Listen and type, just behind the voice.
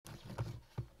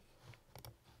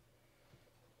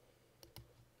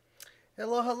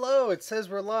Hello, hello. It says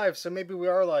we're live, so maybe we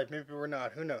are live, maybe we're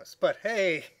not. Who knows? But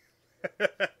hey,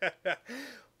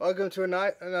 welcome to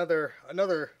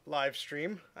another live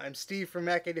stream. I'm Steve from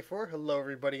Mac84. Hello,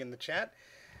 everybody in the chat.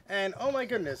 And oh my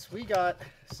goodness, we got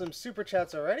some super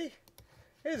chats already.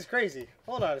 This is crazy.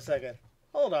 Hold on a second.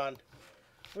 Hold on.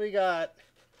 We got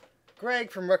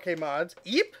Greg from Rookie Mods.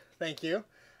 Eep, thank you.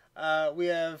 We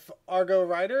have Argo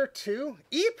Rider 2.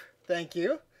 Eep, thank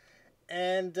you.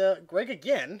 And Greg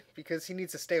again, because he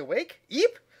needs to stay awake.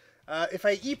 Eep! If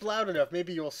I eep loud enough,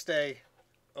 maybe you'll stay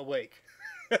awake.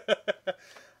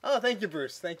 Oh, thank you,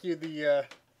 Bruce. Thank you. The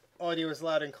audio is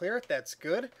loud and clear. That's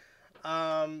good.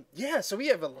 Yeah, so we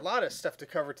have a lot of stuff to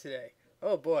cover today.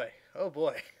 Oh, boy. Oh,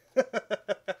 boy.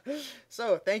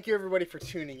 So, thank you, everybody, for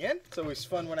tuning in. It's always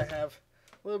fun when I have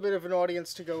a little bit of an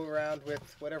audience to go around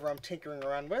with whatever I'm tinkering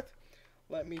around with.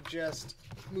 Let me just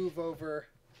move over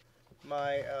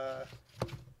my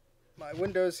my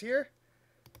windows here.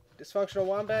 Dysfunctional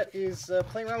Wombat is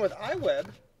playing around with iWeb.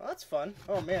 Oh, that's fun.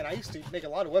 Oh man, I used to make a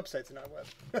lot of websites in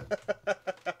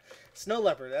iWeb. Snow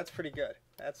Leopard, that's pretty good.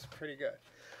 That's pretty good.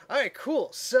 Alright, cool.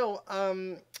 So,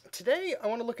 today I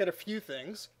want to look at a few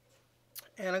things.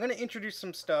 And I'm going to introduce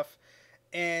some stuff.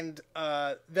 And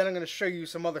then I'm going to show you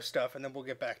some other stuff. And then we'll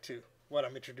get back to what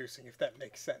I'm introducing, if that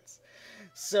makes sense.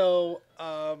 So,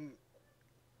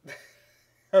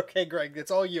 okay, Greg,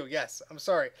 it's all you. Yes, I'm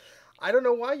sorry. I don't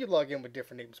know why you log in with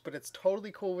different names, but it's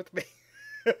totally cool with me.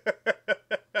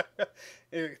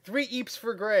 3 eeps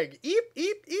for Greg. Eep,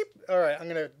 eep, eep. All right, I'm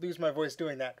going to lose my voice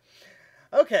doing that.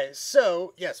 Okay,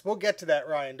 so, yes, we'll get to that,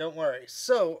 Ryan. Don't worry.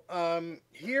 So,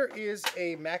 here is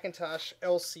a Macintosh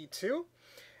LC2.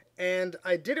 And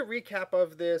I did a recap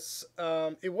of this.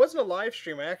 It wasn't a live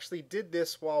stream. I actually did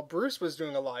this while Bruce was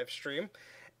doing a live stream.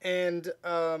 And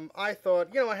I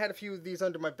thought, I had a few of these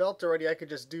under my belt already. I could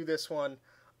just do this one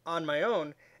on my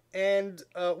own. And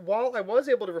while I was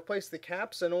able to replace the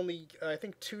caps and only, I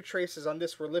think, 2 traces on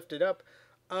this were lifted up,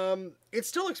 it's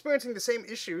still experiencing the same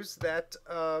issues that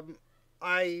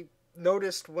I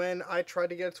noticed when I tried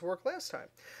to get it to work last time.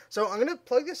 So I'm going to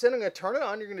plug this in. I'm going to turn it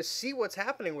on. You're going to see what's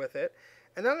happening with it.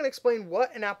 And then I'm going to explain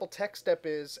what an Apple TechStep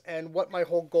is and what my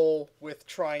whole goal with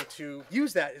trying to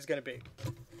use that is going to be.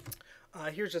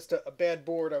 Here's just a bad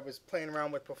board I was playing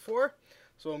around with before.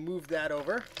 So we'll move that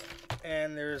over.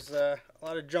 And there's a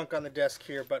lot of junk on the desk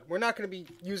here, but we're not going to be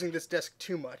using this desk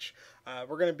too much.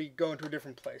 We're going to be going to a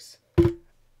different place.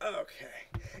 Okay.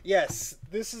 Yes,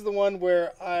 this is the one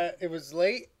where it was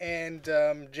late and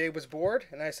Jay was bored.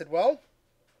 And I said, well,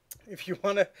 if you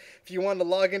want to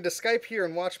log into Skype here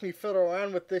and watch me fiddle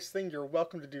around with this thing, you're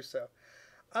welcome to do so.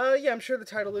 Yeah, I'm sure the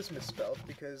title is misspelled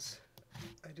because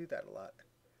I do that a lot.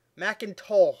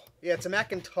 Macintosh. Yeah, it's a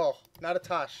Macintosh, not a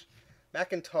Tosh.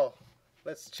 Macintosh.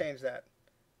 Let's change that.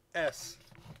 S.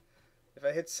 If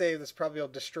I hit save, this probably will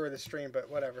destroy the stream, but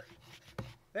whatever.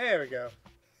 There we go.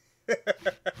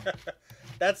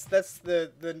 That's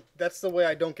the way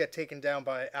I don't get taken down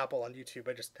by Apple on YouTube.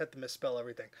 I just had to misspell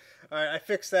everything. All right, I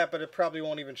fixed that, but it probably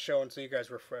won't even show until you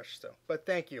guys refresh. So, but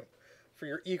thank you for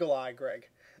your eagle eye, Greg.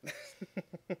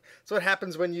 So what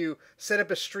happens when you set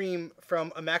up a stream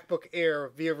from a MacBook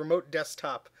Air via remote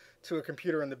desktop to a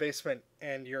computer in the basement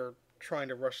and you're trying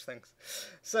to rush things.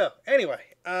 So anyway,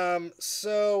 yeah,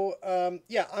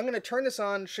 I'm going to turn this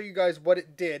on, show you guys what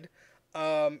it did,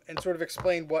 and sort of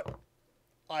explain what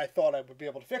I thought I would be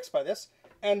able to fix by this,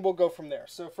 and we'll go from there.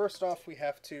 So first off, we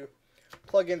have to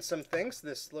plug in some things.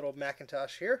 This little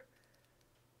Macintosh here.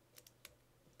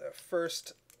 The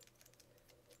first...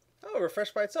 Oh, refresh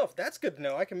by itself. That's good to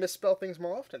know. I can misspell things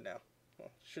more often now.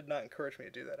 Well, should not encourage me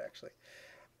to do that, actually.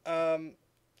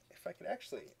 If I could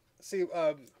actually... See,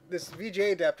 this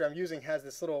VGA adapter I'm using has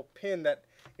this little pin that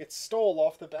it stole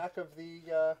off the back of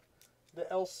the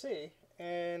LC,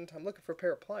 and I'm looking for a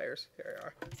pair of pliers. Here they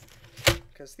are.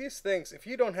 Because these things, if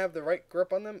you don't have the right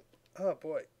grip on them, oh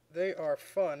boy, they are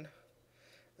fun.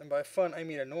 And by fun, I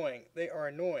mean annoying. They are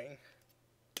annoying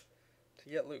to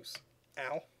get loose.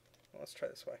 Ow. Well, let's try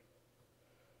this way.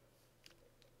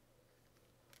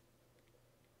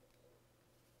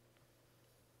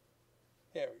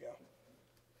 There we go.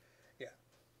 Yeah.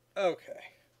 Okay.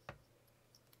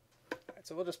 Alright,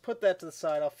 so we'll just put that to the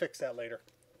side. I'll fix that later.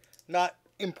 Not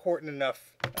important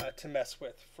enough to mess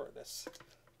with for this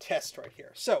test right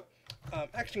here. So, I'm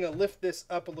actually going to lift this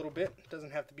up a little bit. It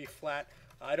doesn't have to be flat.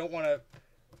 I don't want to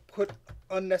put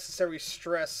unnecessary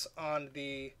stress on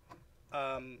the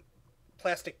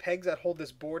plastic pegs that hold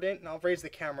this board in. And I'll raise the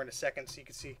camera in a second so you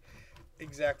can see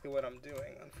exactly what I'm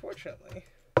doing. Unfortunately,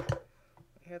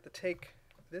 I have to take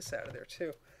this out of there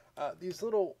too. These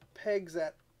little pegs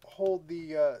that hold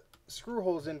the screw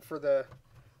holes in for the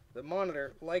the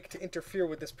monitor like to interfere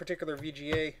with this particular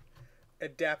VGA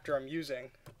adapter I'm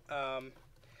using. And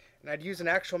I'd use an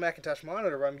actual Macintosh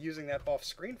monitor, but I'm using that off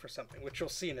screen for something, which you'll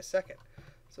see in a second.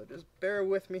 So just bear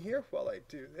with me here while I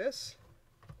do this.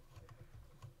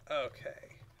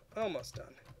 Okay, almost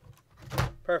done.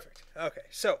 Perfect. Okay,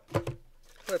 so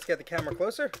let's get the camera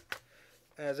closer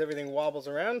as everything wobbles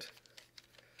around.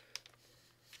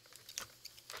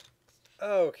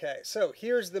 Okay, so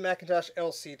here's the Macintosh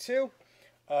LC2.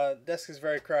 Desk is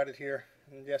very crowded here.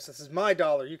 And yes, this is my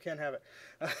dollar. You can't have it.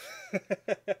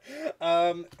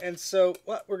 And so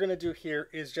what we're going to do here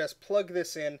is just plug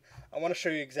this in. I want to show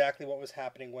you exactly what was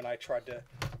happening when I tried to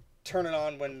turn it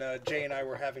on when Jay and I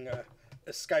were having a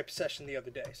Skype session the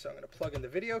other day. So I'm going to plug in the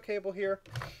video cable here.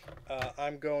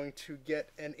 I'm going to get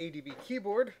an ADB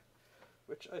keyboard,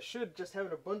 which I should just have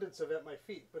an abundance of at my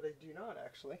feet, but I do not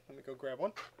actually. Let me go grab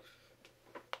one.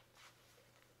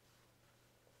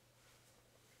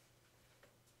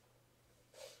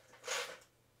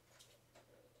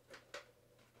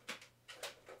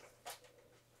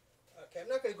 Okay, I'm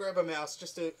not going to grab a mouse,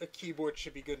 just a keyboard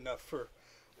should be good enough for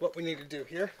what we need to do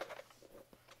here.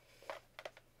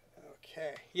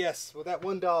 Okay, yes, with that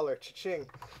 $1, cha-ching.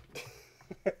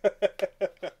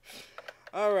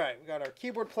 Alright, we got our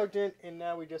keyboard plugged in, and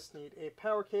now we just need a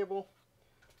power cable,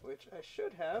 which I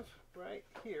should have right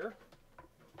here.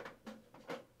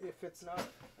 If it's not,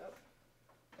 oh,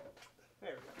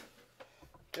 there we go.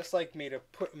 Just like me to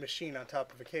put a machine on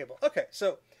top of a cable. Okay,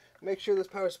 so make sure this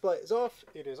power supply is off.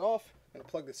 It is off. I'm going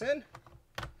to plug this in.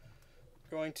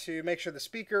 Going to make sure the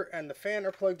speaker and the fan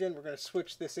are plugged in. We're going to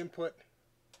switch this input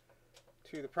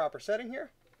to the proper setting here.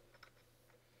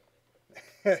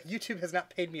 YouTube has not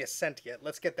paid me a cent yet.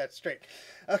 Let's get that straight.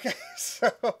 Okay,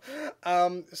 so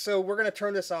we're going to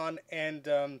turn this on,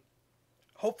 and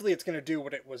hopefully it's going to do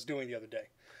what it was doing the other day.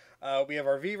 We have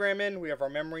our VRAM in. We have our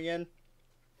memory in.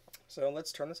 So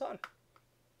let's turn this on.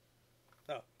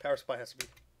 Oh, power supply has to be,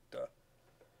 duh.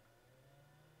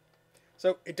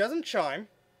 So it doesn't chime.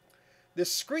 The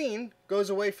screen goes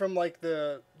away from like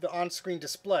the on-screen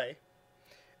display,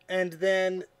 and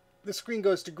then the screen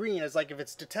goes to green as like if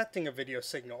it's detecting a video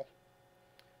signal.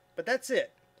 But that's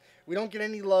it. We don't get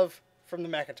any love from the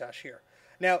Macintosh here.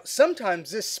 Now,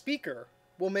 sometimes this speaker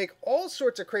will make all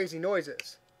sorts of crazy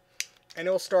noises, and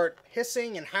it'll start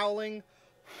hissing and howling.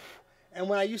 And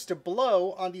when I used to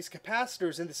blow on these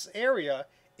capacitors in this area,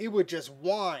 it would just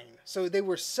whine. So they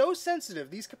were so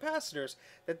sensitive, these capacitors,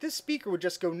 that this speaker would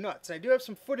just go nuts. And I do have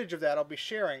some footage of that I'll be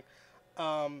sharing.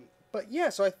 But yeah,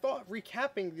 so I thought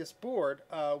recapping this board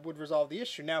would resolve the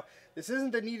issue. Now, this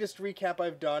isn't the neatest recap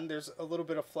I've done. There's a little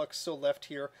bit of flux still left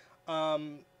here.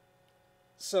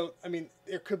 So, I mean,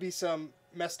 there could be some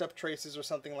messed up traces or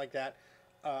something like that.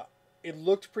 It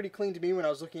looked pretty clean to me when I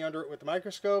was looking under it with the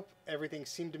microscope. Everything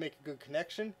seemed to make a good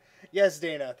connection. Yes,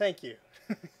 Dana, thank you.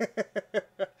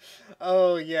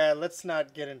 Oh, yeah, let's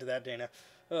not get into that, Dana.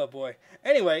 Oh, boy.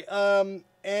 Anyway, yeah,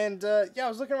 I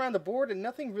was looking around the board, and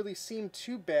nothing really seemed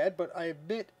too bad, but I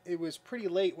admit it was pretty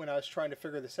late when I was trying to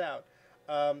figure this out.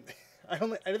 I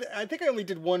think I only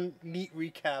did one neat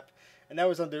recap, and that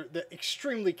was under the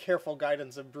extremely careful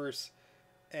guidance of Bruce.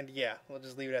 And yeah, we'll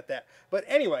just leave it at that. But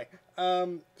anyway,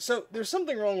 so there's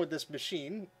something wrong with this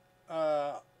machine.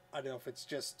 I don't know if it's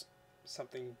just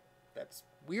something that's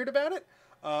weird about it.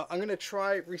 I'm going to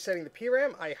try resetting the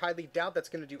PRAM. I highly doubt that's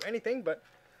going to do anything, but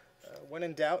when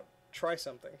in doubt, try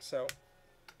something. So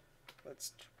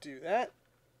let's do that.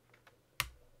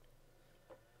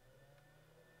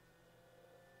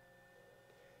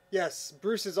 Yes,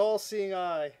 Bruce's all-seeing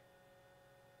eye.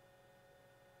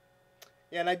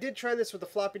 Yeah, and I did try this with the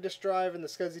floppy disk drive and the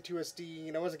SCSI2SD,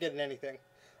 and I wasn't getting anything.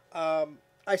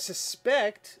 I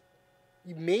suspect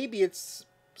maybe it's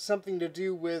something to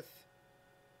do with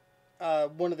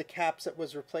one of the caps that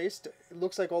was replaced. It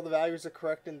looks like all the values are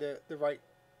correct in the right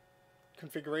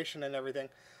configuration and everything.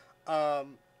 Now,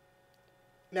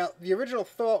 the original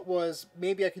thought was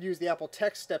maybe I could use the Apple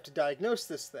TechStep to diagnose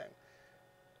this thing.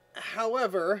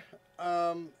 However,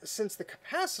 since the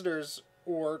capacitors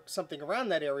or something around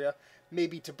that area may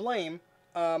be to blame,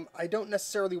 I don't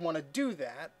necessarily want to do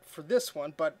that for this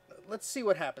one, but let's see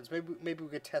what happens. Maybe we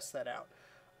could test that out.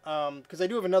 Because I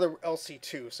do have another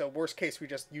LC2, so worst case we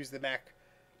just use the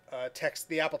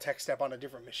the Apple TechStep on a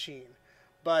different machine.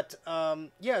 But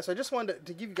yeah, so I just wanted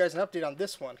to give you guys an update on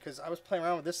this one, because I was playing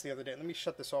around with this the other day. Let me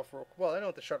shut this off real quick. Well, I don't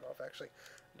have to shut it off, actually.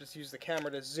 Just use the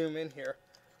camera to zoom in here.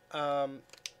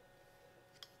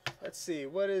 Let's see,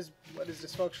 what is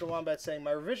Dysfunctional Wombat saying?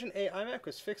 My Revision A iMac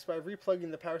was fixed by replugging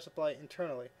the power supply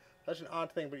internally. Such an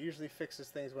odd thing, but it usually fixes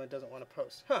things when it doesn't want to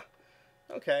post. Huh.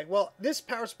 Okay, well, this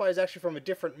power supply is actually from a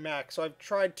different Mac, so I've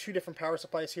tried two different power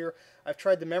supplies here. I've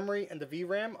tried the memory and the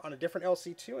VRAM on a different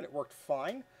LC2, and it worked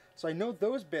fine. So I know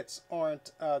those bits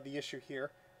aren't the issue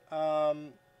here.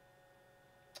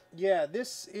 Yeah,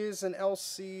 this is an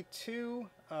LC2.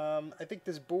 I think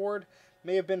this board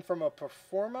may have been from a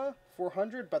Performa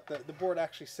 400, but the board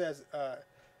actually says,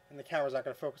 and the camera's not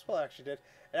going to focus, well, it actually did.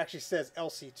 It actually says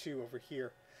LC2 over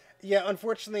here. Yeah,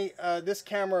 unfortunately, this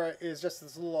camera is just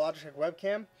this little Logitech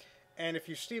webcam, and if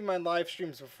you've seen my live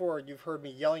streams before, you've heard me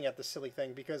yelling at this silly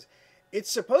thing, because it's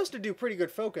supposed to do pretty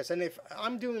good focus, and if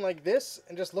I'm doing like this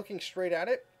and just looking straight at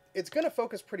it, it's going to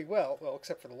focus pretty well,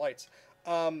 except for the lights,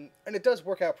 and it does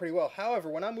work out pretty well. However,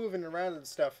 when I'm moving around and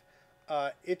stuff,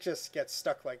 it just gets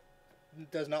stuck, like,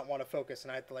 does not want to focus,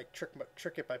 and I have to, like,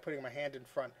 trick it by putting my hand in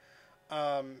front.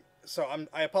 So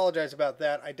I apologize about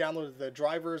that. I downloaded the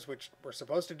drivers, which were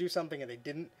supposed to do something, and they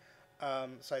didn't.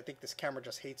 So I think this camera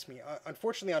just hates me.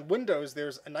 Unfortunately, on Windows,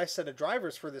 there's a nice set of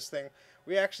drivers for this thing.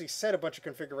 We actually set a bunch of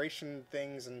configuration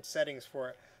things and settings for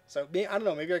it. So I don't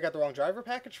know, maybe I got the wrong driver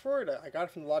package for it. I got it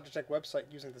from the Logitech website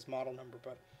using this model number,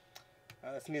 but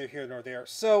that's neither here nor there.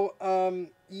 So,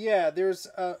 yeah, there's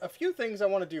a few things I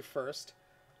want to do first.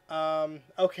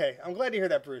 Okay, I'm glad to hear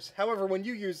that, Bruce. However, when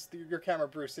you use your camera,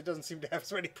 Bruce, it doesn't seem to have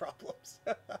so many problems.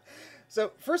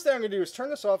 So, first thing I'm going to do is turn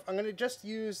this off. I'm going to just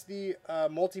use the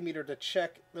multimeter to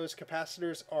check those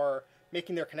capacitors are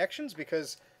making their connections,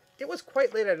 because it was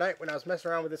quite late at night when I was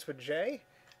messing around with this with Jay,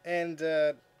 and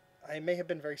I may have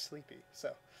been very sleepy.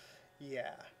 So,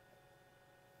 yeah.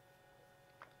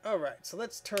 Alright, so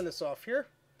let's turn this off here.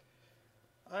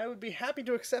 I would be happy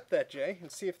to accept that, Jay,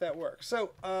 and see if that works.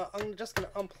 So, I'm just going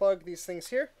to unplug these things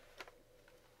here.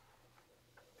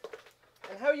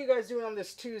 And how are you guys doing on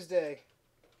this Tuesday?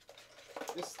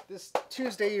 This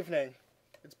Tuesday evening.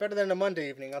 It's better than a Monday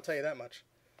evening, I'll tell you that much.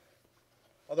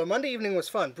 Although Monday evening was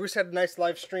fun. Bruce had a nice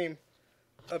live stream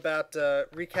about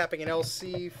recapping an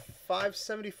LC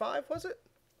 575, was it?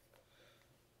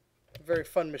 Very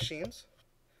fun machines.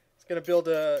 It's going to build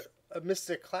a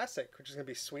Mystic Classic, which is going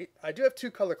to be sweet. I do have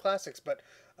two color classics, but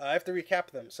I have to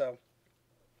recap them, so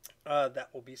that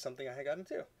will be something I got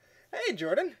into. Hey,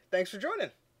 Jordan, thanks for joining.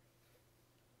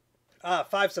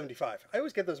 575. I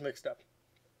always get those mixed up.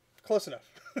 Close enough.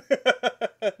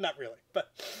 Not really,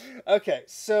 but okay.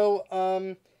 So,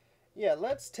 yeah,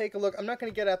 let's take a look. I'm not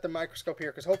going to get out the microscope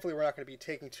here, because hopefully we're not going to be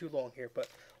taking too long here, but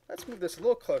let's move this a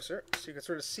little closer so you can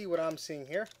sort of see what I'm seeing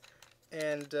here.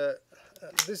 And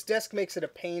this desk makes it a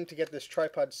pain to get this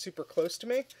tripod super close to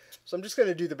me, so I'm just going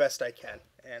to do the best I can,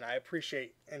 and I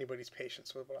appreciate anybody's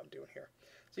patience with what I'm doing here.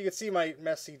 So you can see my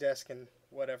messy desk and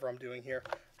whatever I'm doing here.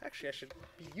 Actually, I should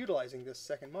be utilizing this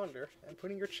second monitor and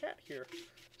putting your chat here,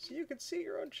 so you can see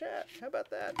your own chat. How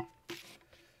about that?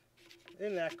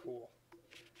 Isn't that cool?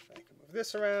 I can move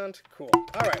this around. Cool.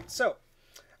 Alright, so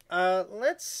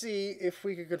let's see if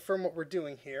we can confirm what we're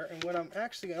doing here, and what I'm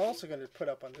actually also going to put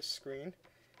up on this screen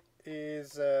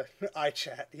is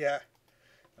iChat. Yeah.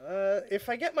 If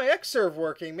I get my Xserve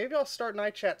working, maybe I'll start an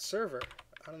iChat server.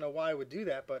 I don't know why I would do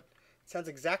that, but it sounds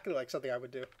exactly like something I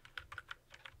would do.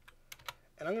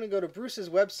 And I'm going to go to Bruce's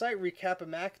website,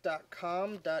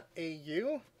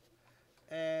 recapamac.com.au,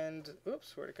 and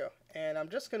oops, where'd it go? And I'm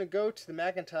just going to go to the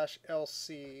Macintosh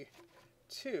LC2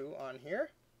 on here,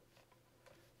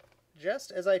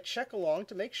 just as I check along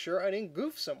to make sure I didn't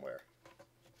goof somewhere.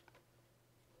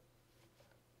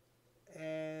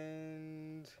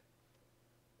 And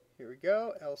here we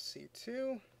go,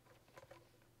 LC2.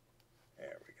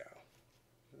 There we go.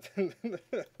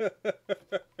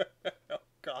 Oh,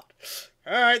 God.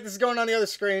 Alright, this is going on the other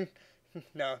screen.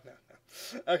 No.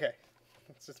 Okay.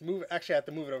 Let's just move. Actually, I have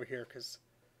to move it over here, because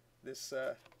this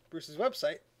Bruce's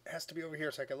website has to be over here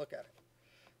so I can look at it.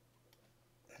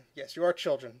 Yes, you are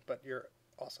children, but you're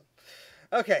awesome.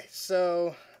 Okay,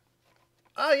 so...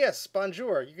 Ah, yes,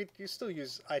 bonjour. You still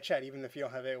use iChat even if you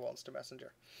don't have AOL Instant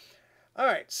Messenger.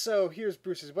 Alright, so here's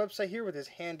Bruce's website here with his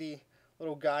handy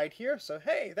little guide here. So,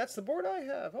 hey, that's the board I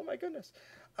have. Oh, my goodness.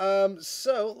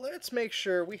 So, let's make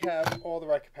sure we have all the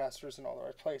right capacitors in all the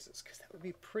right places, because that would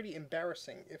be pretty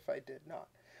embarrassing if I did not.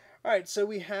 Alright, so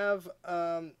we have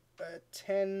a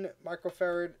 10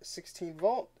 microfarad 16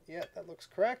 volt. Yeah, that looks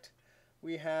correct.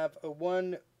 We have a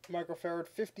 1 microfarad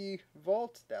 50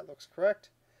 volt. That looks correct.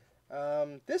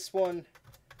 This one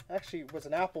actually was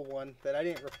an Apple one that I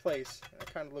didn't replace.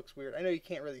 It kind of looks weird. I know you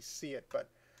can't really see it, but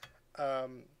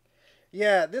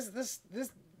yeah, these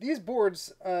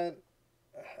boards, I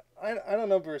don't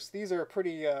know, Bruce. These are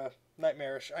pretty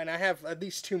nightmarish, and I have at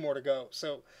least 2 more to go.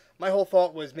 So my whole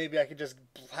thought was maybe I could just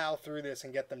plow through this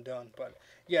and get them done. But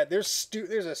yeah, there's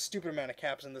a stupid amount of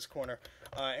caps in this corner,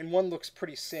 and one looks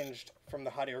pretty singed from the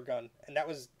hot air gun, and that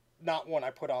was not one I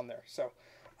put on there. So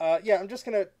yeah, I'm just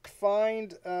gonna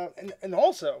find and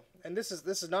also, and this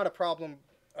is not a problem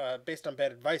based on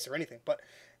bad advice or anything, but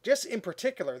just in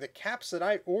particular the caps that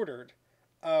I ordered.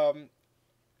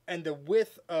 And the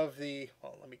width of the,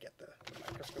 well, let me get the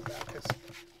microscope out because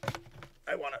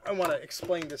I want to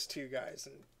explain this to you guys,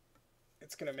 and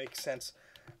it's gonna make sense.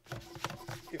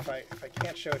 If I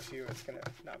can't show it to you, it's gonna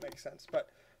not make sense. But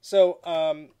so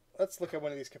let's look at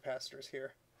one of these capacitors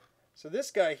here. So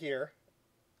this guy here,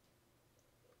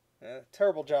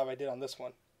 terrible job I did on this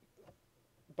one.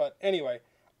 But anyway,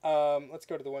 let's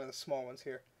go to one of the small ones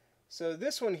here. So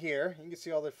this one here, you can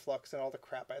see all the flux and all the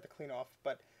crap I had to clean off,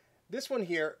 but this one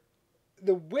here,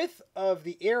 the width of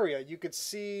the area, you could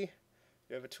see. Do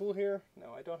you have a tool here?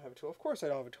 No, I don't have a tool. Of course I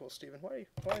don't have a tool, Stephen. Why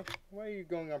are you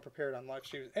going unprepared on live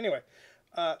streams? Anyway,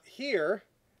 here,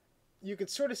 you could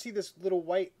sort of see this little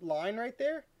white line right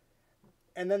there.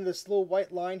 And then this little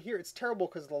white line here. It's terrible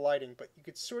because of the lighting, but you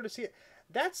could sort of see it.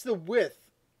 That's the width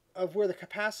of where the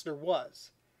capacitor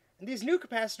was. And these new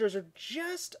capacitors are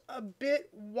just a bit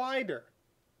wider.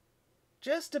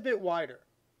 Just a bit wider.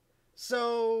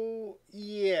 So,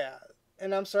 yeah,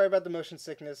 and I'm sorry about the motion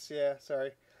sickness, yeah,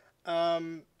 sorry.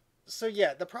 So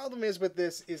yeah, the problem is with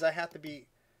this is I have to be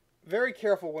very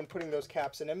careful when putting those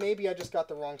caps in, and maybe I just got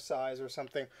the wrong size or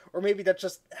something, or maybe that's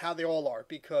just how they all are,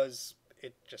 because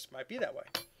it just might be that way.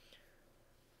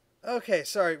 Okay,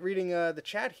 sorry, reading the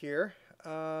chat here.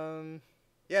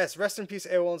 Yes, rest in peace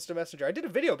AOL Instant Messenger. I did a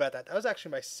video about that. That was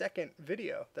actually my 2nd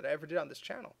video that I ever did on this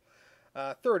channel.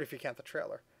 3rd if you count the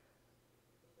trailer.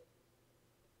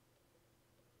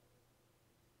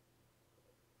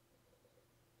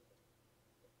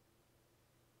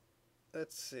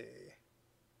 Let's see.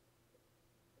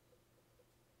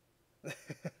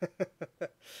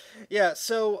 Yeah,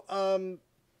 so I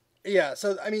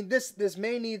mean this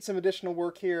may need some additional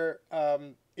work here.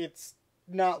 It's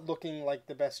not looking like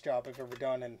the best job I've ever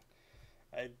done, and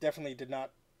I definitely did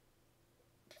not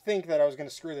think that I was going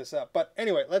to screw this up. But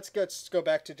anyway, let's go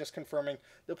back to just confirming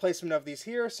the placement of these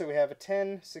here. So we have a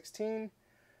 10, 16,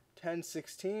 10,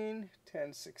 16,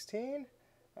 10, 16.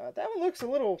 That one looks a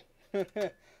little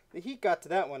the heat got to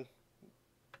that one.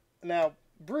 Now,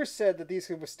 Bruce said that these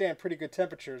could withstand pretty good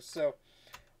temperatures, so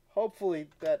hopefully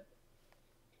that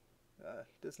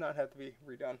does not have to be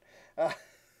redone.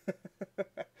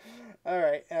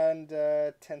 Alright, and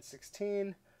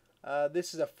 1016.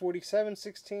 This is a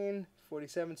 4716,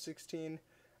 4716,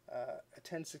 a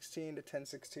 1016 to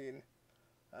 1016,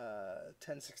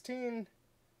 1016,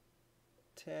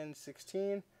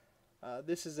 1016.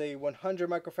 This is a 100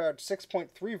 microfarad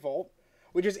 6.3 volt,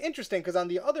 which is interesting because on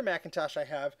the other Macintosh I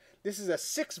have, this is a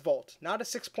 6 volt, not a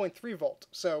 6.3 volt.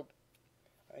 So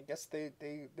I guess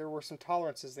there were some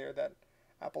tolerances there that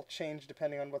Apple changed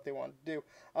depending on what they wanted to do.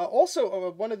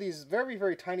 Also, one of these very,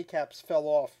 very tiny caps fell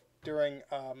off during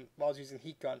while I was using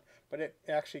heat gun, but it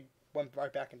actually went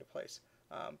right back into place.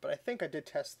 But I think I did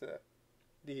test the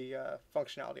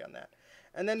functionality on that.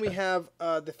 And then we have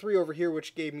the 3 over here,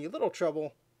 which gave me a little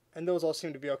trouble. And those all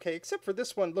seem to be okay, except for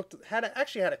this one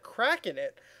actually had a crack in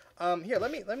it. Here,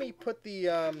 let me put the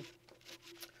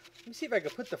let me see if I can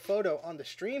put the photo on the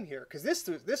stream here, because this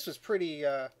was pretty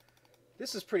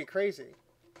this is pretty crazy.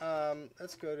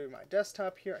 Let's go to my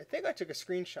desktop here. I think I took a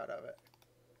screenshot of it.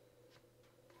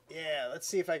 Yeah, let's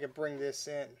see if I can bring this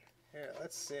in. Here,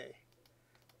 let's see.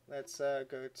 Let's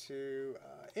go to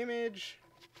image.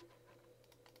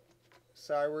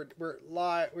 Sorry, we're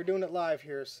live. We're doing it live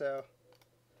here, so.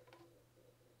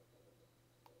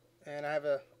 And I have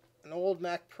an old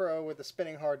Mac Pro with a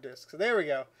spinning hard disk. So there we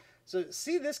go. So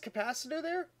see this capacitor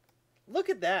there? Look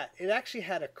at that. It actually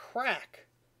had a crack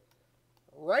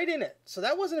right in it. So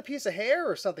that wasn't a piece of hair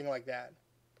or something like that.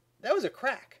 That was a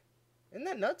crack. Isn't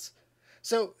that nuts?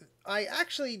 So I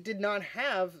actually did not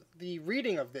have the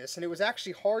reading of this, and it was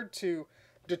actually hard to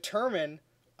determine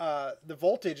the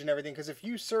voltage and everything, because if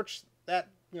you search that,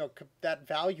 that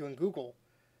value in Google,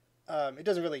 it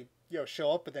doesn't really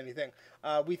show up with anything.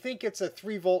 We think it's a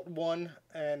 3 volt one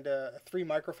and a 3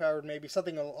 microfarad, maybe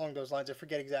something along those lines. I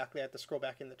forget exactly. I have to scroll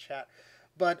back in the chat.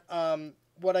 But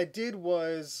what I did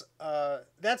was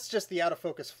that's just the out of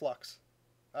focus flux,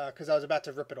 because I was about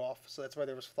to rip it off, so that's why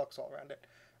there was flux all around it.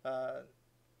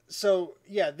 So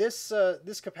yeah, this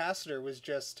capacitor was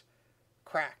just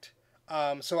cracked.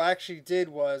 So what I actually did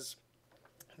was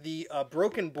the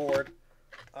broken board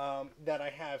that I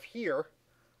have here.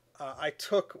 I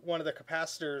took one of the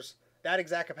capacitors that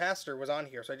exact capacitor was on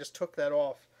here, so I just took that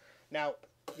off. Now,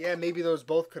 yeah, maybe those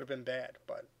both could have been bad,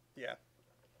 but yeah.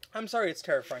 I'm sorry it's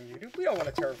terrifying you. We don't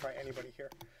want to terrify anybody here.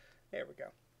 There we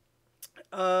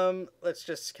go. Let's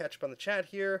just catch up on the chat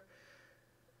here.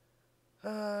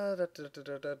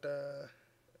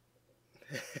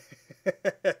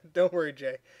 Don't worry,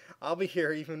 Jay. I'll be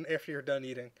here even after you're done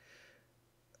eating.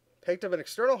 Picked up an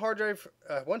external hard drive,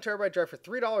 1 terabyte drive for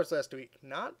 $3 last week.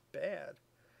 Not bad.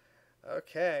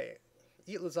 Okay.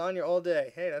 Eat lasagna all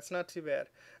day. Hey, that's not too bad.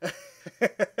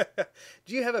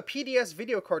 Do you have a PDS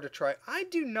video card to try? I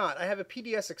do not. I have a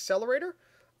PDS accelerator.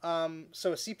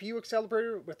 So a CPU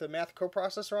accelerator with a math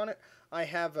coprocessor on it. I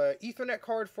have an Ethernet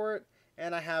card for it,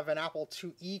 and I have an Apple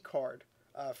IIe card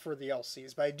for the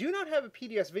LCs. But I do not have a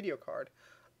PDS video card.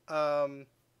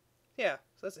 Yeah,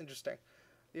 so that's interesting.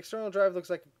 The external drive looks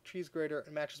like a cheese grater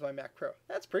and matches my Mac Pro.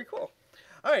 That's pretty cool.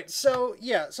 All right, so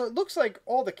yeah, so it looks like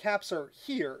all the caps are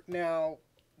here. Now,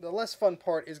 the less fun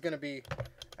part is going to be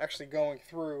actually going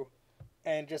through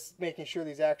and just making sure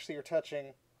these actually are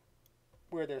touching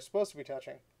where they're supposed to be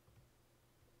touching.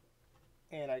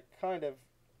 And I kind of,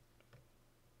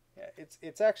 yeah,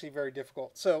 it's actually very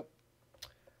difficult. So,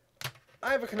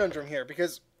 I have a conundrum here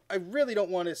because I really don't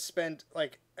want to spend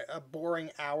like a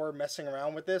boring hour messing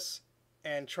around with this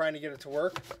and trying to get it to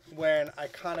work when I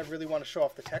kind of really want to show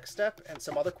off the TechStep and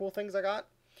some other cool things I got.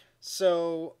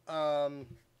 So,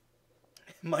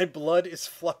 my blood is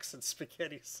flux and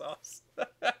spaghetti sauce.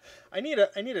 I need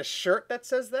a shirt that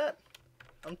says that.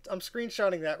 I'm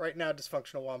screenshotting that right now,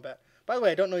 Dysfunctional Wombat. By the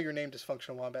way, I don't know your name,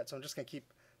 Dysfunctional Wombat, so I'm just going to keep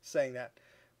saying that.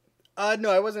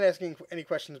 No, I wasn't asking any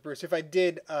questions, Bruce. If I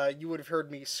did, you would have heard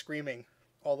me screaming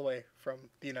all the way from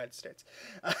the United States.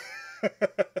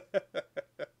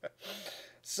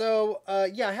 So,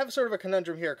 yeah, I have sort of a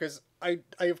conundrum here because I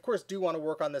of course do want to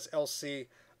work on this LC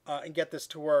and get this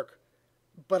to work,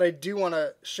 but I do want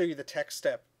to show you the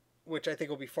TechStep, which I think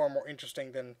will be far more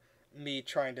interesting than me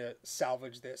trying to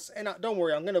salvage this. And don't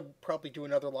worry, I'm going to probably do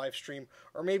another live stream,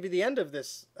 or maybe the end of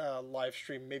this live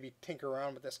stream, maybe tinker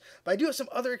around with this. But I do have some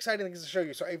other exciting things to show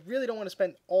you, so I really don't want to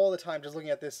spend all the time just looking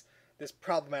at this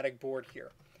problematic board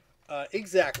here.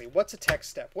 Exactly, what's a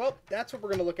TechStep? Well, that's what we're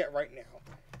going to look at right now.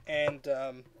 And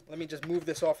let me just move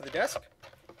this off of the desk,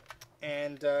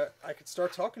 and I could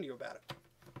start talking to you about it.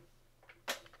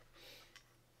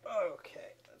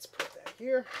 Okay, let's put that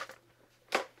here.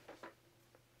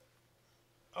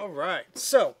 All right,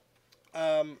 so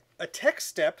a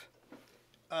TechStep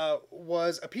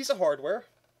was a piece of hardware.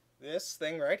 This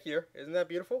thing right here, isn't that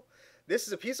beautiful? This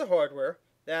is a piece of hardware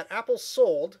that Apple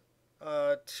sold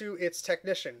to its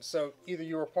technicians. So either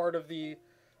you were part of the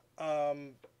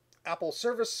Apple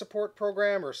Service Support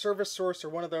Program or Service Source or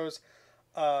one of those.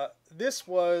 This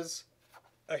was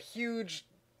a huge,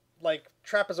 like,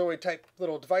 trapezoid type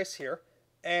little device here.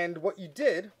 And what you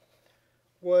did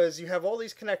was you have all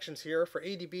these connections here for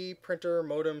ADB, printer,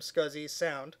 modem, SCSI,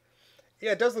 sound.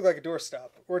 Yeah, it does look like a doorstop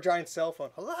or a giant cell phone.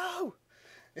 Hello!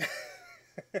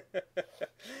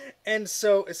 And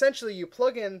so essentially you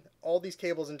plug in all these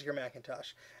cables into your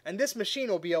Macintosh, and this machine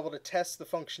will be able to test the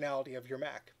functionality of your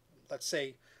Mac. Let's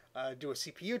say do a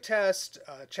CPU test,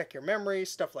 check your memory,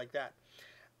 stuff like that.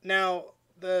 Now,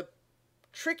 the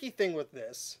tricky thing with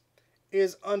this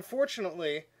is,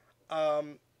 unfortunately,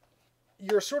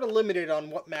 you're sort of limited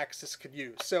on what Macs this could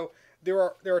use. So there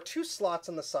are 2 slots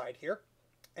on the side here,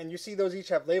 and you see those each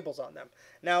have labels on them.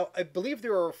 Now, I believe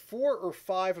there are 4 or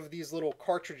 5 of these little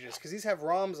cartridges, because these have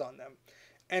ROMs on them.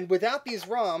 And without these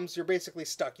ROMs, you're basically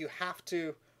stuck. You have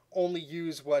to only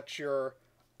use what you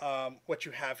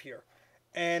have here.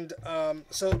 And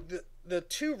so the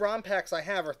 2 ROM packs I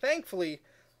have are thankfully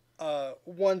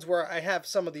ones where I have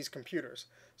some of these computers.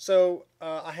 So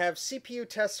I have CPU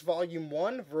Test Volume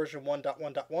 1, version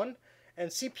 1.1.1, and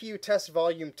CPU Test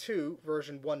Volume 2,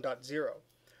 version 1.0.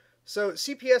 So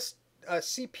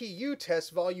CPU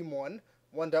Test Volume 1,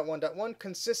 1.1.1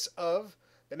 consists of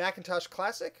the Macintosh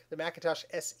Classic, the Macintosh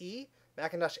SE,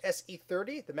 Macintosh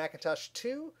SE30, the Macintosh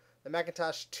 2, the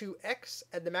Macintosh 2X,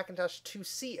 and the Macintosh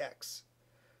 2CX.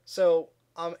 So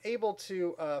I'm able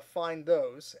to find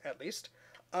those, at least.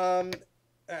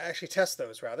 Actually test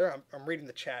those, rather. I'm reading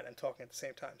the chat and talking at the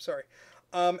same time. Sorry.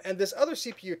 And this other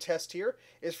CPU test here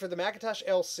is for the Macintosh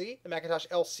LC, the Macintosh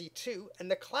LC2, and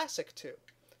the Classic 2.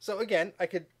 So again, I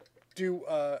could do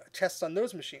tests on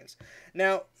those machines.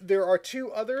 Now, there are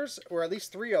 2 others, or at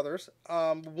least 3 others.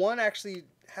 One actually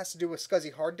has to do with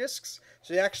SCSI hard disks.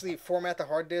 So you actually format the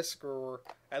hard disk, or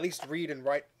at least read and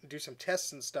write, and do some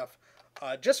tests and stuff,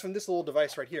 just from this little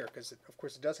device right here, because of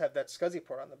course it does have that SCSI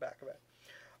port on the back of it.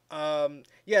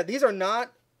 Yeah, these are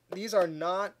not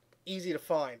easy to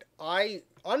find. I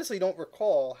honestly don't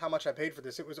recall how much I paid for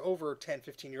this. It was over 10,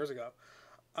 15 years ago.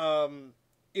 Um,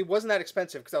 it wasn't that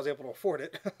expensive because I was able to afford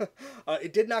it.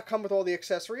 It did not come with all the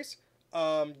accessories.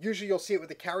 Usually you'll see it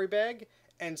with a carry bag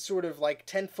and sort of like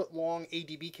 10-foot long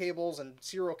ADB cables and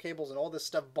serial cables and all this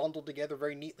stuff bundled together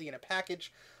very neatly in a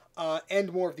package,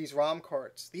 and more of these ROM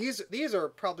cards. These are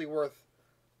probably worth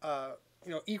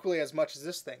equally as much as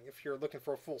this thing if you're looking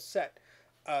for a full set.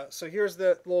 So here's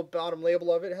the little bottom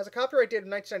label of it. It has a copyright date of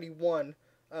 1991,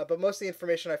 but most of the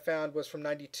information I found was from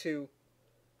 92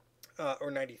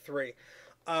 or 93.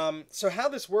 So how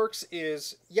this works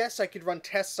is, yes, I could run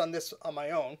tests on this on my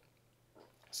own.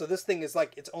 So this thing is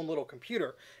like its own little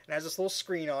computer. It has this little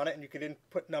screen on it, and you could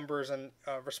input numbers and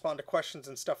respond to questions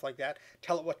and stuff like that.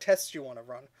 Tell it what tests you want to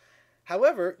run.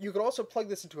 However, you could also plug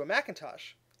this into a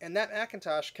Macintosh, and that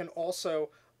Macintosh can also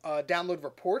download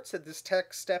reports that this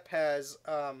TechStep has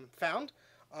found,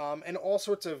 and all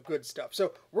sorts of good stuff.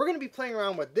 So we're going to be playing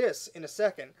around with this in a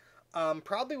second,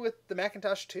 probably with the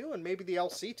Macintosh 2 and maybe the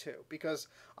LC2, because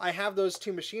I have those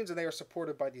two machines and they are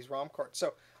supported by these ROM cards.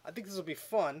 So I think this will be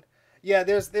fun. Yeah,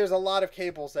 there's a lot of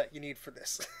cables that you need for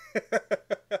this.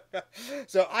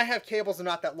 So I have cables that are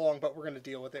not that long, but we're going to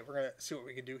deal with it. We're going to see what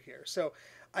we can do here. So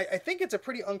I think it's a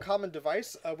pretty uncommon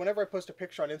device. Whenever I post a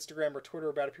picture on Instagram or Twitter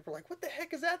about it, people are like, what the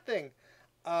heck is that thing?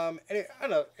 And I don't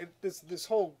know, this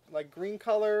whole like green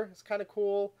color is kind of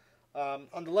cool.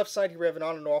 On the left side here we have an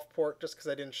on and off port, just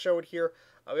because I didn't show it here.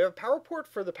 We have a power port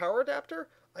for the power adapter.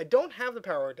 I don't have the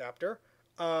power adapter.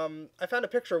 I found a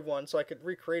picture of one so I could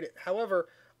recreate it. However,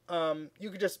 you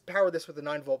could just power this with a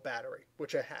 9-volt battery,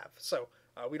 which I have. So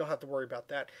we don't have to worry about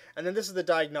that. And then this is the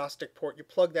diagnostic port. You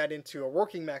plug that into a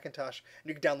working Macintosh, and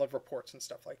you can download reports and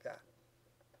stuff like that.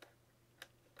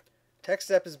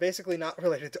 TechStep is basically not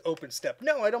related to OpenStep.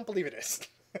 No, I don't believe it is.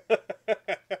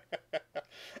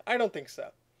 I don't think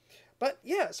so. But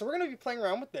yeah, so we're going to be playing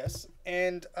around with this.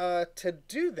 And to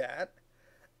do that,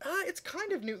 it's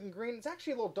kind of Newton green. It's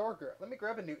actually a little darker. Let me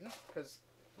grab a Newton, because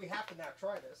we have to now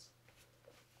try this.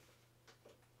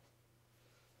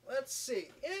 Let's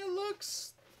see. It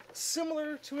looks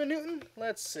similar to a Newton.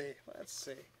 Let's see. I'd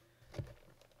say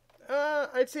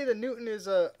the Newton is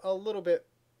a little bit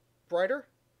brighter.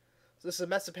 So this is a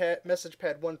message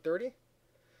pad 130.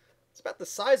 It's about the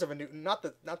size of a Newton, not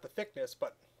the thickness,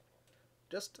 but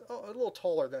just a little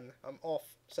taller than, I'm off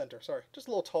center, sorry. Just a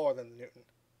little taller than the Newton.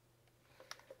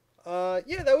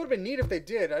 Yeah, that would have been neat if they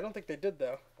did. I don't think they did,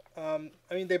 though. I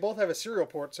mean, they both have a serial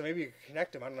port, so maybe you could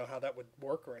connect them. I don't know how that would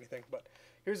work or anything, but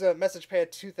here's a message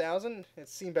pad 2000.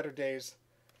 It's seen better days.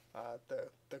 The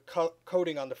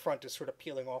coating on the front is sort of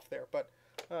peeling off there, but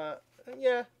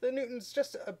yeah, the Newton's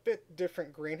just a bit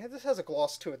different green. This has a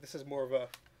gloss to it. This is more of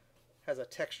has a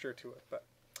texture to it, but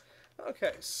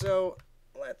okay, so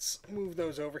let's move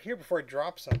those over here before I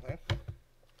drop something.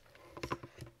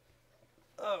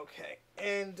 Okay,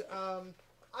 and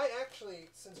I actually,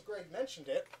 since Greg mentioned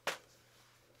it,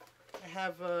 I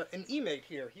have an eMate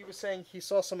here. He was saying he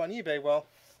saw some on eBay. Well,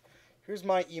 here's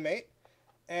my eMate.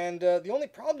 And the only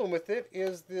problem with it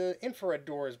is the infrared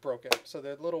door is broken. So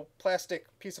the little plastic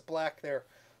piece of black there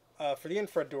for the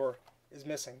infrared door is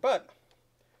missing. But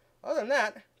other than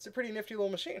that, it's a pretty nifty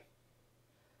little machine.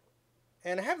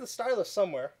 And I have the stylus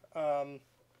somewhere.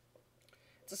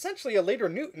 It's essentially a later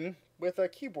Newton with a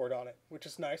keyboard on it, which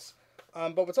is nice.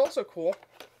 But what's also cool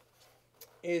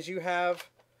is you have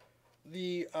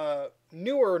the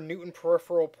newer Newton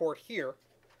peripheral port here,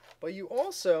 but you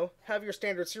also have your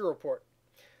standard serial port.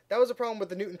 That was a problem with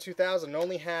the Newton 2000. It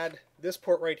only had this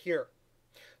port right here.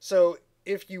 So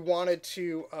if you wanted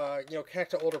to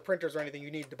connect to older printers or anything,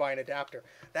 you needed to buy an adapter.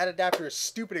 That adapter is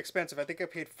stupid expensive. I think I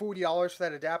paid $40 for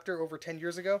that adapter over 10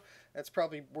 years ago. That's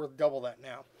probably worth double that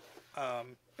now.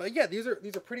 But yeah, these are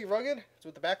pretty rugged. That's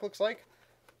what the back looks like.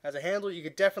 As a handle, you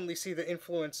could definitely see the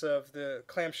influence of the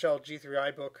clamshell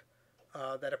G3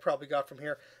 iBook that I probably got from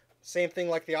here. Same thing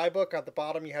like the iBook. At the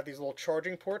bottom, you have these little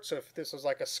charging ports. So if this was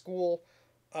like a school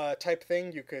type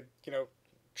thing, you could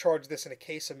charge this in a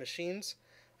case of machines.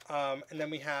 And then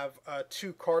we have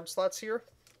 2 card slots here.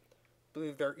 I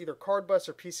believe they're either card bus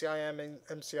or PCIe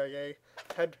and MCIA.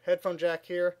 Headphone jack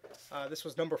here. This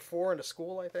was number 4 in a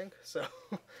school, I think. So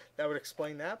that would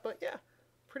explain that. But yeah,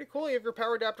 pretty cool. You have your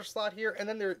power adapter slot here. And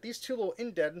then there are these 2 little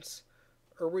indents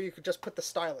are where you could just put the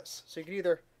stylus. So you could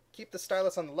either keep the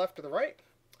stylus on the left or the right,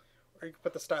 or you could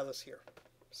put the stylus here.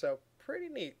 So pretty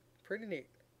neat. Pretty neat.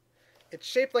 It's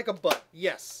shaped like a butt.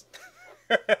 Yes.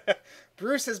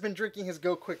 Bruce has been drinking his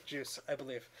Go Quick juice, I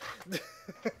believe.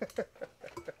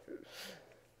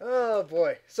 Oh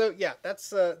boy. So yeah, that's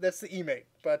the eMate.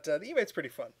 But the eMate's pretty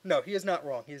fun. No, he is not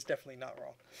wrong. He is definitely not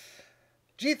wrong.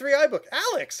 G3 iBook.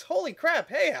 Alex! Holy crap.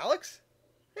 Hey, Alex.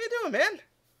 How you doing, man?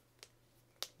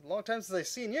 Long time since I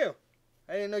seen you.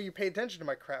 I didn't know you paid attention to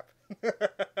my crap.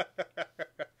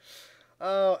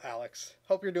 Oh, Alex.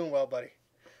 Hope you're doing well, buddy.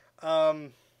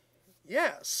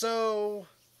 Yeah, so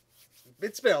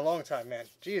it's been a long time, man.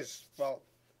 Jeez. Well,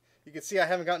 you can see I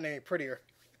haven't gotten any prettier.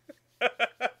 This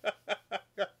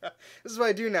is what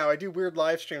I do now. I do weird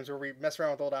live streams where we mess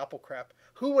around with old Apple crap.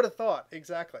 Who would have thought?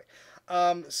 Exactly.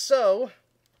 So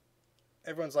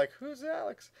everyone's like, who's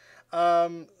Alex?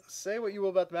 Say what you will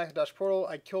about the Macintosh Portal.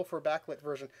 I'd kill for a backlit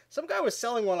version. Some guy was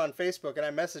selling one on Facebook, and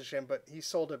I messaged him, but he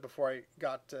sold it before I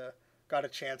got a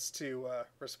chance to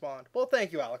respond. Well,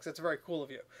 thank you, Alex. That's very cool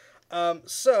of you.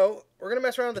 So we're going to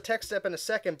mess around with the TechStep in a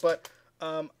second, but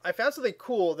I found something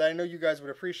cool that I know you guys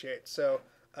would appreciate. So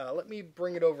let me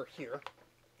bring it over here.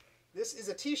 This is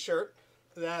a t-shirt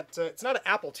that, it's not an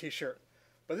Apple t-shirt,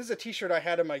 but this is a t-shirt I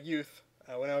had in my youth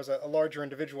when I was a larger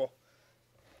individual.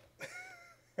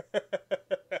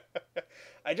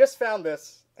 I just found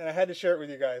this, and I had to share it with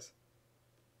you guys.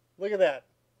 Look at that.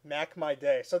 Mac my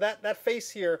day. So that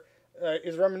face here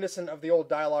is reminiscent of the old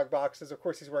dialogue boxes. Of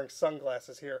course, he's wearing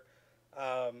sunglasses here.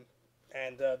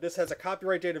 And this has a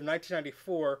copyright date of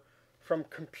 1994 from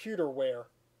Computerware.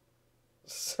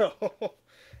 So,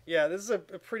 yeah, this is a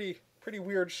pretty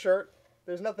weird shirt.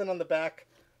 There's nothing on the back.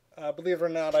 Believe it or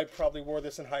not, I probably wore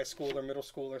this in high school or middle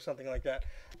school or something like that.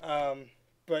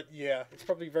 But yeah, it's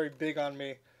probably very big on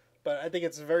me. But I think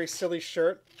it's a very silly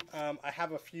shirt. I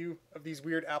have a few of these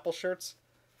weird Apple shirts.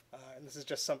 And this is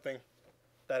just something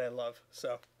that I love.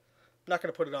 So, I'm not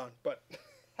going to put it on, but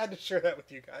had to share that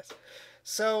with you guys.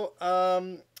 So,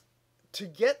 to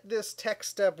get this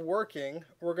TechStep working,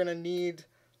 we're going to need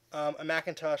a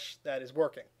Macintosh that is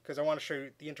working, because I want to show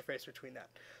you the interface between that.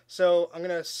 So I'm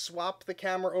going to swap the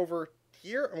camera over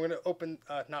here. I'm going to open,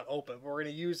 not open, but we're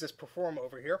going to use this Performa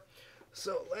over here.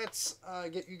 So let's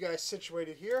get you guys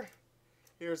situated here.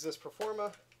 Here's this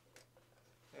Performa,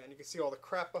 and you can see all the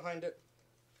crap behind it.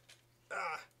 There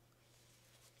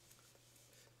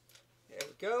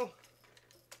we go.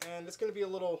 And it's going to be a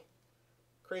little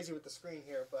crazy with the screen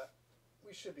here, but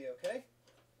we should be okay.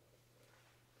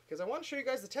 Because I want to show you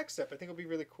guys the TechStep. I think it'll be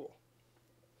really cool.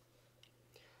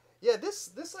 Yeah,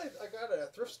 this I got at a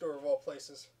thrift store of all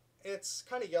places. It's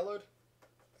kind of yellowed,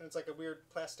 and it's like a weird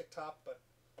plastic top, but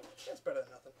it's better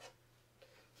than nothing.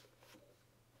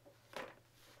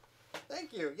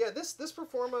 Thank you. Yeah, this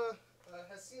Performa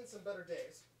has seen some better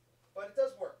days, but it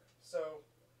does work, so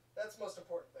that's the most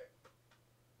important thing.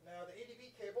 Now, the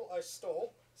ADB cable I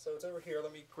stole, so it's over here.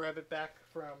 Let me grab it back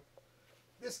from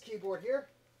this keyboard here.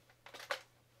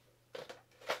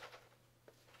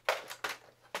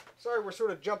 Sorry, we're sort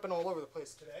of jumping all over the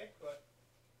place today, but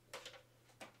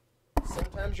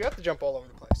sometimes you have to jump all over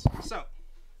the place. So,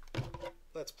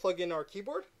 let's plug in our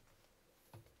keyboard.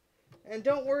 And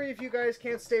don't worry if you guys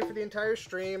can't stay for the entire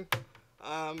stream.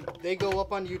 They go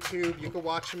up on YouTube. You can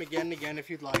watch them again and again if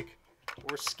you'd like.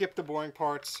 Or skip the boring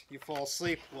parts. You fall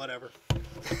asleep, whatever.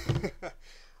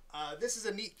 This is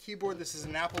a neat keyboard. This is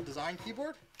an Apple design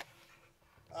keyboard.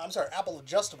 I'm sorry, Apple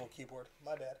adjustable keyboard.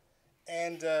 My bad.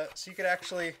 And so you could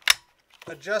actually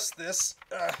adjust this.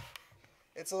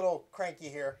 It's a little cranky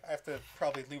here. I have to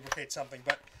probably lubricate something,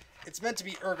 but it's meant to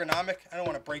be ergonomic. I don't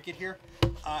want to break it here.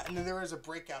 And then there is a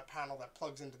breakout panel that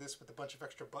plugs into this with a bunch of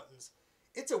extra buttons.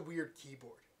 It's a weird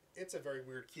keyboard. It's a very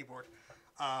weird keyboard.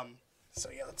 So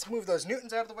yeah, let's move those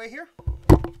Newtons out of the way here.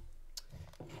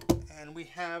 And we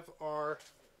have our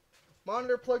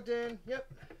monitor plugged in.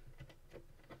 Yep.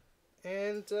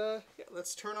 And yeah,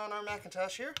 let's turn on our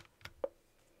Macintosh here.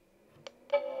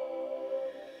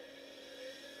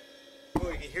 Oh,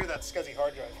 you can hear that scuzzy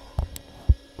hard drive.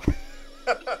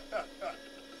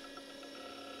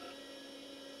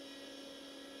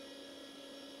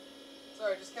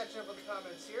 Sorry, just catching up with the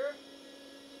comments here.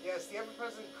 Yes, the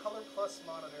ever-present Color Plus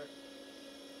monitor.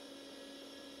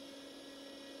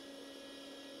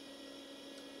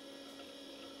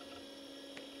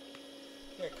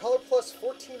 Yeah, Color Plus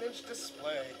 14-inch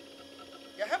display.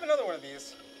 Yeah, I have another one of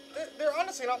these. They're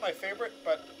honestly not my favorite,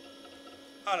 but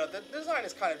I don't know, the design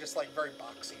is kind of just like very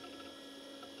boxy.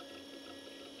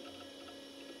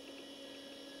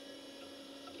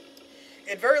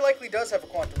 It very likely does have a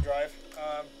quantum drive.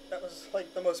 That was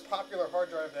like the most popular hard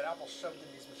drive that Apple shoved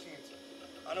in these machines.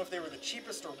 I don't know if they were the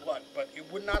cheapest or what, but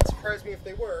it would not surprise me if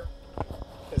they were,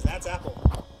 because that's Apple.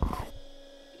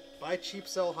 Buy cheap,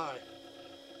 sell high.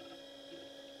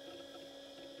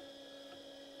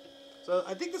 So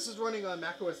I think this is running on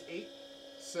macOS 8,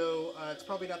 so it's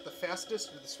probably not the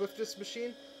fastest or the swiftest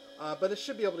machine, but it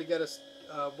should be able to get us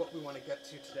what we want to get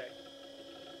to today.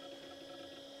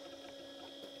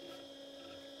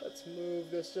 let's move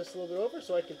this just a little bit over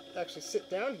so I can actually sit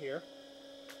down here.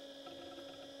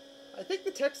 I think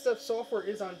the TechStep software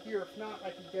is on here. If not, I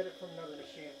can get it from another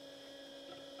machine.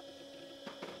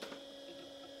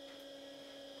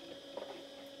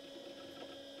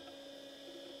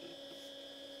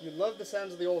 You love the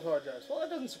sounds of the old hard drives. Well, that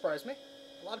doesn't surprise me.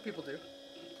 A lot of people do.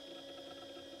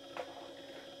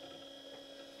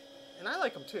 And I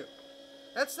like them too.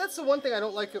 That's the one thing I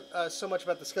don't like so much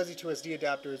about the SCSI 2SD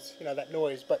adapters, you know, that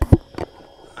noise, but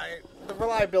the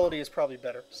reliability is probably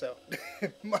better, so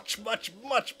much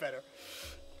better.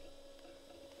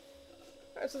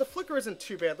 Alright, so the flicker isn't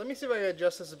too bad. Let me see if I can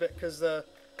adjust this a bit, because I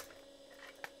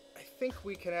think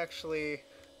we can actually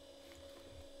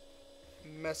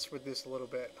mess with this a little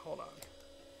bit. Hold on.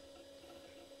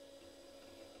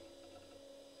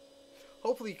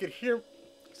 Hopefully you could hear,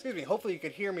 hopefully you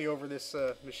could hear me over this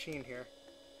machine here.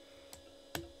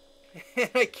 And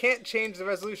I can't change the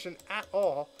resolution at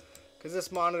all because this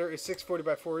monitor is 640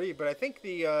 by 480, but I think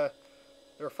the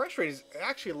refresh rate is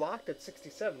actually locked at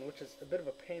 67, which is a bit of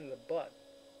a pain in the butt.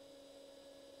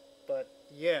 But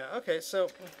yeah, okay, so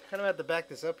kind of have to back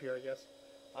this up here, I guess.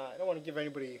 I don't want to give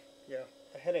anybody, you know,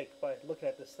 a headache by looking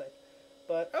at this thing.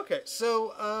 But okay,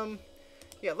 so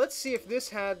yeah, let's see if this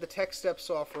had the TechStep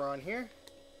software on here.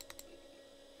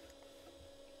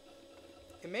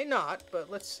 It may not,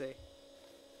 but let's see.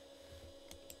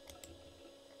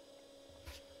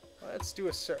 Let's do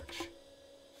a search.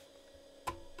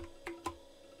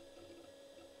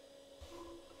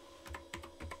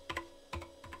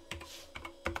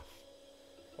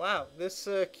 Wow, this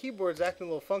keyboard's acting a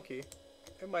little funky.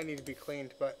 It might need to be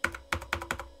cleaned, but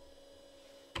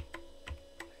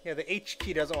yeah, the H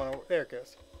key doesn't want to. There it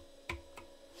goes.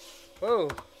 Whoa.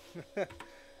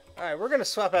 Alright, we're going to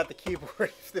swap out the keyboard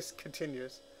if this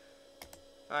continues.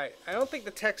 Alright, I don't think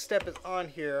the TechStep is on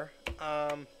here.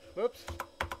 Whoops.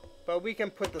 But we can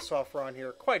put the software on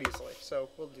here quite easily, so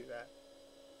we'll do that.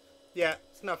 Yeah,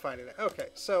 it's not finding it. Okay,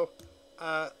 so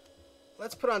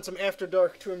let's put on some After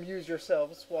Dark to amuse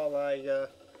yourselves while I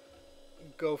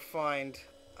go find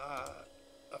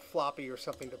a floppy or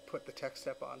something to put the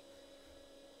TechStep on.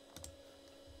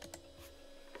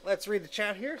 Let's read the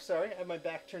chat here. Sorry, I have my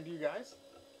back turned to you guys.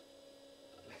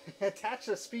 Attach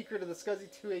a speaker to the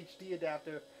SCSI 2 HD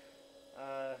adapter.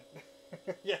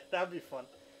 Yeah, that would be fun.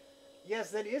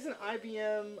 Yes, that is an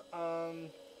IBM.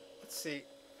 Let's see.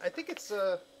 I think it's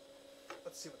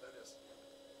let's see what that is.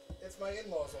 It's my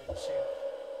in-laws' old machine.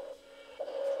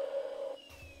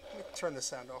 Let me turn the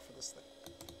sound off of this thing.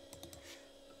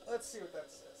 Let's see what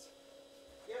that says.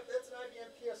 Yep, that's an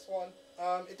IBM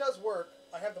PS1. It does work.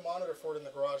 I have the monitor for it in the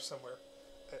garage somewhere.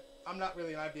 I'm not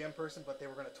really an IBM person, but they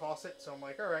were going to toss it, so I'm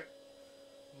like, alright,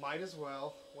 might as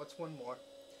well. What's one more?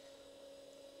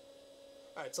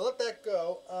 Alright, so let that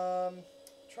go.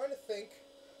 Trying to think.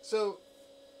 So,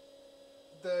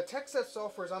 the TechStep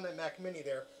software is on that Mac Mini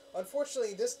there.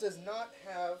 Unfortunately, this does not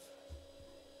have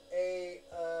a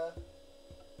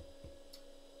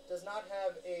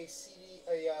CD,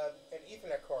 an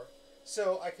Ethernet card.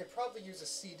 So I could probably use a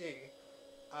CD.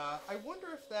 I wonder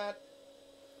if that.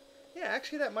 Yeah,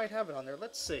 actually, that might have it on there.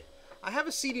 Let's see. I have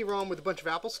a CD-ROM with a bunch of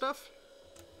Apple stuff.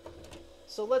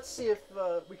 So let's see if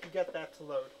we can get that to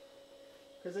load.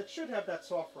 Because it should have that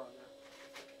software on there.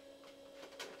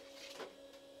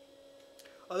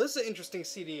 Oh, this is an interesting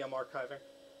CD I'm archiving.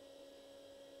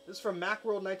 This is from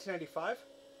Macworld 1995.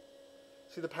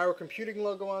 See the Power Computing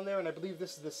logo on there, and I believe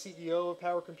this is the CEO of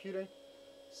Power Computing.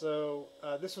 So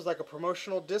this was like a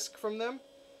promotional disc from them.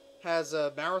 Has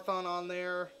a Marathon on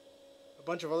there, a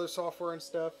bunch of other software and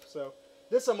stuff. So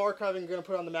this I'm archiving, going to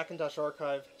put on the Macintosh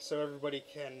archive so everybody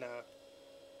can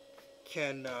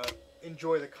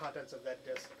enjoy the contents of that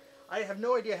disc. I have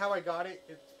no idea how I got it.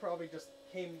 It probably just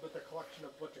came with a collection of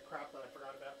a bunch of crap that I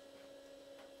forgot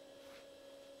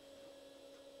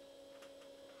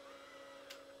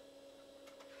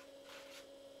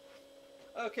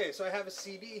about. Okay, so I have a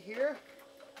CD here.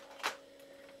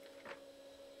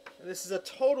 And this is a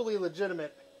totally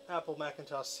legitimate Apple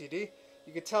Macintosh CD.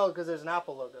 You can tell because there's an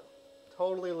Apple logo.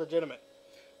 Totally legitimate.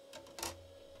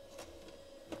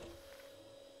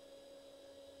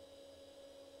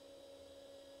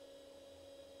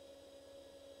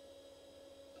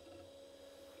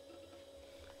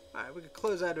 Alright, we could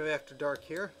close out of After Dark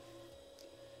here.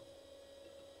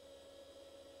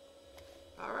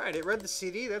 Alright, it read the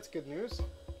CD. That's good news.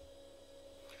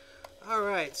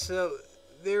 Alright, so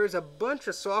there's a bunch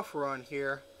of software on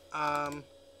here.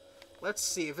 Let's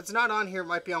see. If it's not on here, it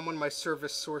might be on one of my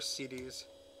Service Source CDs.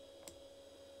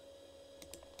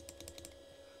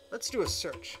 Let's do a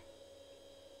search.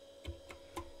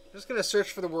 I'm just going to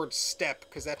search for the word step,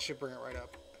 because that should bring it right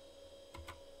up.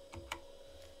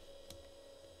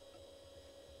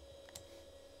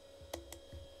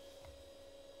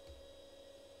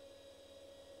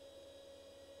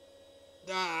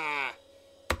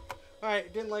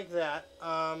 didn't like that.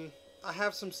 I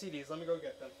have some CDs. Let me go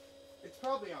get them. It's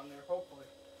probably on there, hopefully.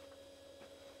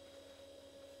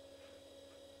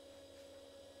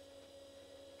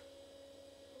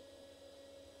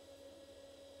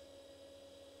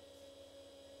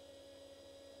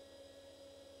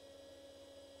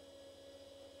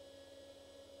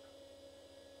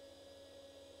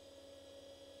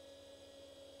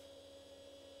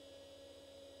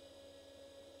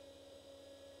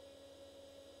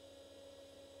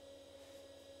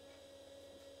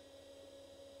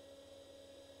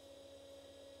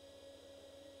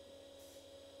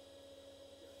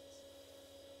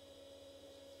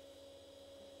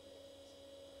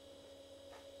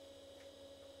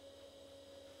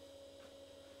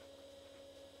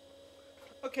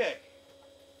 Okay,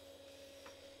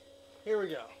 here we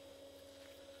go.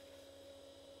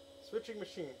 Switching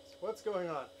machines. What's going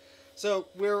on? So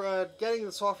we're getting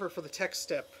the software for the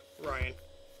TechStep, Ryan.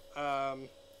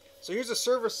 So here's a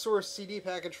service source CD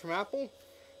package from Apple,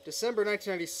 December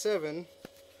 1997.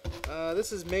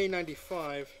 This is May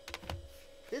 95.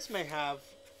 This may have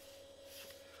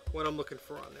what I'm looking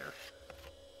for on there.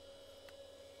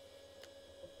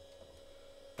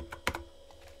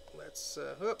 Let's,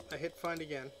 I hit find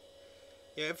again.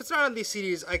 Yeah, if it's not on these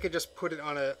CDs, I could just put it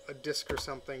on a disc or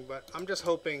something, but I'm just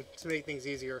hoping to make things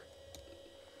easier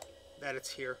that it's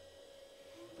here.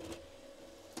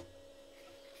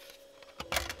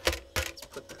 Let's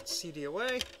put that CD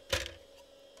away.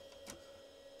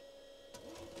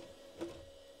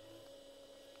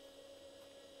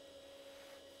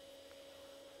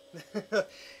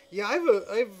 Yeah,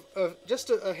 I have just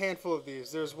a handful of these.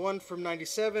 There's one from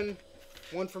 97,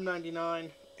 one from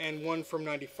 99, and one from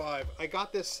 95. I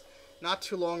got this not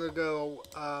too long ago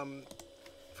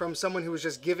from someone who was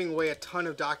just giving away a ton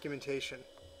of documentation.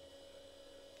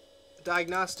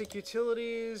 Diagnostic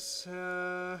utilities,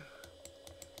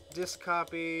 disk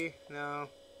copy, no.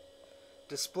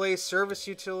 Display service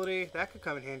utility, that could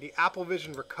come in handy. Apple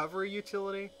Vision recovery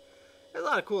utility. There's a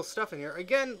lot of cool stuff in here.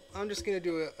 Again, I'm just going to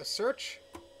do a search.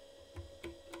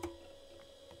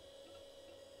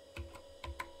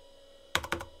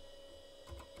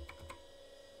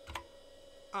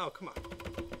 Oh, come on.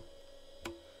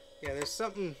 Yeah, there's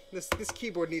something... This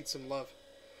keyboard needs some love.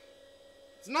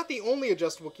 It's not the only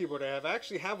adjustable keyboard I have. I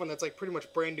actually have one that's like pretty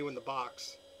much brand new in the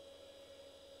box.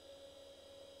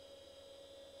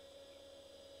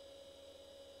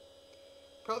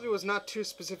 Probably was not too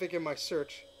specific in my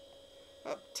search.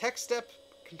 TechStep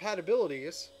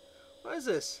compatibilities. What is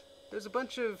this? There's a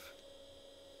bunch of...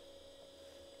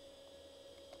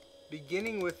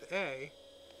 Beginning with A.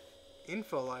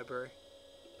 Info library.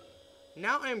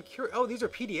 Now I'm curious. Oh, these are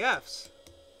PDFs.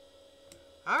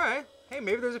 Alright. Hey,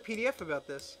 maybe there's a PDF about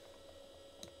this.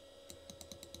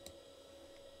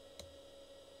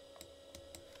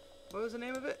 What was the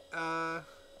name of it?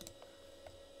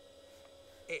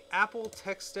 Apple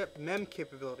TechStep mem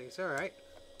capabilities. Alright.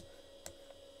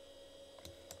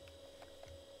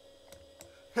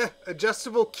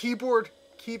 Adjustable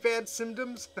keypad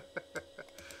symptoms.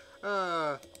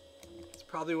 It's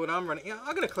probably what I'm running. Yeah,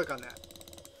 I'm gonna click on that.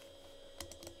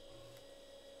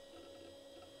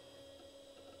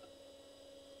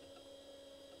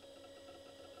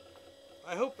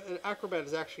 I hope Acrobat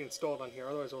is actually installed on here,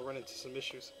 otherwise we'll run into some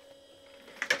issues.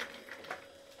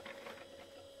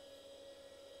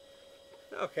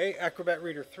 Okay, Acrobat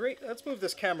Reader 3. Let's move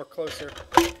this camera closer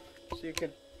so you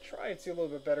can try and see a little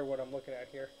bit better what I'm looking at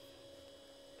here.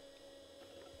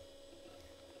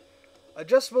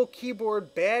 Adjustable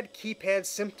keyboard bad keypad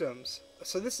symptoms.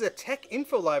 So this is a tech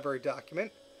info library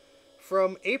document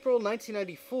from April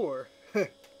 1994.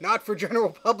 Not for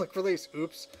general public release.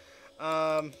 Oops.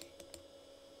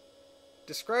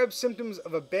 Describes symptoms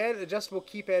of a bad adjustable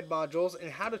keypad modules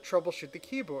and how to troubleshoot the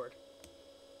keyboard.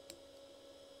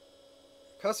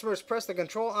 Customers press the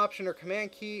control option or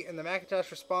command key and the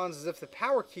Macintosh responds as if the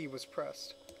power key was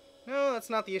pressed. No, that's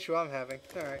not the issue I'm having.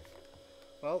 Alright.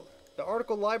 Well, the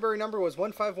article library number was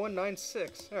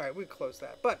 15196. Alright, we close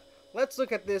that. But let's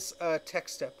look at this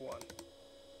TechStep one.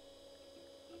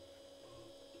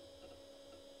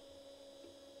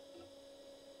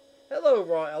 Hello,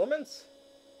 raw elements.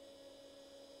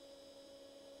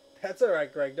 That's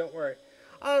alright, Greg, don't worry.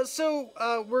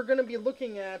 We're going to be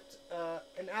looking at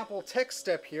an Apple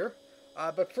TechStep here.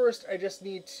 But first, I just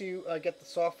need to get the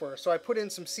software. So I put in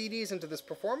some CDs into this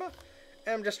Performa,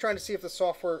 and I'm just trying to see if the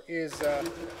software is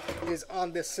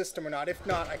on this system or not. If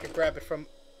not, I could grab it from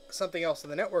something else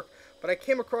in the network. But I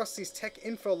came across these Tech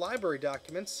Info Library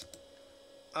documents,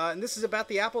 and this is about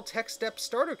the Apple TechStep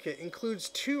Starter Kit. Includes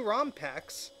 2 ROM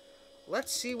packs.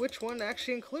 Let's see which one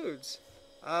actually includes.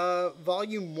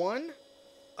 Volume 1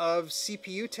 of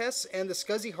CPU tests and the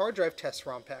SCSI hard drive test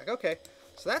ROM pack. Okay,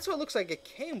 so that's what it looks like it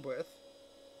came with.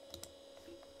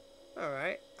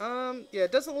 Alright, yeah,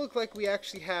 it doesn't look like we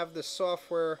actually have the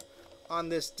software on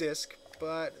this disc,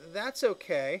 but that's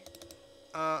okay.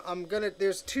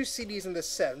 There's 2 CDs in this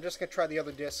set. I'm just gonna try the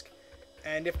other disc,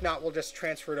 and if not, we'll just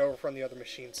transfer it over from the other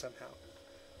machine somehow.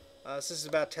 So this is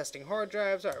about testing hard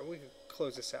drives. Alright, we can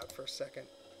close this out for a second.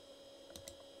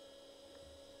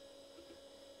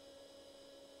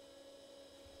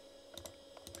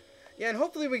 Yeah, and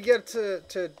hopefully we get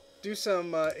to do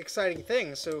some exciting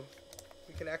things so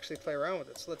we can actually play around with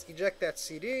it. So let's eject that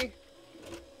CD.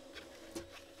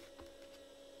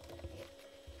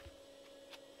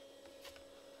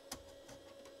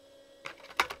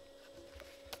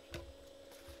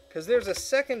 Because there's a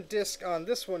second disc on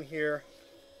this one here.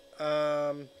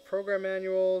 Program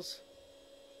manuals,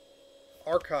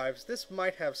 archives. This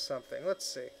might have something. Let's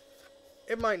see.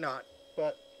 It might not,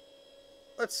 but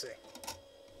let's see.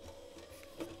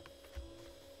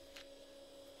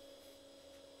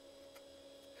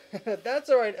 That's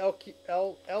alright,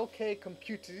 LK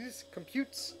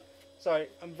Computes. Sorry,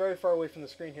 I'm very far away from the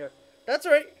screen here. That's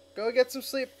alright. Go get some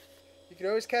sleep. You can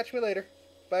always catch me later.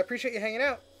 But I appreciate you hanging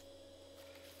out.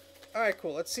 Alright,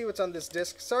 cool. Let's see what's on this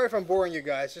disc. Sorry if I'm boring you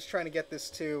guys. Just trying to get this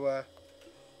to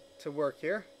work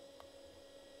here.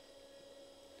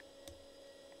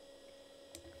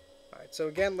 Alright, so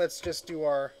again, let's just do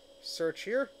our search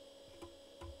here.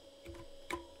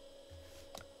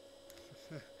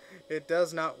 It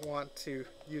does not want to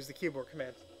use the keyboard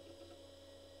command.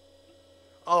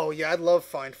 Oh, yeah, I'd love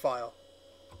find file.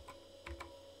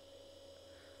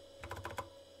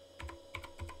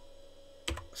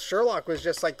 Sherlock was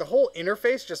just like, the whole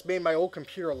interface just made my old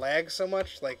computer lag so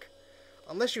much. Like,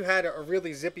 unless you had a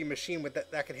really zippy machine with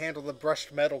that could handle the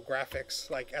brushed metal graphics,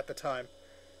 like, at the time.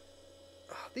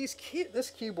 Oh, this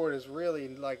keyboard is really,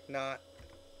 like, not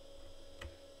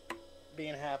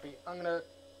being happy. I'm gonna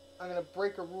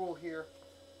break a rule here.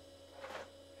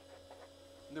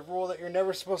 The rule that you're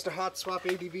never supposed to hot swap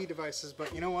ADV devices,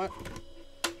 but you know what?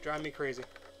 Drive me crazy.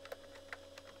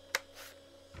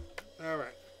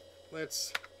 Alright,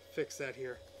 let's fix that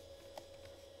here.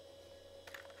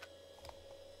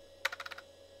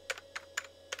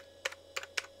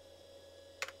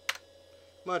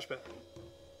 Much better.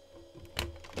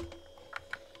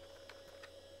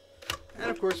 And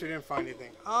of course we didn't find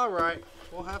anything. Alright,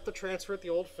 we'll have to transfer it the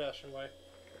old-fashioned way.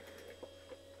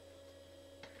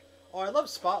 Oh, I love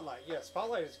Spotlight. Yeah,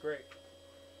 Spotlight is great.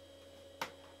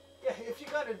 Yeah, if you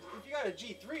got a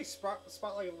G3,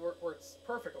 Spotlight works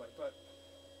perfectly. But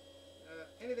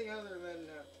anything other than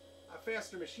a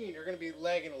faster machine, you're going to be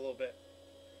lagging a little bit.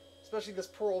 Especially this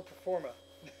poor old Performa.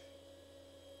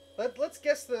 Let's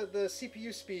guess the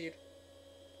CPU speed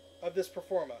of this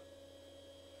Performa.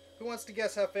 Who wants to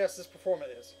guess how fast this Performa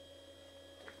is?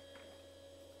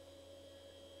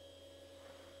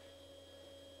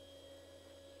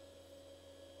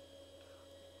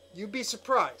 You'd be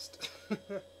surprised.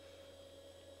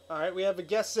 Alright, we have a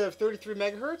guess of 33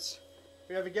 megahertz.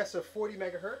 We have a guess of 40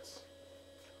 megahertz.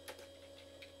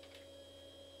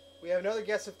 We have another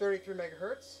guess of 33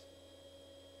 megahertz.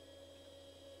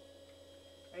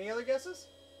 Any other guesses?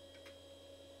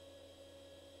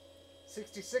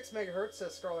 66 megahertz,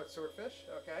 says Scarlet Swordfish.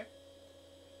 Okay.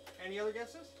 Any other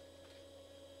guesses?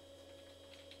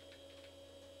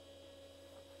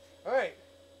 Alright.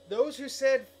 Those who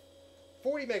said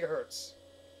 40 megahertz.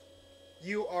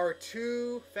 You are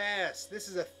too fast. This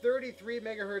is a 33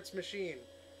 megahertz machine.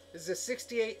 This is a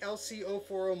 68 LC040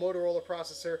 Motorola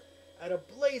processor at a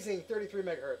blazing 33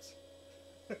 megahertz.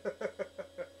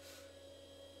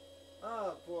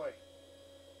 Oh boy.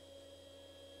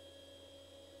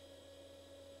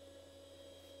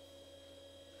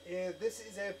 This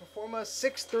is a Performa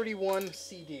 631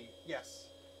 CD. Yes.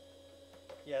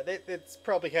 Yeah, it's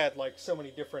probably had like so many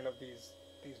different of these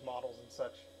models and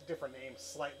such. Different names,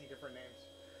 slightly different names.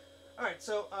 Alright,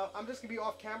 so I'm just going to be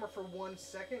off camera for 1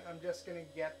 second. I'm just going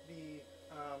to get the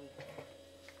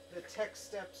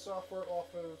TechStep software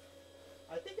off of,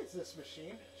 I think it's this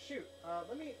machine. Shoot,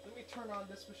 let me turn on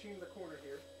this machine in the corner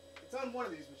here. It's on one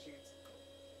of these machines.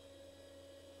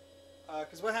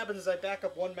 Because what happens is I back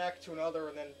up one Mac to another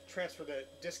and then transfer the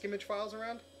disk image files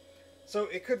around. So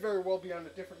it could very well be on a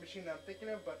different machine that I'm thinking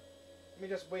of, but let me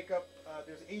just wake up.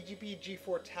 There's AGB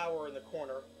G4 Tower in the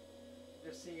corner.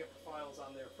 Just seeing if the file's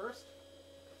on there first.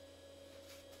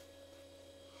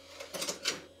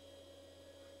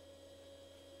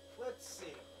 Let's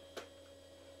see.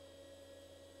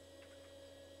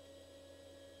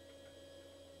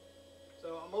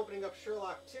 So I'm opening up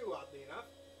Sherlock 2, oddly enough.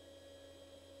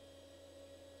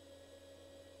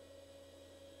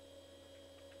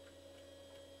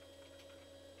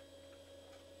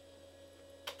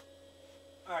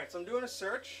 Alright, so I'm doing a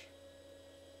search.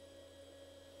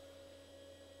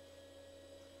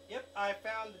 Yep, I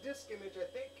found the disk image, I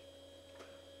think.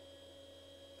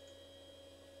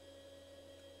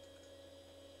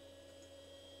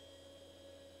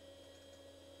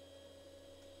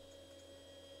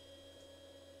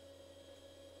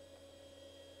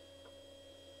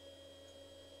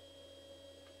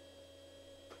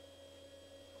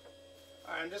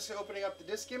 Alright, I'm just opening up the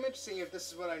disk image, seeing if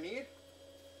this is what I need.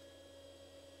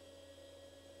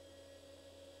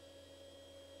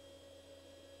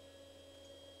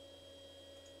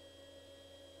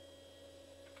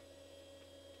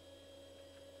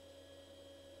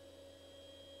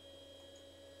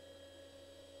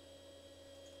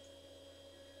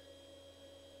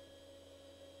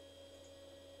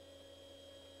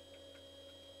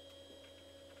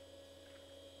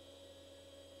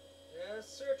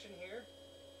 Just searching here.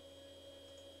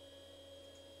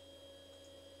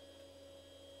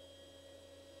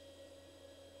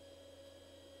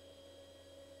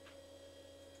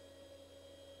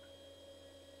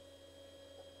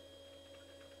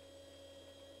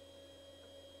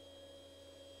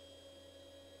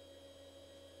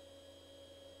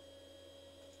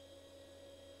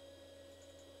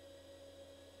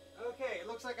 Okay, it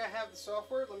looks like I have the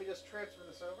software. Let me just transfer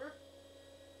this over.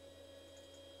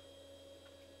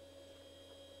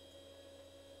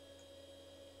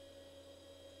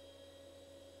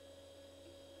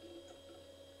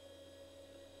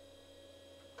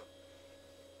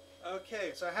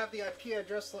 Okay, so I have the IP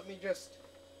address. Let me just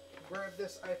grab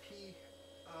this IP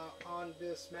on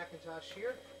this Macintosh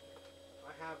here.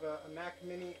 I have a Mac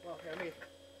Mini. Well, here, let me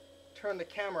turn the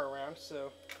camera around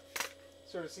so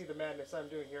sort of see the madness I'm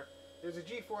doing here. There's a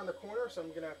G4 in the corner, so I'm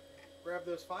going to grab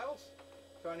those files.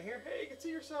 Down here, hey, you can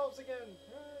see yourselves again.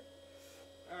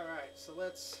 Alright, so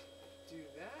let's do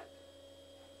that.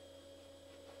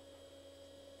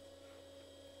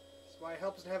 That's why it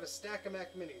helps to have a stack of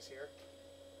Mac Minis here.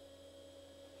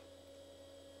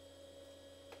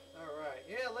 Alright,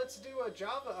 yeah, let's do a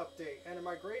Java update and a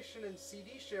migration and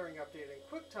CD sharing update and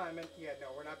QuickTime. And yeah, no,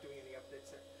 we're not doing any updates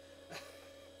there.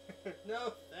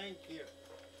 No, thank you.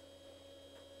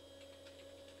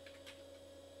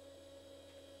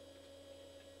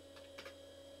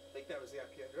 I think that was the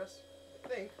IP address. I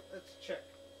think. Let's check.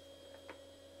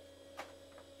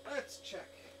 Let's check.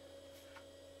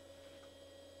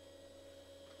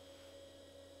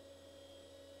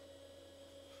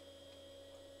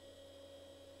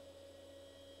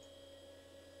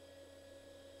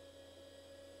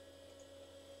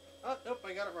 Oh, nope,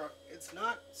 I got it wrong. It's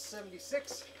not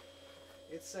 76.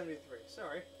 It's 73.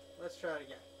 Sorry. Let's try it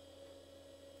again.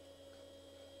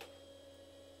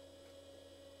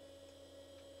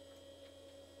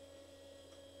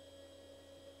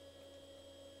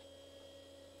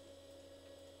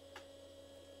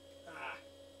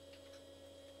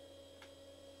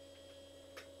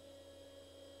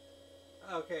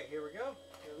 Okay, here we go.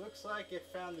 It looks like it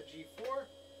found the G4.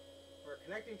 We're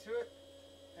connecting to it,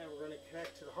 and we're going to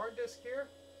connect to the hard disk here.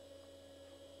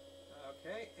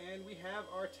 Okay, and we have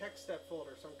our TechStep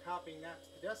folder, so I'm copying that to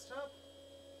the desktop.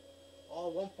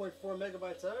 All 1.4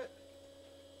 megabytes of it.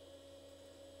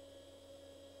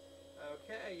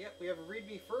 Okay, yep, we have a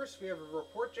README first, we have a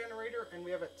report generator, and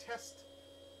we have a test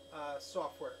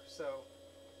software. So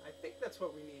I think that's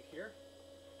what we need here.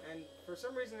 And for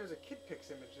some reason there's a KidPix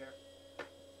image there.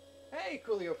 Hey,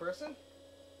 Coolio person.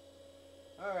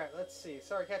 Alright, let's see.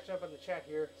 Sorry, catching up on the chat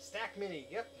here. Stack Mini,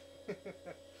 yep.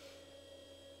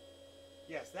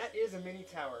 Yes, that is a mini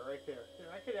tower right there.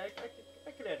 I could add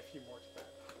a few more to that,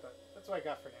 but that's what I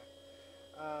got for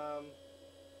now.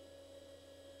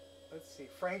 Let's see.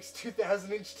 Frank's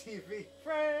 2,000-inch TV.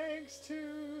 Frank's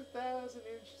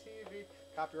 2,000-inch TV.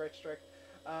 Copyright strike.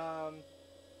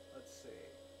 Let's see.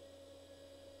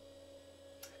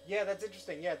 Yeah, that's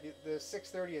interesting. Yeah, the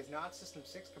 630 is not System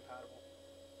 6 compatible.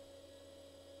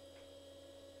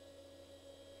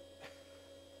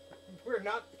 We're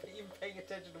not even paying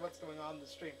attention to what's going on in the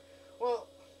stream. Well,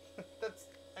 that's,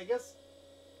 I guess,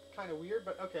 kind of weird,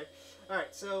 but okay.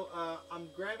 Alright, so I'm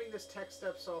grabbing this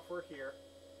TechStep software here.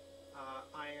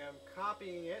 I am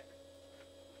copying it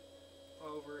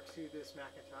over to this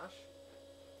Macintosh.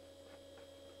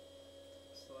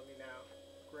 So let me now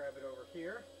grab it over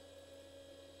here.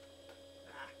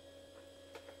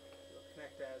 It'll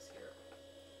connect as here.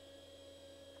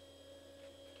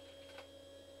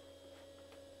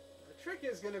 The trick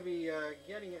is going to be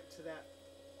getting it to that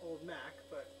old Mac,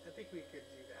 but I think we could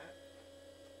do that.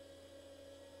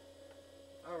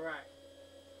 Alright,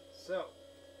 so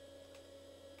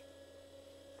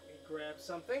let me grab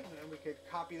something and then we could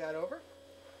copy that over.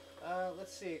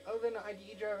 Let's see. Other than an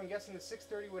IDE drive, I'm guessing the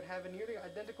 630 would have a nearly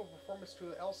identical performance to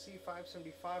the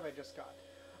LC575 I just got.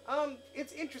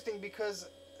 It's interesting because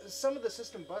some of the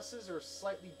system buses are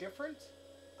slightly different,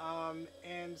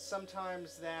 and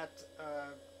sometimes that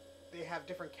they have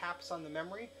different caps on the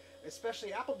memory.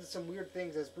 Especially, Apple did some weird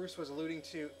things, as Bruce was alluding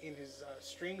to in his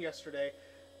stream yesterday,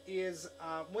 is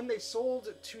when they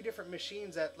sold two different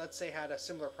machines that, let's say, had a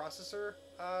similar processor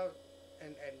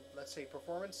and let's say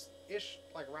performance-ish,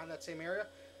 like around that same area,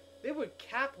 they would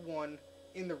cap one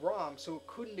in the ROM so it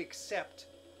couldn't accept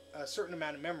a certain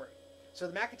amount of memory. So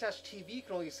the Macintosh TV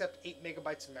can only accept 8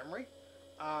 megabytes of memory,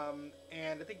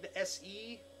 and I think the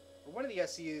SE, or one of the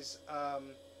SEs, oh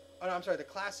no, I'm sorry, the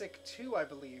Classic 2, I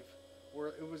believe, where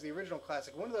it was the original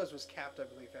Classic. One of those was capped, I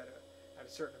believe, at a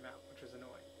certain amount, which was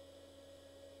annoying.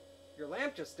 Your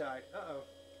lamp just died. Uh-oh.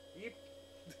 Eep.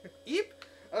 Eep?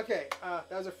 Okay,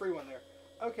 that was a free one there.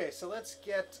 Okay, so let's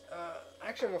get... I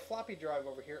actually have a floppy drive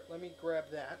over here. Let me grab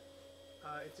that.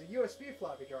 It's a USB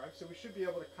floppy drive, so we should be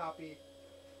able to copy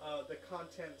the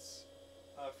contents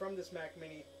from this Mac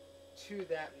Mini to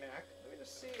that Mac. Let me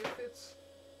just see if it's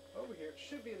over here. It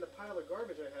should be in the pile of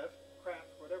garbage I have. Crap,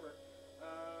 whatever.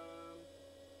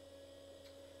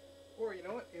 Or, you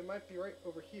know what? It might be right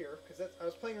over here, because I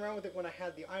was playing around with it when I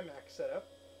had the iMac set up.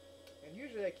 And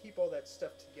usually I keep all that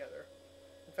stuff together.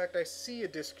 In fact, I see a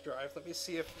disk drive. Let me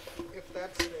see if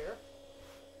that's there.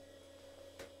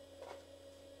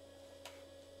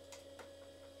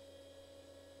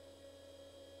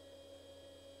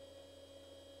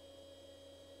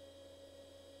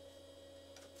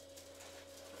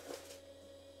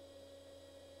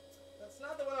 That's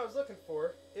not the one I was looking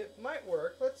for. It might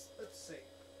work. Let's see.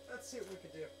 Let's see what we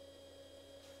could do.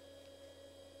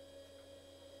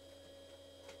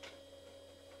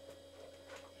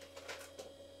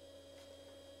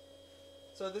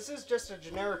 So this is just a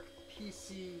generic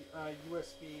PC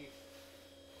USB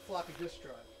floppy disk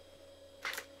drive.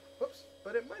 Whoops,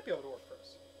 but it might be able to work for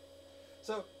us.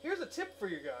 So here's a tip for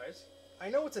you guys. I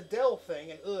know it's a Dell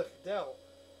thing, and ugh, Dell.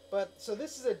 But, so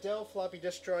this is a Dell floppy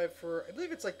disk drive for, I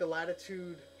believe it's like the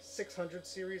Latitude 600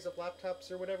 series of laptops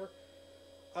or whatever.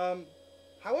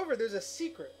 However, there's a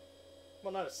secret.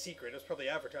 Well, not a secret, it's probably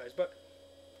advertised, but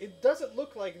it doesn't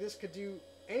look like this could do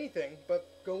anything but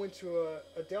go into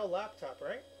a Dell laptop,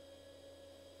 right?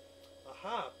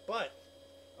 Aha, but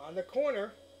on the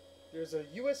corner, there's a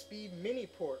USB mini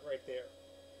port right there.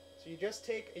 So you just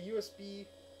take a USB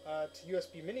to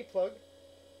USB mini plug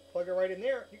it right in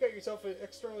there, you got yourself an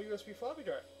external USB floppy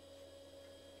drive.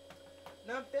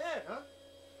 Not bad, huh?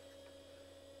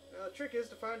 Now the trick is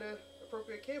to find an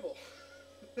appropriate cable.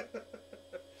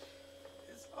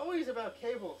 It's always about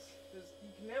cables. You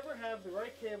can never have the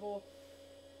right cable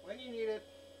when you need it,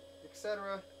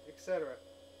 etc., etc.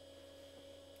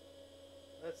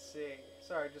 Let's see.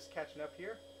 Sorry, just catching up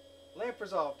here. Lamp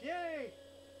resolved. Yay!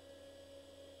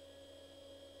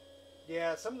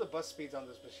 Yeah, some of the bus speeds on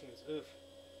those machines. Oof.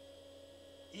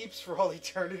 Eeps for all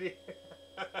eternity.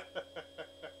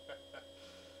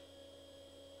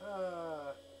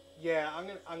 Yeah,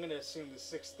 I'm gonna assume the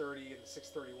 630 and the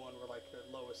 631 were like the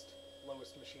lowest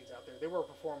machines out there. They were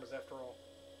performers after all.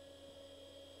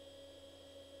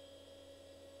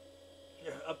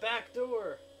 A back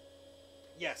door.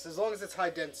 Yes, as long as it's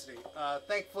high density.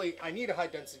 Thankfully, I need a high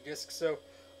density disk, so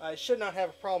I should not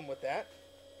have a problem with that.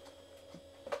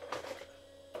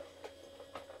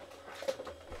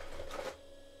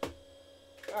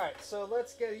 Alright, so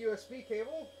let's get a USB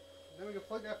cable, and then we can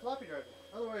plug that floppy drive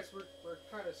in. Otherwise, we're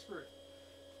kind of screwed.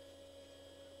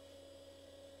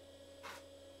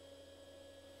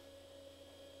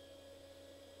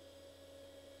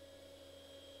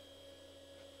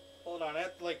 Hold on, I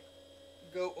have to, like,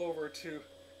 go over to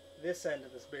this end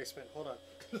of this basement. Hold on.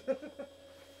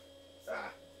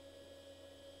 Ah.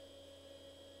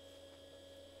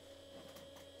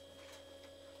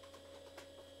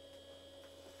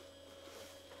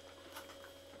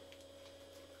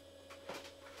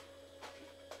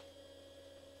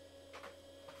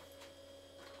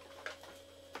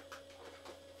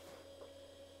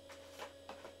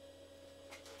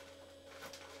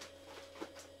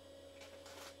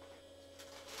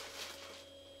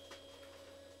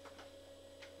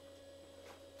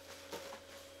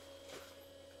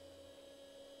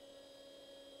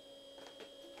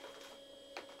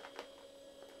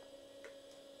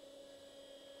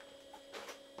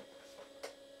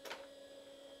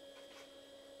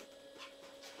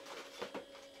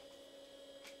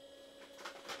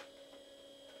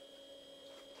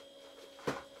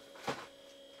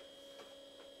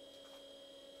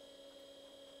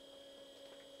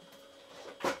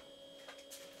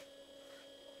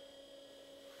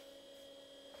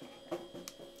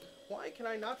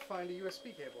 can I not find a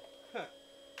USB cable? Huh.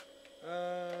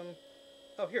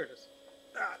 Oh, here it is.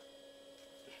 Ah.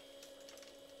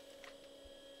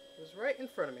 It was right in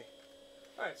front of me.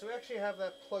 Alright, so we actually have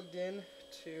that plugged in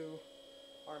to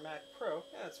our Mac Pro.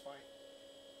 Yeah, that's fine.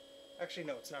 Actually,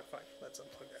 no, it's not fine. Let's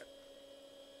unplug that.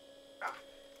 Ah.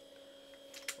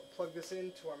 We'll plug this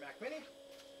into our Mac Mini.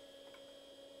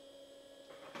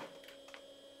 I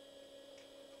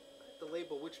have to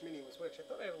label which Mini was which. I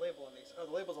thought I had a label on these. Oh,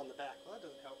 the label's on the back. Well, that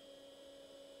doesn't help.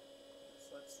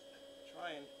 So let's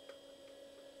try and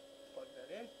plug that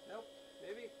in. Nope,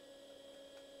 maybe.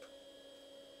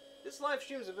 This live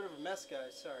stream is a bit of a mess,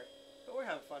 guys. Sorry. But we're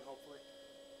having fun, hopefully.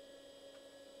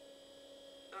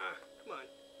 Ah, come on.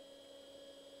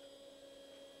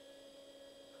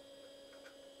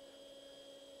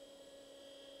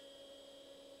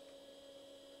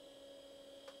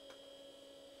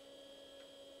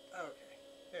 Okay,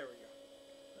 there we go.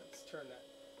 Let's turn that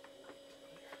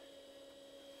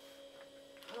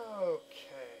down there.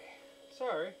 Okay.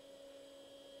 Sorry.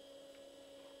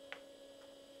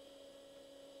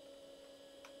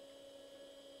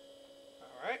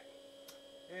 Alright.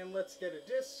 And let's get a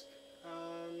disc.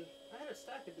 I had a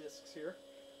stack of discs here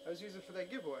I was using for that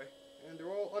giveaway, and they're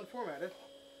all unformatted.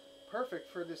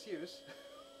 Perfect for this use.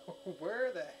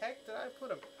 Where the heck did I put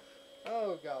them?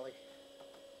 Oh, golly.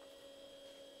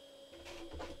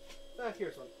 Ah,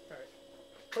 here's one. Alright.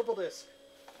 Purple disc.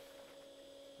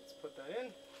 Let's put that in.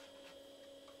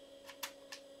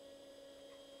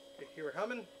 Okay, hear it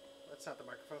humming. That's not the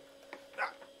microphone.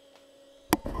 Ah.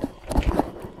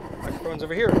 Microphone's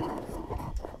over here.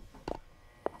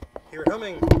 Hear it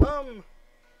humming.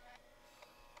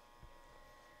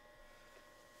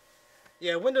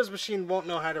 Yeah, Windows machine won't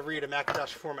know how to read a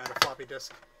Macintosh format of floppy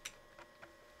disk.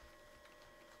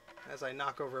 As I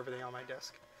knock over everything on my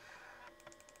desk.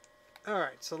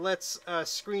 Alright, so let's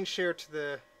screen share to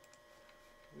the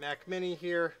Mac Mini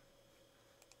here.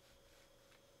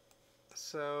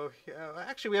 So,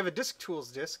 actually we have a Disk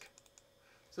Tools disk.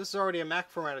 So this is already a Mac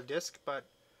formatted disk, but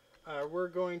we're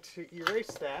going to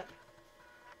erase that.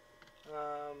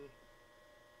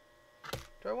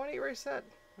 Do I want to erase that?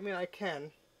 I mean, I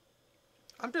can.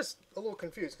 I'm just a little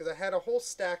confused because I had a whole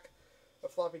stack of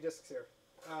floppy disks here.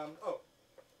 Oh.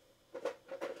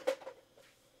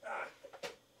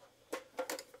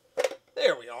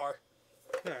 There we are.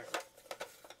 Alright.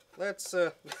 Let's,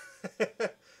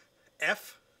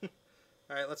 F.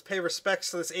 Alright, let's pay respects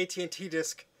to this AT&T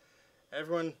disk.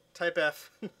 Everyone type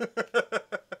F.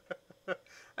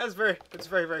 It's very,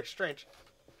 very strange.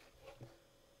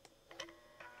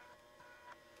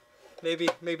 Maybe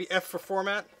F for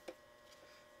format.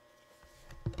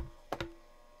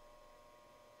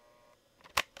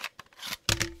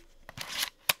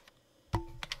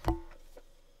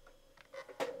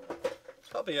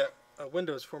 Probably a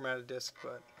Windows formatted disk,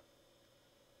 but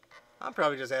I'm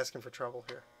probably just asking for trouble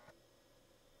here.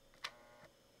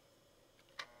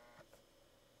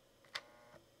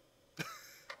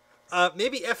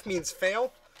 Maybe F means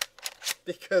fail,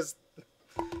 because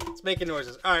it's making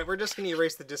noises. Alright, we're just going to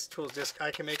erase the Disk Tools disk.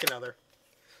 I can make another.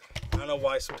 I don't know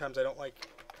why sometimes I don't like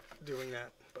doing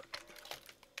that.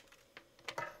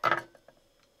 But.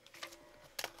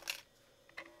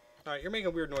 Alright, you're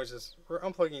making weird noises. We're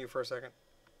unplugging you for a second.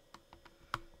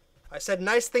 I said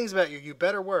nice things about you. You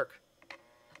better work.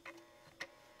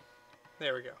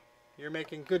 There we go. You're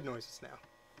making good noises now.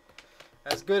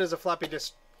 As good as a floppy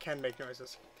disk can make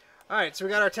noises. Alright, so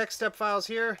we got our TechStep files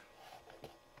here.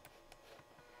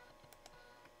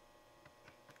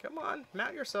 Come on,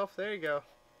 mount yourself. There you go.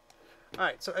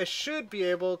 Alright, so I should be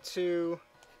able to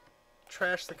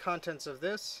trash the contents of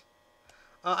this.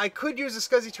 I could use a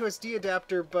SCSI2SD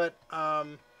adapter, but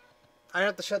I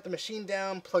have to shut the machine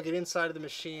down, plug it inside of the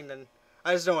machine, and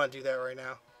I just don't want to do that right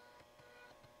now.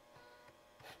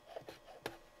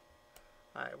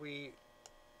 Alright, we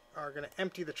are going to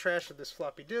empty the trash of this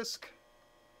floppy disk.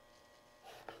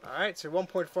 Alright, so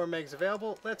 1.4 megs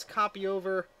available. Let's copy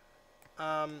over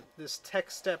this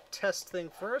TechStep test thing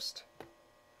first.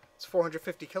 It's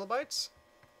 450 kilobytes.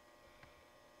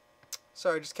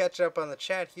 Sorry, just catching up on the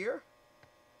chat here.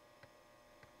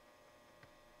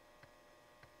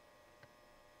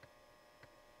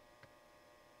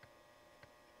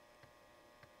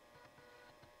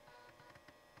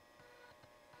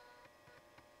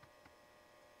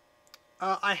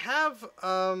 I have,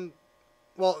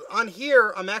 well, on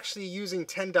here, I'm actually using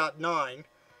 10.9,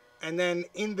 and then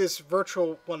in this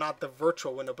virtual, well, not the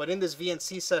virtual window, but in this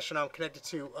VNC session, I'm connected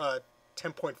to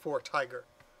 10.4 Tiger.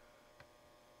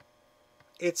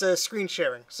 It's a screen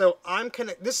sharing. So I'm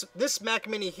this Mac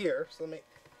Mini here, so let me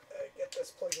get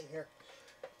this plugged in here.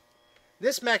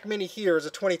 This Mac Mini here is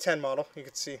a 2010 model. You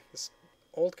can see this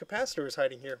old capacitor is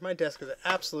hiding here. My desk is an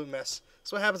absolute mess.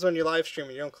 That's what happens when you live stream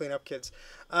and you don't clean up, kids.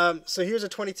 So here's a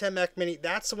 2010 Mac Mini.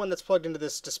 That's the one that's plugged into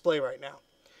this display right now.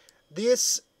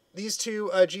 These two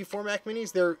G4 Mac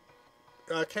Minis, they're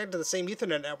connected to the same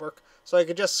Ethernet network, so I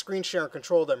could just screen share and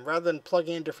control them. Rather than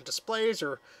plugging in different displays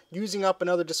or using up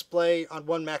another display on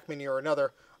one Mac Mini or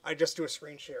another, I just do a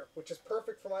screen share, which is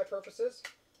perfect for my purposes.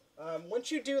 Once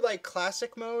you do like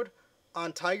classic mode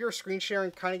on Tiger, screen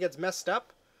sharing kind of gets messed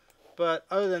up, but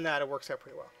other than that, it works out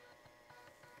pretty well.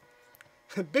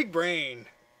 Big brain.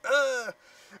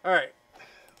 Alright,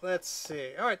 let's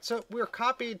see. Alright, so we're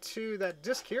copied to that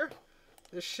disk here.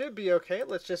 This should be okay.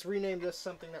 Let's just rename this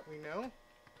something that we know.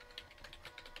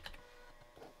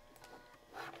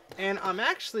 And I'm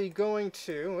actually going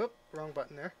to... Whoop, wrong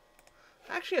button there.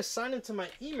 Actually, I signed into my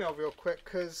email real quick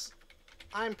because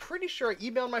I'm pretty sure I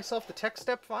emailed myself the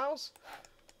TechStep files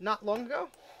not long ago.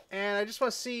 And I just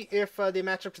want to see if they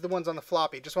match up to the ones on the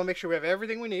floppy. Just want to make sure we have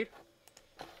everything we need.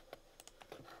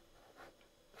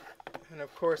 And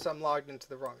of course, I'm logged into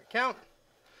the wrong account.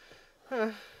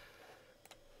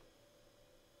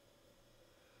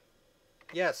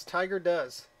 Yes, Tiger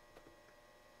does.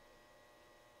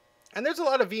 And there's a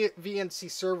lot of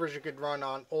VNC servers you could run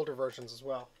on older versions as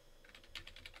well.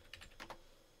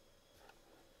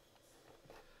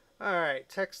 Alright,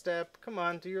 TechStep. Come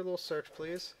on, do your little search,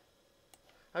 please.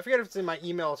 I forget if it's in my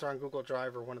emails or on Google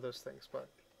Drive or one of those things, but...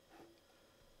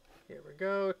 Here we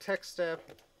go, TechStep.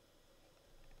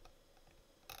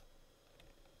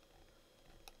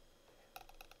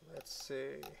 Let's see.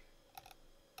 It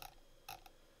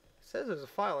says there's a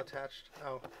file attached.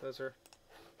 Oh, those are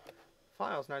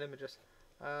files, not images.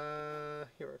 Here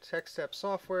are TechStep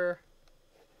software.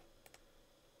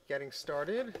 Getting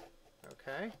started.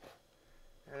 Okay.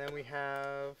 And then we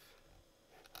have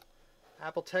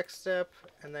Apple TechStep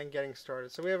and then getting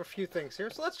started. So we have a few things here.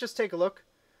 So let's just take a look.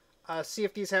 See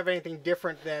if these have anything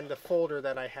different than the folder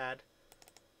that I had.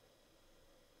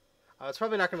 It's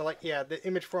probably not going to like... Yeah, the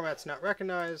image format's not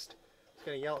recognized. It's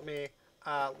going to yell at me.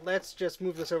 Let's just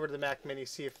move this over to the Mac Mini,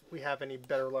 see if we have any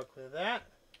better luck with that.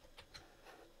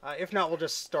 If not, we'll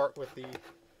just start with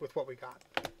what we got.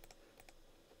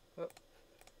 Oh.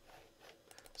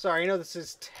 Sorry, I know this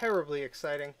is terribly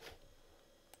exciting.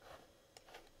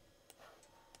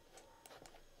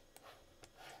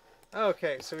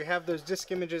 Okay, so we have those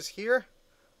disk images here.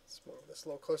 Let's move this a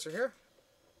little closer here.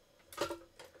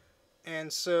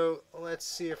 And so let's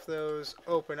see if those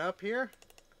open up here.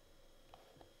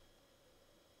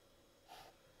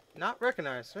 Not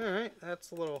recognized. Alright, that's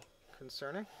a little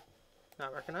concerning.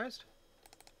 Not recognized.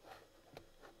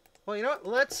 Well, you know what?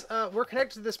 Let's, we're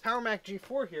connected to this Power Mac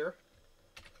G4 here.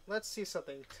 Let's see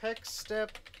something. TechStep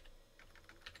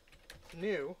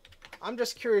new. I'm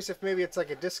just curious if maybe it's like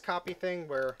a disk copy thing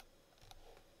where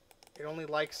it only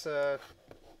likes, they're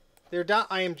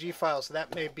 .img files, so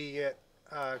that may be it.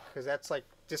 Because that's like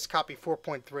disk copy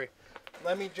 4.3.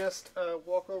 Let me just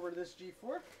walk over to this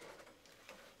G4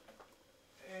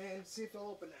 and see if they'll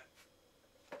open that.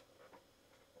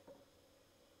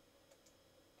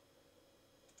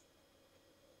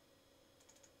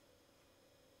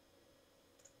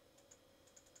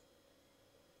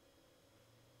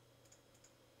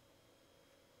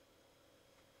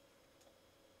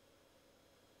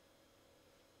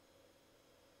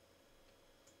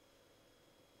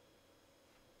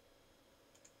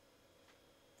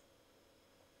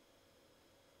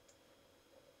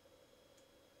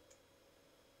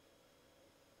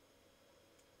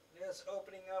 Just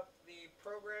opening up the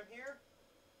program here.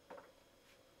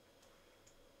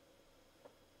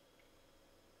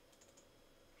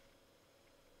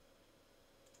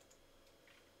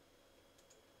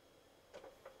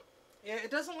 Yeah, it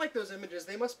doesn't like those images.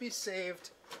 They must be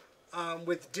saved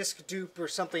with disk dupe or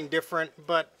something different,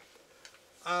 but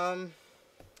I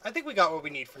think we got what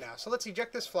we need for now. So let's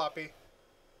eject this floppy.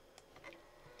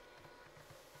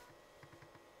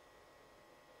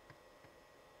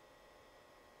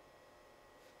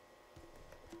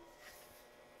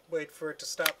 Wait for it to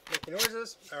stop making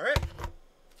noises. Alright.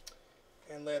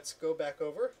 And let's go back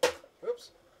over.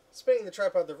 Oops. Spinning the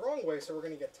tripod the wrong way, so we're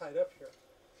going to get tied up here.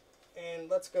 And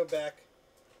let's go back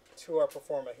to our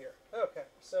Performa here. Okay,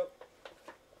 so...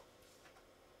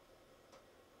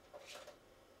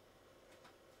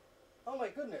 Oh my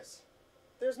goodness.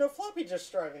 There's no floppy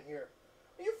disk drive in here.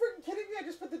 Are you freaking kidding me? I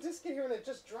just put the disk in here and it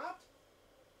just dropped?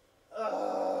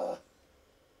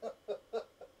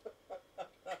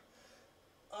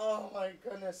 Oh my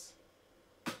goodness.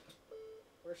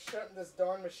 We're shutting this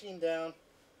darn machine down.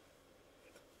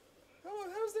 Oh,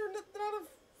 how's there not a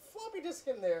floppy disk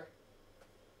in there?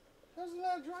 How's it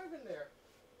not driving there?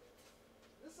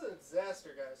 This is a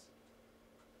disaster, guys.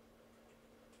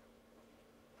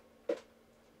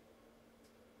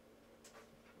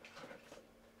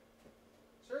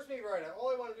 Serves me right. All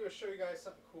I want to do is show you guys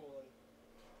something cool, and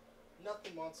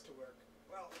nothing wants to work.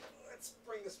 Well, let's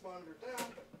bring this monitor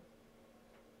down.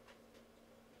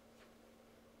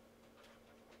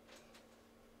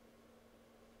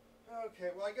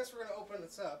 Okay, well, I guess we're going to open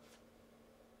this up.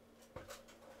 Because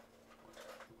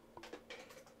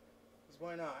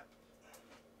why not?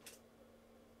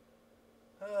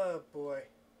 Oh, boy.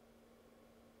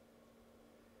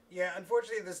 Yeah,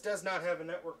 unfortunately, this does not have a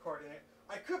network card in it.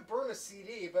 I could burn a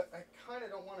CD, but I kind of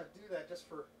don't want to do that just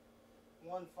for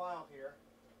one file here.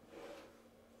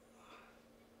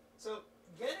 So,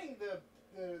 getting the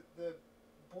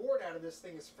board out of this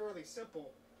thing is fairly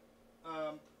simple.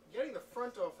 Getting the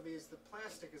front off of these, the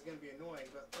plastic is going to be annoying,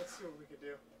 but let's see what we could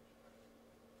do.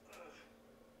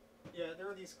 Yeah, there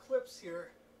are these clips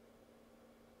here.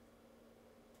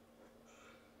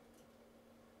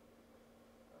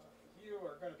 You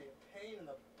are going to be a pain in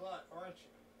the butt, aren't you?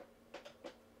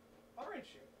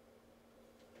 Aren't you?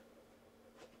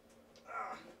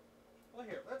 Well,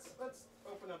 here, let's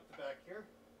open up the back here.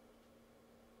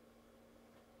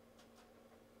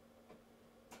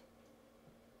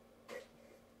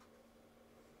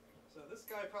 So this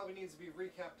guy probably needs to be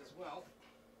recapped as well.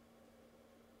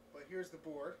 But here's the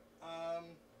board.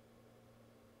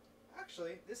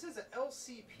 Actually, this is an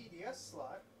LCPDS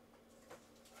slot.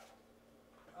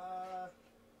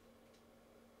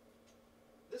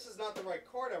 This is not the right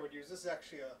card I would use. This is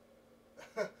actually a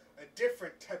a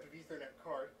different type of Ethernet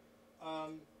card.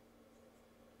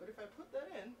 But if I put that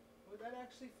in, would that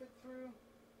actually fit through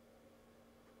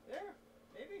there?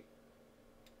 Maybe?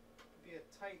 It'd be a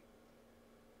tight...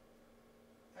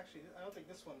 Actually, I don't think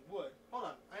this one would. Hold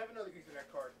on. I have another Ethernet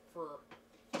card for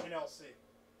an LC.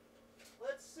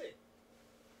 Let's see.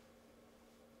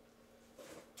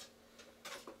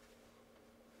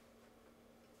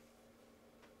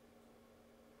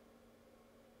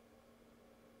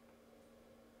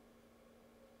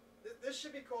 This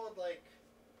should be called, like,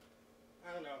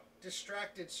 I don't know,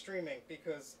 distracted streaming,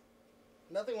 because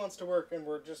nothing wants to work and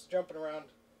we're just jumping around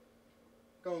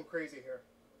going crazy here.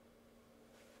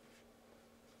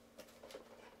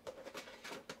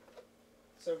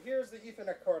 So here's the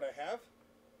Ethernet card I have.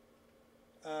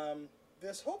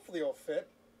 This hopefully will fit.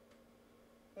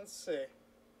 Let's see.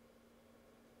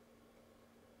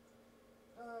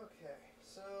 Okay,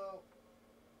 so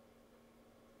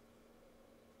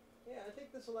yeah, I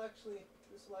think this will actually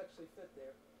fit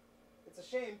there. It's a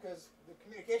shame because the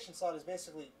communication slot is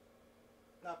basically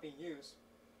not being used.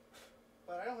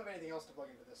 But I don't have anything else to plug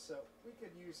into this, so we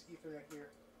could use Ethernet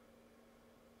here.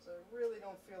 So I really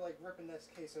don't feel like ripping this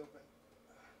case open.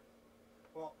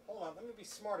 Well, hold on, let me be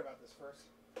smart about this first.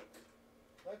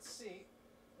 Let's see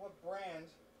what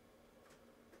brand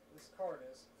this card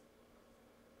is.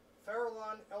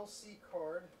 Farallon LC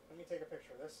card. Let me take a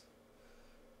picture of this.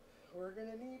 We're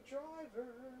gonna need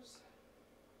drivers.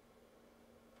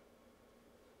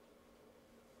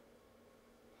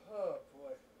 Oh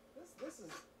boy, this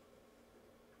is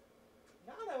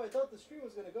not how I thought the stream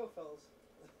was gonna go, fellas.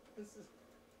 This is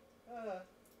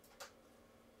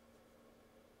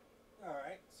all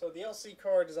right. So the LC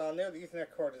card is on there. The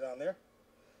Ethernet card is on there.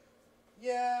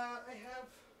 Yeah, I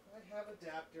have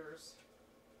adapters.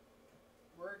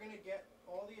 We're gonna get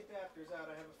all the adapters out.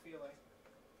 I have a feeling.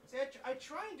 See, I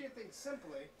try and do things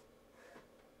simply.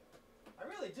 I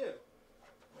really do.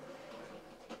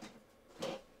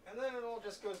 And then it all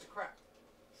just goes to crap.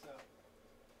 So,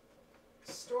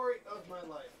 story of my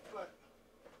life. But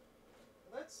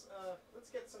let's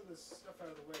get some of this stuff out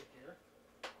of the way here.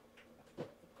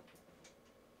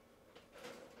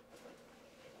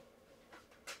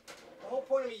 The whole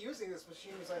point of me using this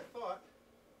machine was I thought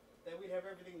that we'd have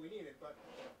everything we needed, but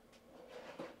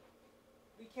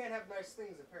we can't have nice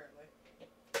things apparently.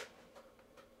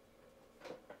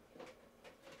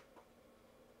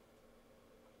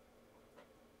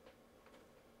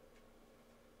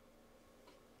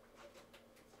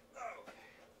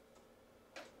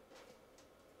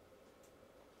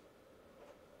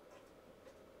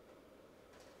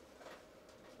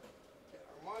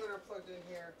 Plugged in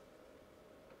here.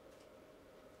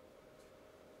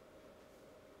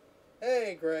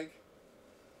 Hey, Greg.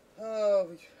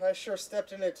 Oh, I sure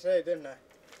stepped in it today, didn't I?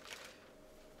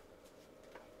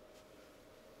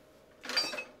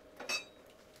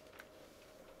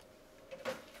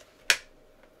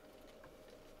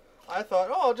 I thought,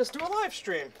 oh, I'll just do a live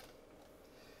stream.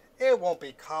 It won't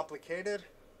be complicated.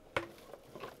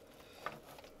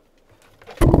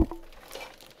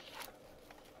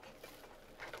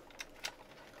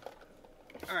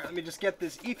 Alright, let me just get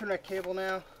this Ethernet cable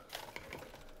now.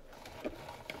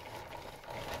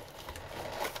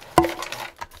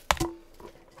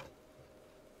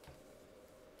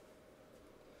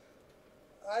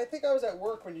 I think I was at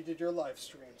work when you did your live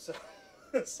stream, so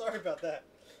sorry about that.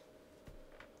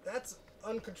 That's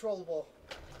uncontrollable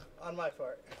on my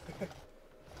part.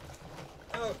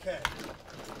 Okay.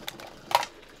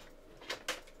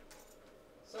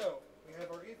 So, we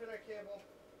have our Ethernet cable.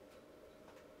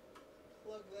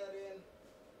 Plug that in.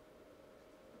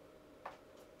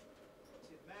 Let's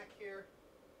hit Mac here.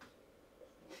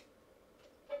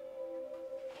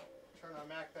 Turn our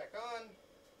Mac back on.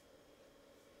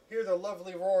 Hear the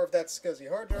lovely roar of that SCSI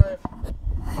hard drive.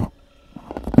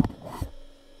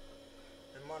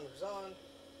 And monitor's on.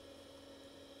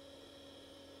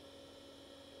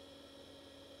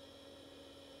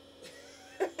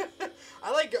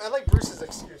 I like Bruce's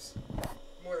excuse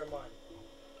more than mine.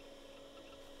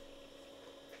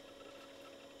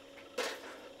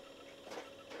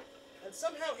 And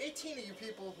somehow 18 of you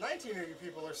people, 19 of you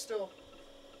people are still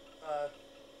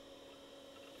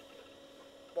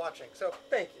watching. So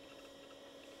thank you.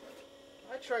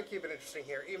 I try and keep it interesting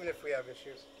here, even if we have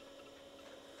issues.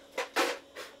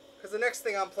 Because the next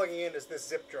thing I'm plugging in is this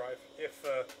zip drive, if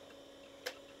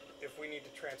we need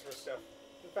to transfer stuff.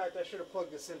 In fact, I should have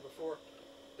plugged this in before.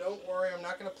 Don't worry, I'm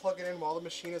not going to plug it in while the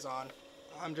machine is on.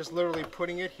 I'm just literally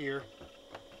putting it here,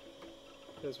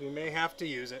 because we may have to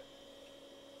use it.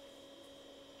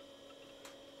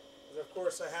 Because of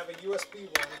course I have a USB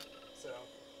one, so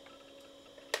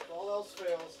if all else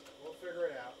fails, we'll figure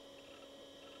it out.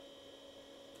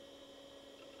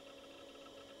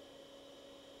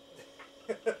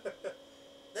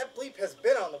 That bleep has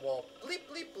been on the wall. Bleep,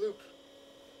 bleep, bloop.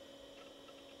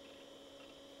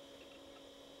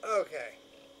 Okay.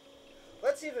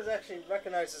 Let's see if this actually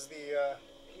recognizes the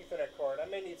Ethernet card. I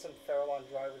may need some Farallon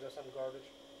drivers or some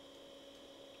garbage.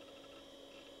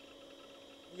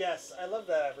 Yes, I love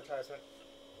that advertisement.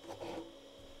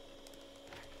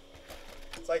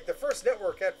 It's like the first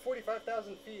network at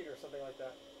 45,000 feet or something like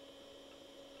that.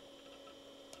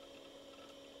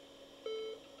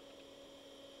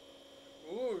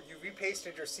 Ooh, you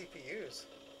repasted your CPUs.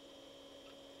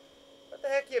 What the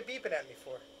heck are you beeping at me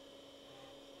for?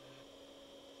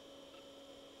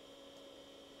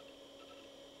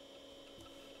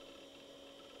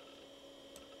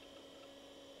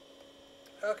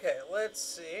 Okay, let's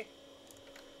see.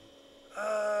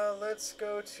 Let's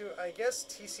go to, I guess,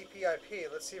 TCP/IP.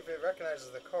 Let's see if it recognizes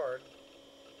the card.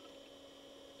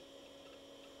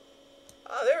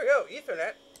 Ah, there we go,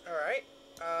 Ethernet. Alright.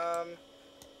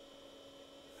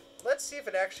 Let's see if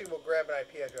it actually will grab an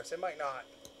IP address. It might not.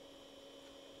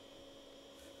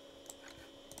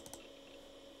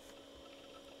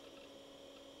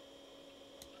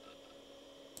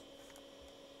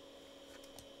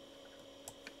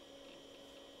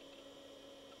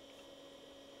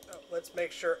 Oh, let's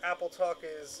make sure Apple Talk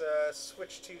is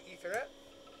switched to Ethernet.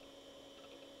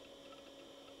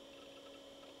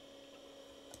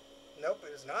 Nope,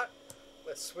 it is not.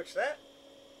 Let's switch that.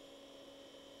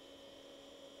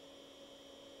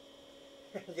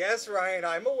 Yes, Ryan,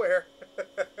 I'm aware.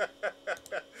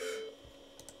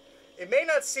 It may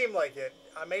not seem like it.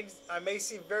 I may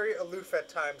seem very aloof at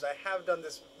times. I have done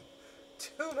this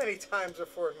too many times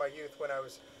before in my youth when I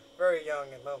was very young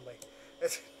and lonely.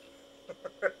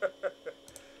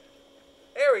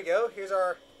 There we go. Here's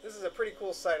our. This is a pretty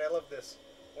cool site. I love this.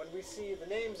 When we see the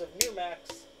names of new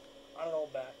Macs on an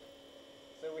old Mac.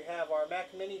 So we have our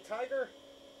Mac Mini Tiger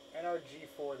and our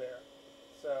G4 there.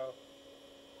 So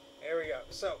there we go.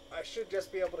 So I should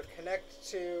just be able to connect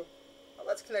to. Well,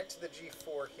 let's connect to the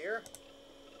G4 here.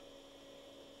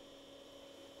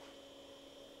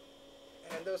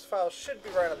 And those files should be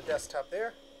right on the desktop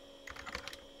there.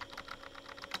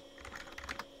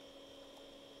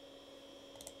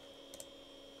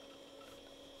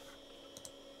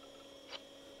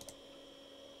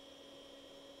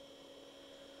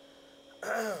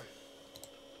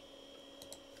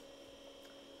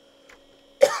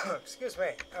 Excuse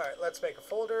me. Alright, let's make a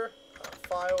folder,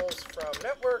 files from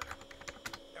network,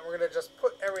 and we're going to just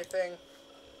put everything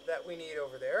that we need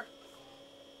over there.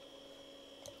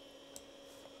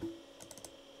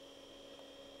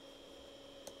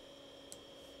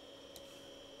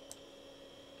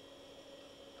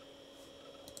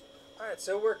 Alright,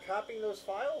 so we're copying those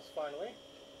files finally.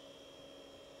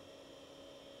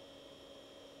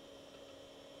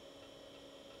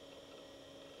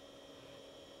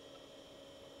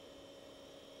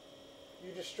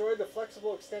 You destroyed the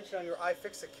flexible extension on your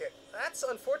iFixit kit. That's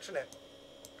unfortunate.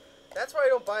 That's why I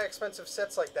don't buy expensive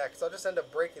sets like that, because I'll just end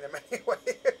up breaking them anyway.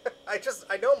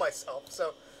 I know myself,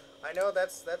 so I know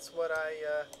that's what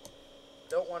I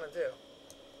don't want to do.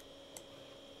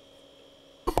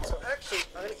 So actually,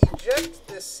 I'm going to eject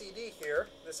this CD here,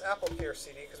 this Apple Care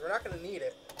CD, because we're not going to need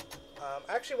it.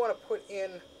 I actually want to put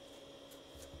in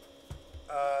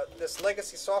this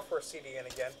legacy software CD in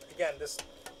again. Again, this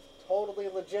totally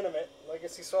legitimate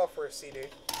legacy software CD.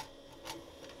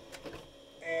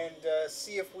 And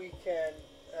see if we can...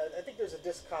 I think there's a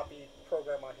disk copy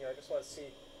program on here. I just want to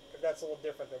see if that's a little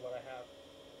different than what I have.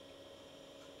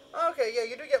 Okay, yeah,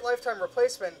 you do get lifetime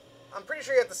replacement. I'm pretty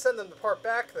sure you have to send them the part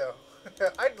back, though.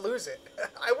 I'd lose it.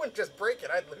 I wouldn't just break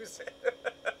it, I'd lose it.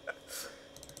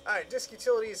 Alright, disk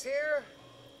utilities here.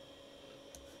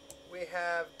 We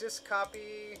have disk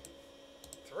copy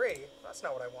 3. That's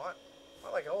not what I want.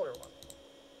 I like an older one.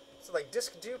 So like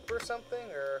disk dupe or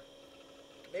something, or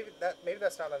maybe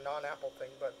that's not a non-Apple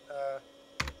thing, but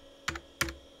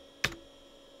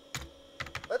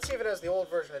let's see if it has the old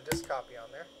version of disk copy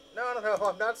on there. No,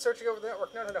 I'm not searching over the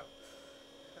network. No.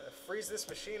 Freeze this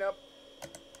machine up.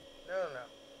 No.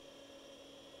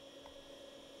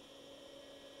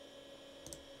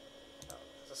 Oh,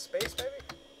 there's a space, maybe?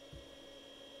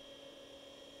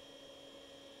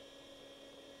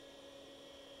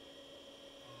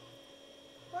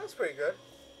 Well, that's pretty good.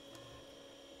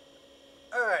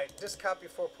 Alright, disk copy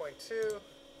 4.2.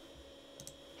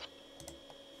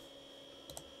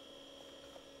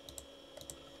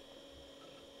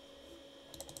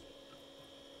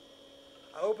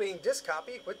 I'm opening disk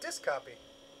copy with disk copy.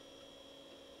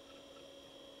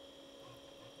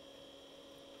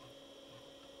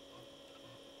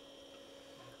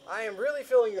 I am really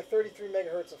feeling the 33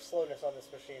 megahertz of slowness on this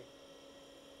machine.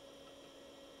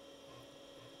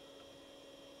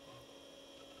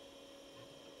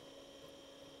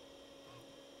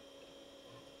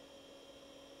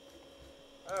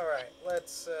 Alright,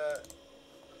 let's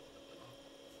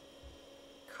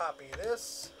copy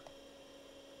this.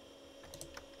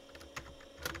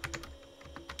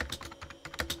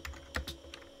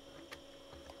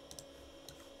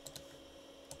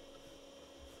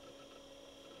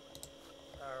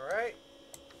 Alright,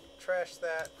 trash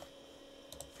that,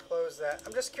 close that.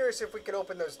 I'm just curious if we could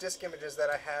open those disk images that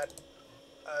I had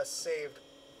saved.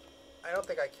 I don't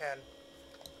think I can.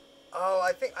 Oh,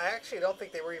 I actually don't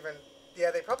think they were even... Yeah,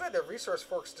 they probably had their resource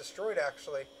forks destroyed,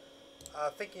 actually.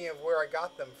 Thinking of where I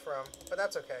got them from, but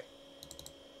that's okay.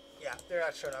 Yeah, they're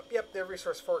not showing up. Yep, their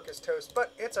resource fork is toast,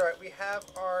 but it's alright. We have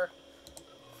our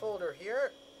folder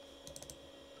here.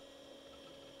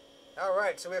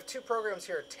 Alright, so we have two programs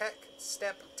here,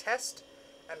 TechStep Test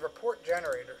and Report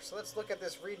Generator. So let's look at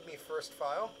this README first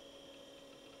file.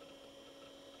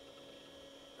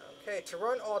 Okay, to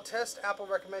run all tests, Apple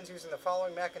recommends using the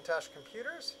following Macintosh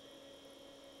computers.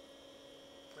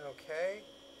 Okay.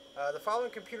 The following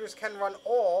computers can run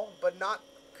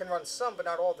can run some, but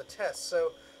not all the tests.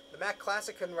 So the Mac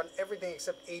Classic can run everything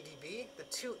except ADB. The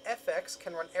 2FX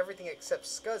can run everything except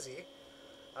SCSI.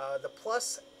 The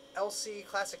Plus LC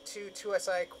Classic 2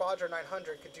 2SI Quadra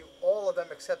 900 could do all of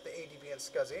them except the ADB and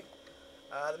SCSI.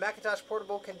 The Macintosh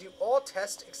Portable can do all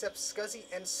tests except SCSI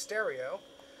and stereo.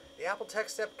 The Apple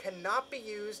TechStep cannot be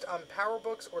used on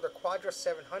PowerBooks or the Quadra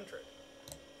 700.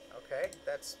 Okay,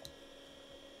 that's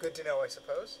good to know, I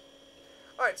suppose.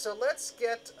 Alright, so let's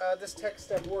get this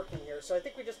TechStep working here. So I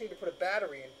think we just need to put a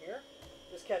battery in here.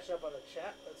 Just catching up on the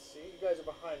chat. Let's see. You guys are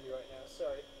behind me right now.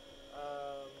 Sorry.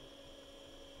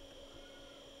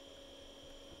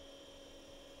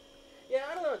 Yeah,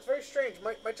 I don't know. It's very strange.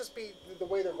 Might just be the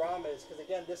way the ROM is, because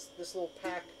again, this little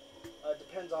pack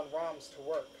depends on ROMs to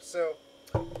work. So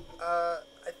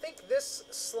I think this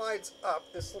slides up.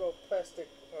 This little plastic.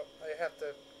 Oh, I have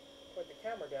to point the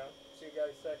camera down so you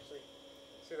guys actually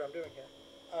see what I'm doing here.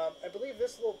 I believe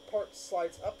this little part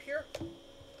slides up here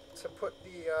to put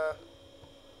the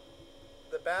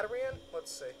battery in.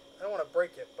 Let's see. I don't want to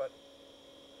break it, but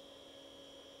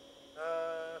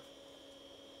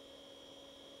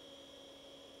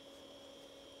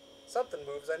something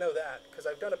moves. I know that because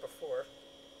I've done it before.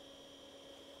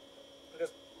 I'm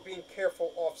just being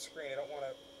careful off screen. I don't want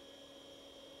to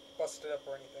bust it up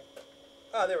or anything.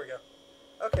 Ah, there we go.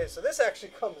 Okay, so this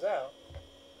actually comes out.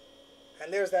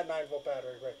 And there's that 9-volt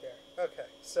battery right there. Okay,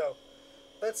 so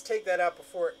let's take that out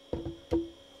before it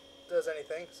does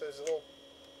anything. So there's a little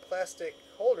plastic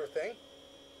holder thing.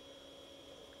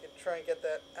 Try and get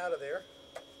that out of there.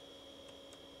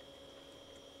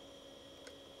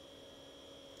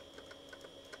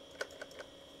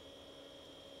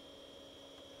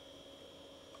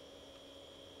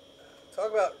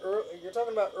 You're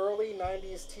talking about early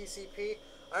 90s TCP.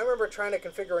 I remember trying to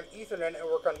configure an Ethernet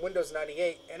network on Windows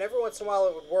 98, and every once in a while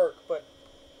it would work, but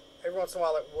every once in a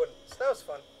while it wouldn't. So that was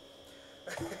fun.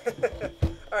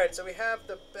 Alright, so we have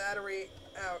the battery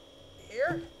out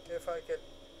here. If I could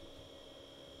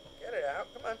get it out.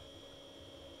 Come on.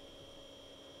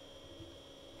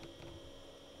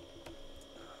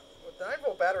 With the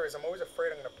 9-volt batteries, I'm always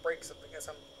afraid I'm going to break something as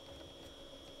I'm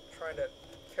trying to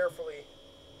carefully...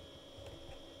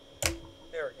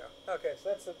 There we go. Okay, so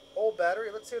that's the old battery.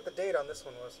 Let's see what the date on this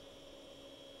one was.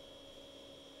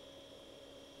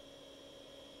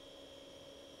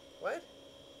 What?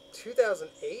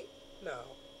 2008? No.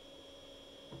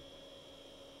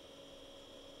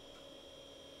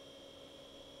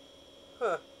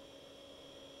 Huh.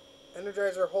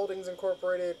 Energizer Holdings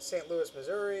Incorporated, St. Louis,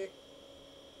 Missouri.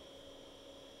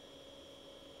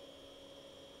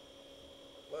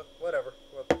 Well, whatever.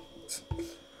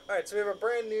 Alright, so we have a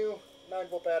brand new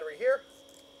 9-volt battery here.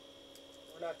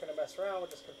 We're not going to mess around. We're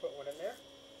just going to put one in there.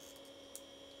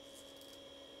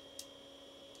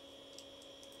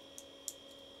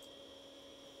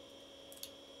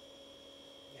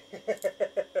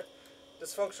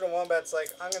 Dysfunctional Wombat's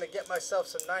like, I'm going to get myself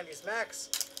some 90s Macs,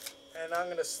 and I'm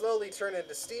going to slowly turn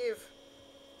into Steve,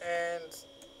 and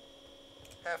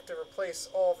have to replace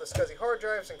all of the SCSI hard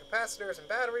drives and capacitors and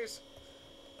batteries.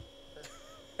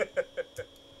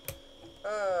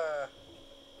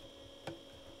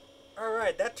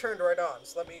 Alright, that turned right on,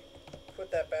 so let me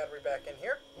put that battery back in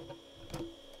here.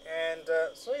 And,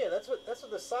 so yeah, that's what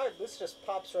the side, this just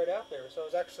pops right out there, so I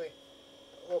was actually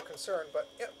a little concerned, but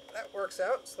yep, that works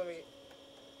out, so let me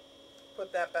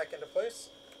put that back into place.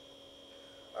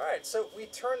 Alright, so we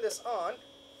turn this on.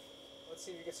 Let's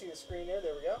see if you can see the screen there.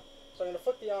 There we go. So I'm going to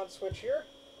flip the on switch here.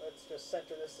 Let's just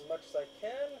center this as much as I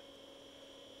can.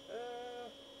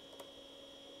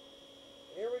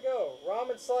 Here we go. ROM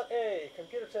and slot A.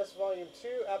 Computer test volume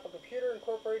 2. Apple Computer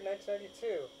Incorporated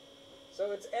 1992.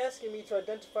 So it's asking me to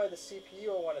identify the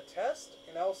CPU I want to test.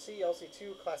 An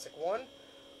LC2 Classic 1.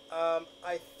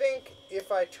 I think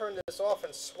if I turn this off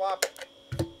and swap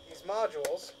these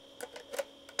modules,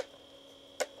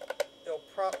 it'll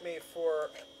prompt me for,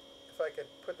 if I could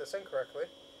put this in correctly,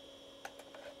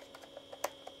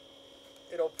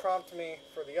 it'll prompt me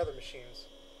for the other machines.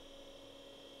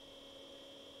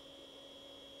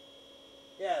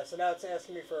 Yeah, so now it's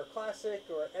asking me for a Classic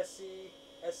or an SE,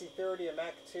 SE30, a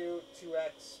Mac2,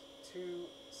 2X,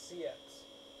 2CX.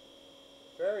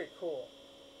 Very cool.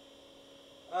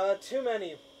 Too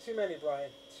many,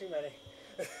 Brian. Too many.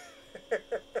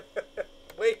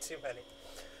 Way too many.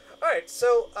 Alright,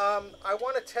 so I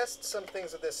want to test some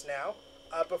things with this now.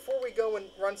 Before we go and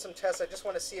run some tests, I just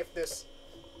want to see if this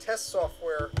test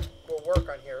software will work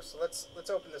on here. So let's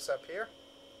open this up here.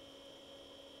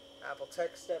 Apple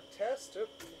TechStep test. Oop,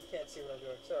 you can't see what I'm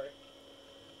doing, sorry.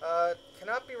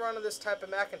 Cannot be run on this type of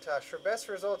Macintosh. For best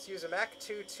results, use a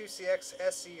Mac2, 2CX,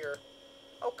 SE, or...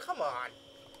 Oh, come on.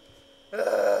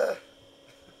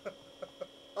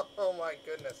 Oh my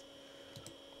goodness.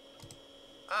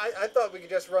 I thought we could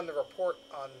just run the report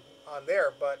on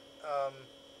there, but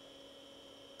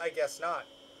I guess not.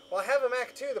 Well, I have a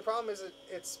Mac 2. The problem is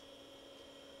it's...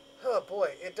 Oh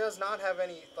boy, it does not have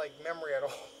any like memory at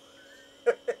all.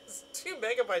 It's 2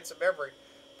 megabytes of memory.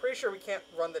 Pretty sure we can't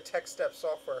run the TechStep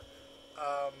software.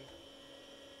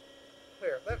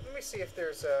 Here, let me see if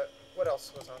there's what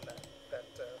else was on that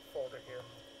folder here.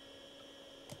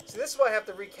 So this is why I have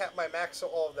to recap my Mac so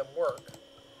all of them work.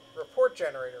 Report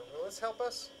generator. Will this help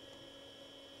us?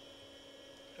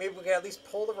 Maybe we can at least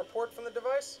pull the report from the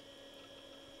device?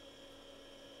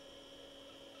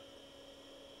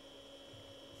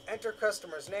 Enter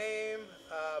customer's name,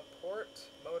 port,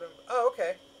 modem. Oh,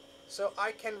 okay. So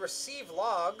I can receive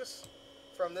logs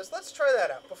from this. Let's try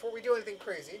that out before we do anything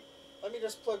crazy. Let me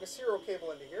just plug a serial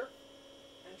cable into here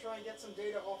and try and get some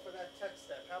data off of that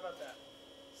TechStep. How about that?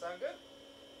 Sound good?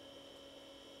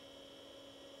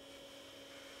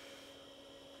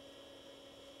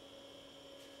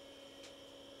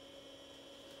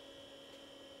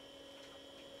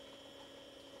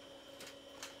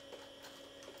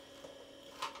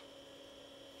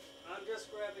 I'm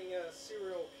just grabbing a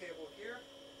serial cable here.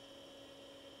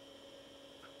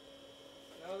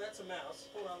 No, that's a mouse.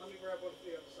 Hold on, let me grab one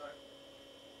from the other side.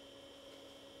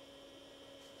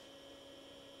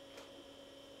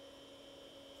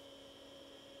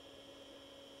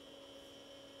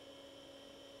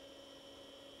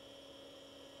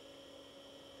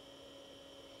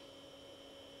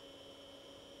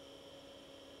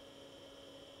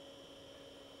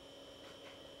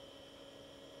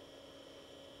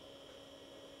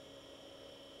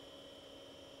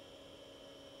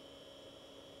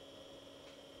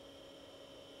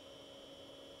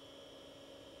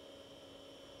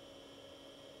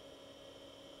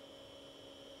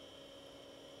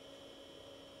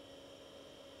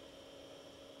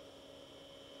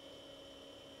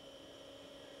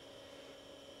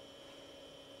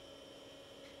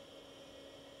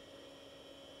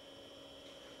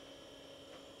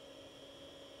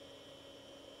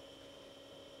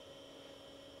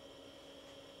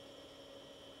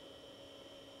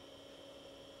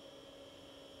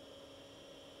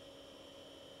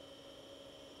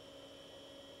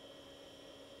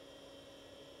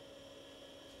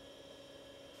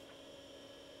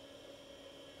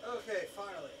 Okay,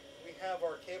 finally, we have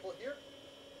our cable here.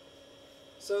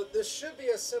 So this should be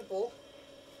as simple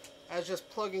as just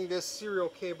plugging this serial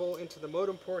cable into the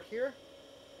modem port here.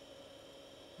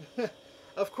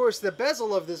 Of course, the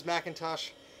bezel of this Macintosh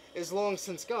is long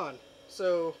since gone.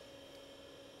 So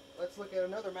let's look at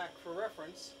another Mac for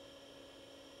reference.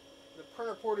 The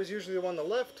printer port is usually the one on the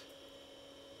left,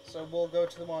 so we'll go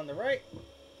to the one on the right.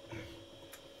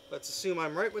 Let's assume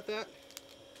I'm right with that.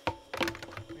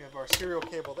 We have our serial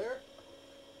cable there.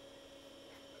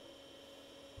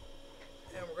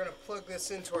 And we're going to plug this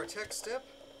into our TechStep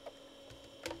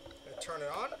and turn it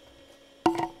on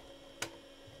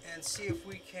and see if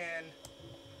we can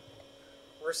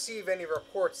receive any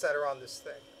reports that are on this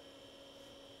thing.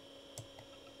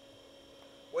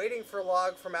 Waiting for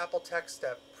log from Apple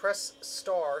TechStep. Press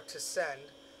star to send,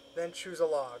 then choose a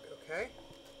log, okay?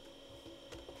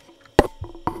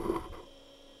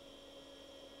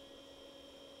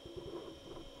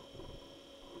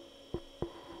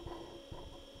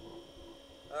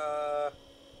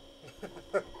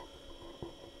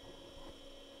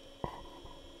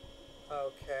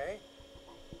 Okay.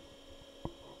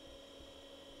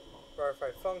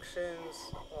 Verify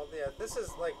functions. Well, yeah, this is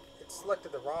like, it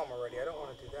selected the ROM already. I don't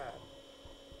want to do that.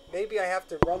 Maybe I have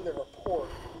to run the report,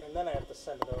 and then I have to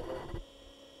send it over.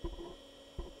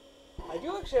 I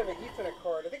do actually have an Ethernet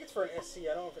card. I think it's for an SC.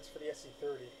 I don't know if it's for the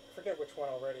SC30. I forget which one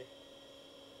already.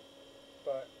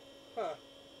 But,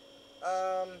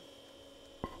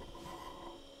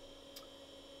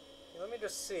 let me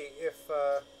just see if,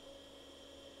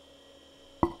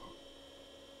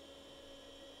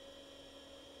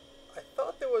 I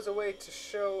thought there was a way to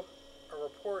show a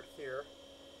report here.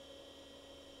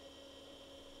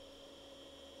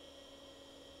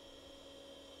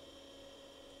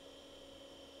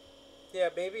 Yeah,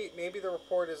 maybe the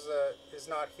report is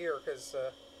not here because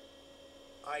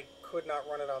I could not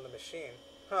run it on the machine.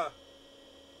 Huh.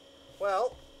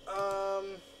 Well,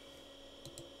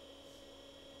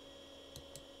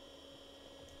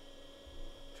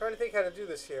 trying to think how to do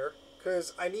this here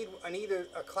because I need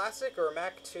a classic or a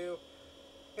Mac 2.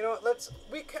 You know what?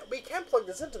 We can plug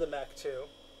this into the Mac 2.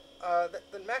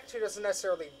 The Mac 2 doesn't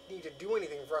necessarily need to do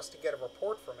anything for us to get a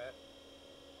report from it.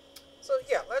 So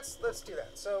yeah, let's do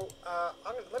that. So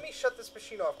let me shut this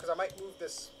machine off because I might move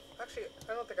this. Actually,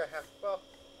 I don't think I have. Well,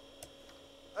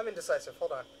 I'm indecisive.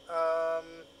 Hold on.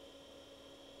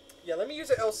 Yeah, let me use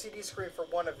an LCD screen for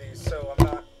one of these so I'm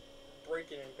not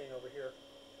breaking anything over here.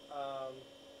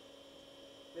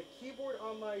 The keyboard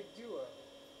on my Duo.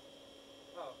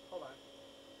 Oh, hold on.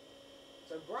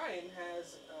 So Brian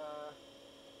has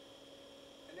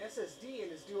an SSD in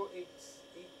his Duo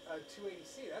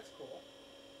 280C. That's cool.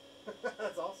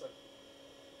 That's awesome.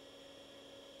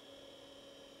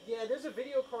 Yeah, there's a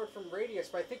video card from Radius,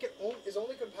 but I think it is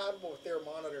only compatible with their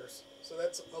monitors. So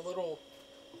that's a little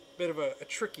bit of a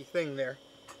tricky thing there.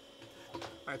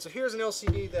 Alright, so here's an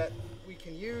LCD that we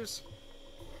can use.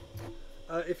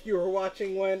 If you were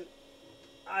watching when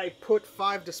I put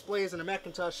 5 displays in a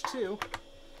Macintosh 2,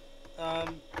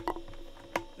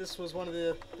 this was one of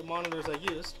the monitors I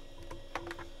used.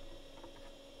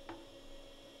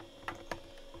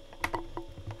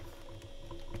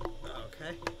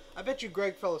 Okay. I bet you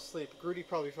Greg fell asleep. Grudy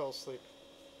probably fell asleep.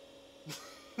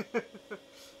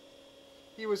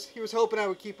 He was hoping I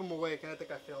would keep him awake, and I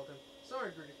think I failed him.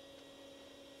 Sorry, Grudy.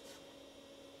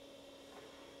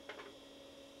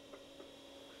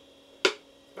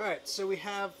 Alright, so we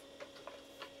have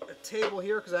a table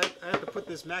here, because I have to put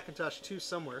this Macintosh 2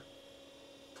 somewhere.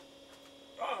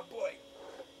 Oh boy,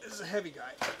 this is a heavy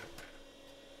guy.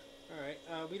 Alright,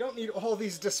 we don't need all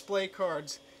these display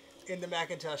cards in the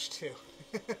Macintosh 2.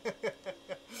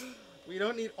 We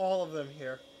don't need all of them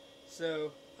here.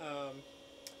 So,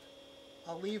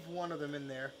 I'll leave one of them in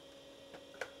there.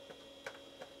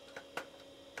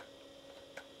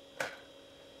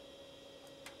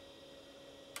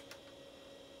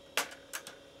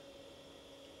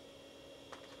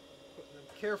 Put them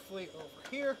carefully over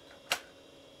here.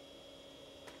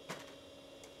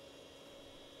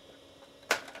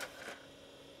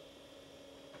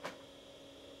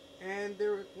 And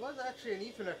there was actually an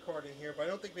Ethernet card in here, but I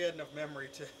don't think we had enough memory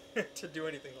to to do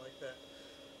anything like that.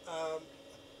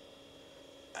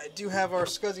 I do have our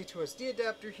SCSI to SD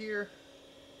adapter here.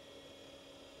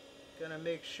 Gonna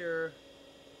make sure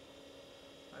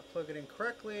I plug it in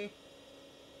correctly.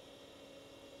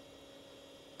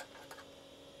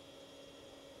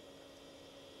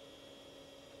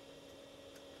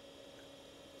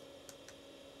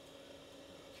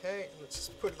 Okay, let's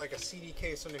just put like a CD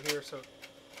case under here so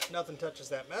nothing touches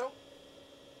that metal.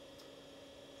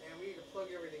 And we need to plug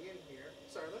everything in here.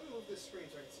 Sorry, let me move this screen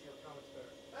so I can see your comments better.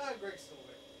 Greg's still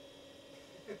there.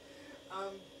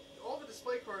 All the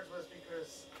display cards was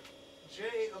because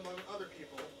Jay, among other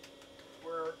people,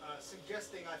 were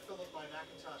suggesting I fill up my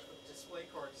Macintosh with display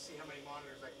cards to see how many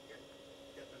monitors I can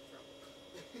get them from.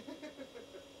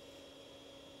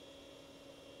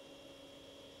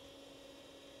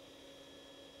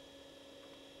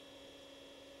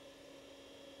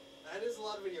 That is a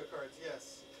lot of video cards,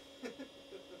 yes.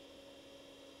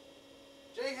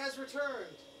 Jay has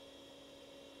returned.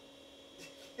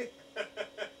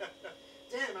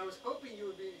 Damn, I was hoping you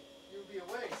would be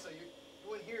away, so you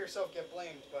wouldn't hear yourself get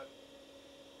blamed, but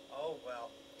oh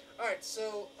well. All right,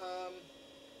 so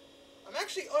I'm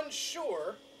actually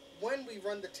unsure when we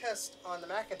run the test on the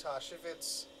Macintosh, if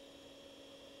it's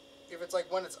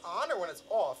like when it's on or when it's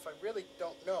off. I really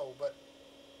don't know, but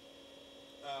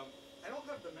I don't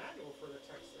have the manual for the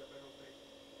TechStep, I don't think.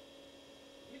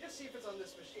 Let me just see if it's on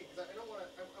this machine, because I don't want to.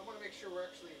 I want to make sure we're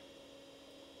actually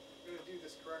going to do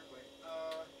this correctly.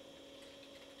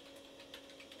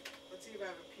 Let's see if I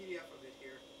have a PDF of it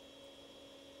here.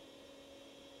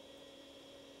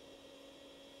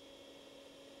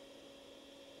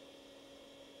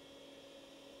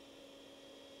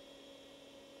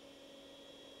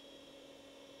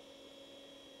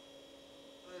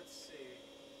 Let's see.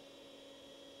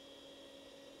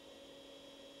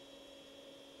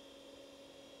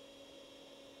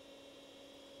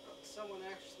 Oh, someone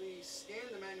actually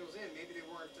scanned the manuals in. Maybe they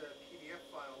weren't PDF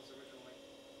files originally.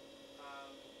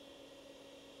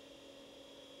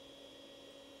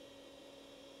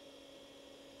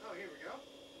 Oh, here we go.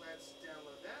 Let's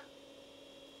download that.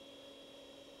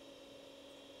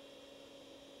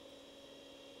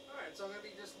 Alright, so I'm going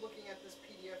to be just looking at this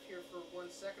PDF here for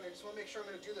 1 second. I just want to make sure I'm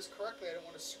going to do this correctly. I don't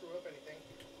want to screw up anything.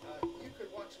 You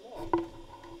could watch along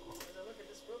as I look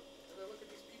at this book, as I look at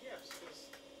these PDFs,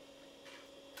 because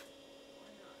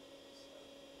why not?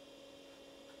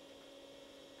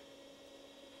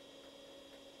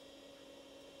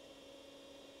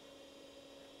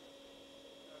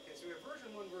 Okay, so we have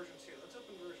version 1, version 2. Let's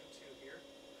open version 2 here.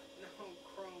 No,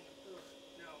 Chrome. Ugh,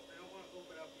 no, I don't want to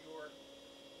open up your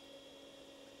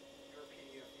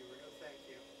PDF viewer. No, thank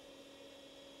you.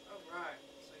 Alright,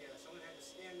 so yeah, someone had to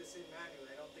scan this in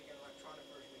manually. I don't think an electronic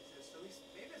version exists. At least,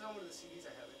 maybe it's on one of the CDs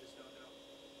I have, I just don't know.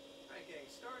 Alright, getting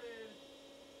started.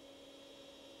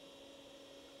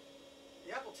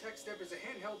 The Apple TechStep is a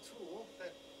handheld tool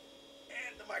that,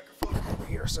 and the microphone over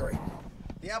here, sorry.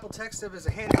 The Apple TechStep is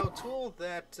a handheld tool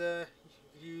that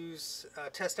you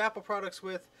test Apple products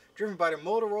with, driven by the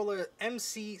Motorola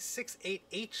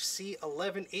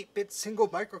MC68HC11 8-bit single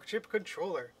microchip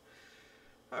controller.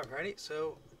 Alrighty,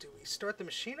 so do we start the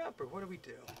machine up or what do we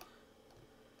do?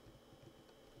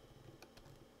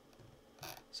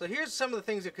 So here's some of the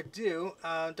things it could do.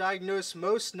 Diagnose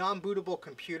most non-bootable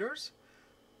computers.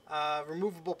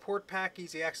 Removable port pack,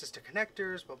 easy access to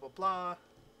connectors, blah blah blah.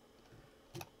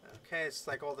 Okay, it's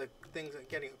like all the things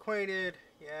getting acquainted.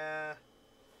 Yeah.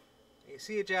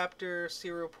 AC adapter,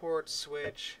 serial port,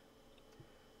 switch.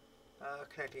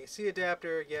 Connecting AC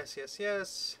adapter, yes, yes,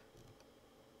 yes.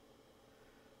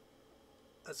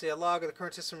 Let's see, a log of the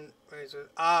current system.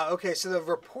 Okay, so the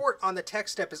report on the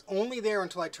TechStep is only there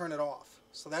until I turn it off.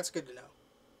 So that's good to know.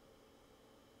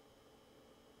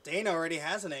 Dana already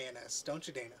has an ANS, don't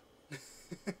you, Dana?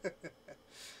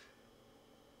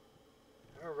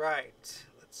 All right,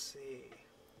 let's see.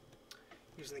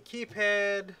 Using the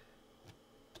keypad.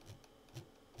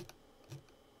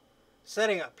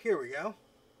 Setting up, here we go.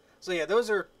 So yeah, those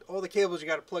are all the cables you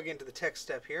got to plug into the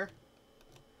TechStep here.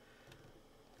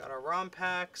 Got our ROM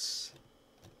packs,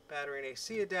 battery and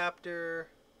AC adapter.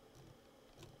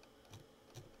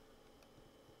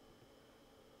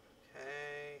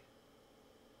 Okay.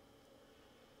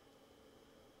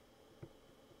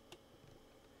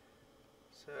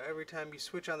 So every time you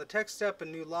switch on the TechStep, a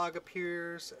new log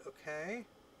appears. Okay.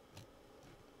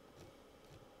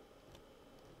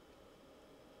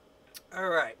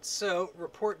 Alright, so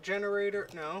report generator.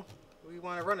 No, we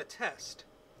want to run a test.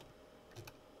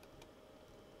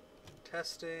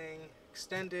 Testing,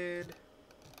 extended.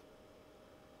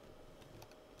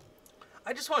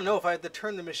 I just want to know if I have to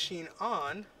turn the machine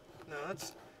on. No,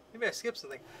 that's, maybe I skipped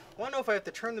something. I want to know if I have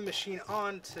to turn the machine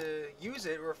on to use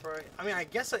it, or if I mean, I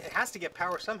guess it has to get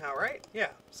power somehow, right?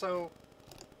 Yeah, so.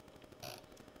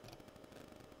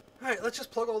 Alright, let's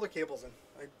just plug all the cables in.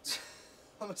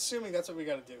 I'm assuming that's what we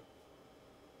gotta do.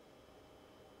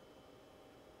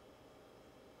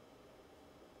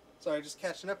 Sorry, just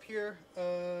catching up here.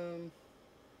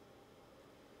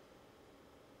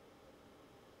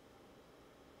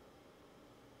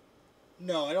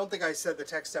 No, I don't think I said the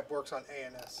TechStep works on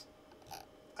ANS.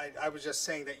 I was just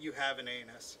saying that you have an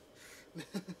ANS.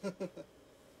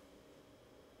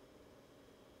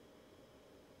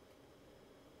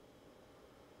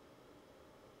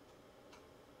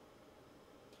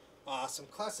 Some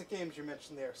classic games you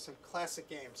mentioned there. Some classic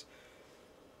games.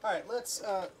 All right, let's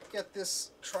get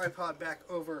this tripod back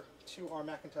over to our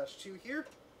Macintosh 2 here.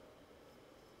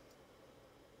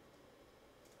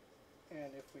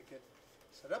 And if we could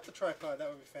set up the tripod, that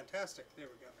would be fantastic. There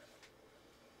we go.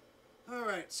 All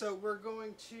right, so we're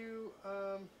going to,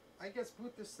 I guess,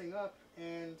 boot this thing up,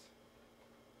 and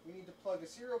we need to plug a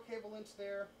serial cable into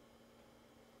there,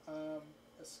 a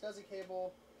SCSI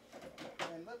cable,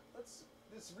 and let's.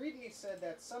 This README said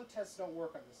that some tests don't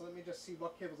work on this, so let me just see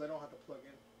what cables I don't have to plug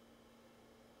in.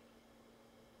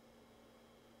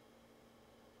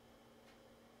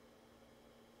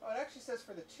 Oh, it actually says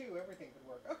for the 2 everything could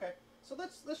work. Okay, so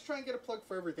let's try and get a plug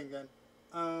for everything then.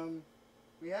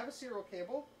 We have a serial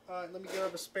cable. Let me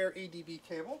grab a spare ADB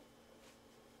cable.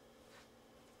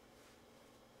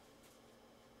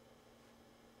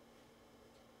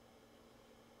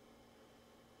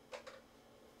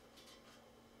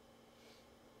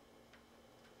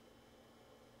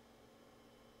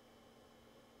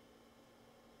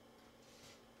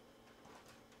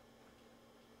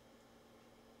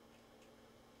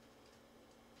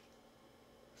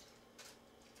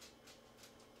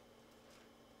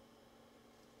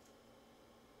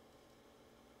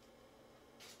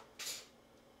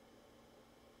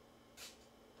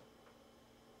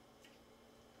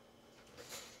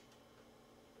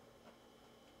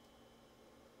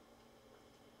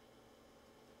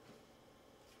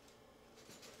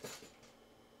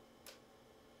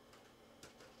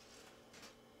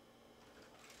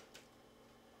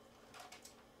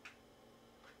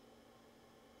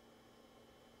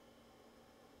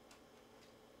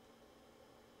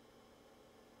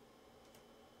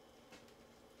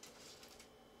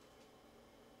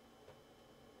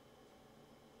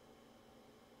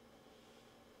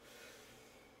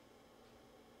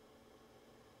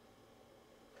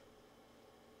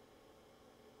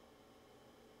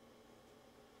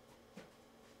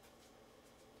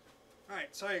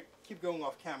 Alright, so I keep going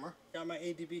off camera. Got my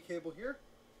ADB cable here.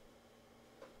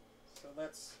 So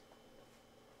let's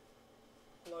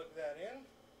plug that in.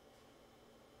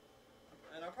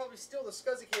 And I'll probably steal the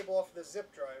SCSI cable off of the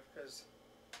zip drive because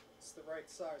it's the right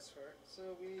size for it.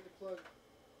 So we need to plug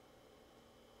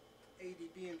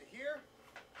ADB into here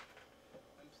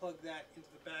and plug that into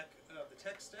the back of the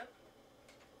TechStep.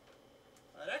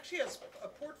 It actually has a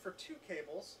port for 2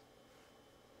 cables.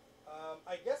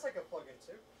 I guess I could plug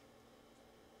into.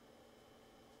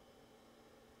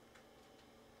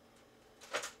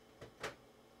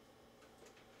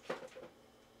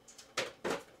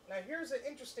 Now here's an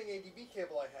interesting ADB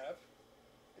cable I have.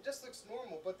 It just looks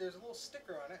normal, but there's a little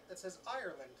sticker on it that says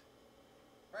Ireland.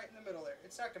 Right in the middle there.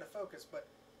 It's not going to focus, but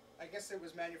I guess it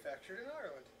was manufactured in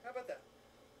Ireland. How about that?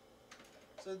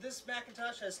 So this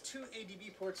Macintosh has 2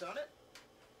 ADB ports on it.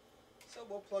 So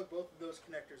we'll plug both of those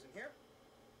connectors in here.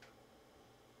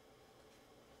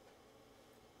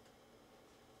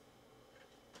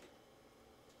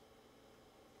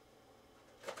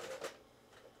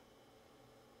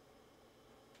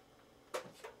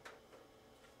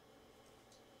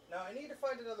 Now I need to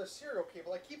find another serial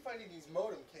cable. I keep finding these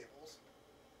modem cables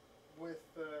with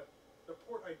the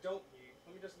port I don't need.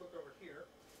 Let me just look over here.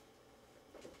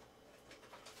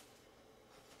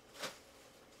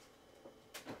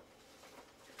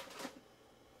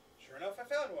 Sure enough, I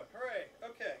found one. Hooray!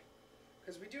 Okay,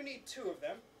 because we do need 2 of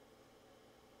them.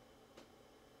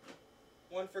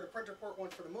 One for the printer port, one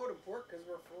for the modem port, because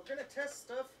we're going to test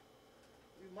stuff.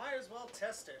 We might as well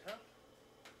test it, huh?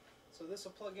 So this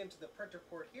will plug into the printer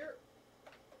port here.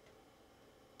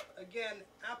 Again,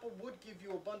 Apple would give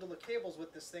you a bundle of cables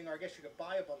with this thing, or I guess you could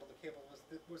buy a bundle of cables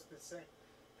with this thing.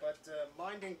 But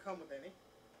mine didn't come with any.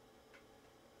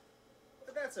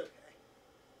 But that's okay.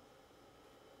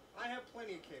 I have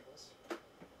plenty of cables.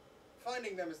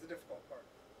 Finding them is the difficult part.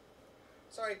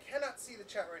 Sorry, I cannot see the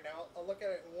chat right now. I'll look at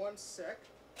it in one sec.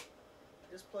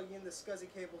 Just plugging in the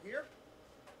SCSI cable here.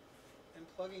 And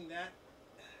plugging that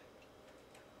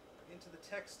into the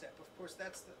TechStep. Of course,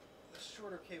 that's the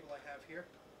shorter cable I have here.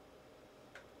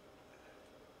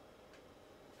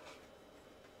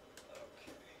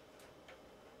 Okay.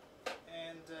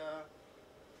 And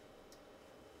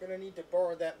gonna need to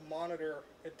borrow that monitor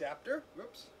adapter.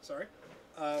 Whoops, sorry.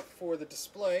 For the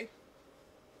display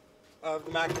of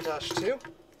the Macintosh 2.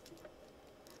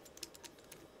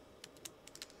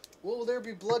 Will there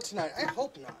be blood tonight? I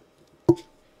hope not.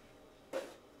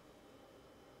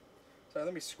 So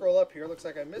let me scroll up here. Looks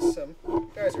like I missed some. You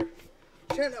guys are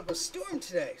chatting up a storm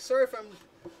today. Sorry if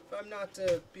I'm not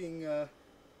being a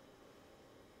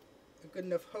good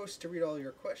enough host to read all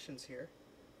your questions here.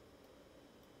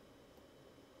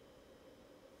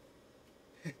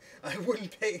 I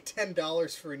wouldn't pay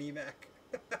 $10 for an eMac.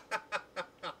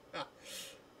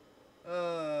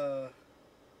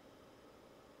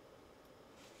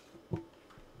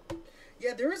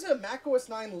 Yeah, there is a macOS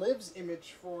 9 Lives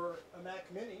image for a Mac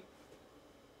Mini,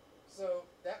 so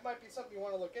that might be something you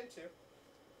want to look into.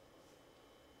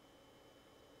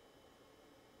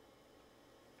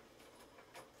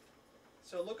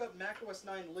 So look up macOS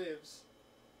 9 Lives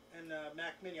and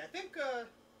Mac Mini. I think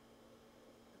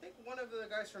one of the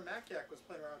guys from Mac84 was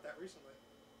playing around with that recently.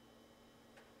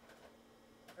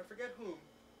 I forget whom,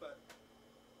 but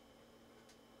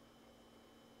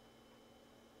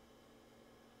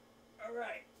all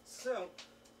right. So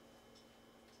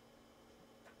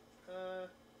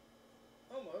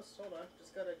almost. Hold on.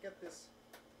 Just gotta get this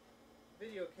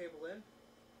video cable in.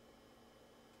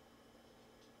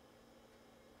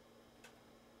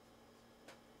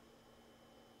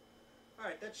 All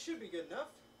right, that should be good enough.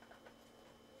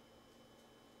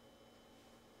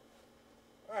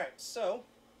 All right, so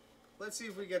let's see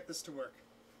if we get this to work.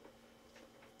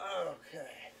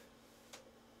 Okay.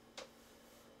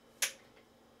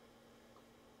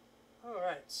 All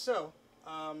right, so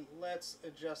let's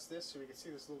adjust this so we can see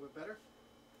this a little bit better.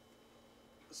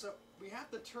 So we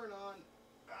have to turn on.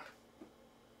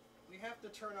 We have to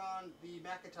turn on the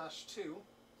Macintosh 2.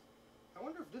 I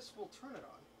wonder if this will turn it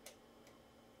on.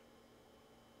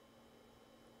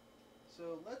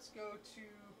 So let's go to.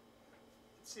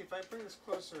 Let's see if I bring this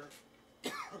closer.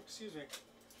 Excuse me.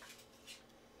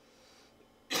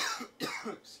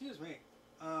 Excuse me.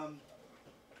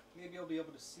 Maybe I'll be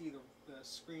able to see the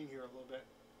screen here a little bit.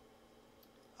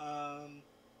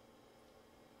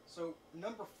 So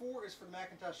number 4 is for the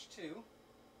Macintosh 2.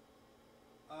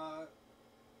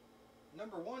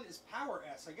 Number 1 is Power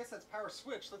S. I guess that's Power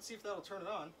Switch. Let's see if that'll turn it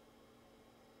on.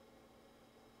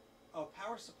 Oh,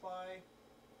 power supply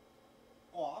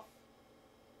off.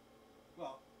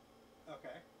 Well,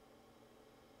 okay.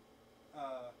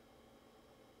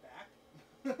 Back.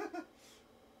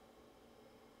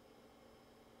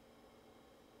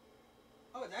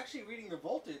 Oh, it's actually reading the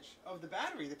voltage of the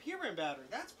battery, the PRAM battery.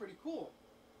 That's pretty cool.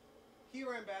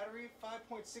 PRAM battery,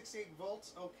 5.68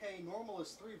 volts. Okay, normal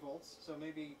is 3 volts, so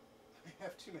maybe I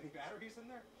have too many batteries in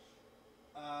there.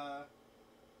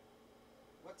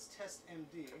 What's test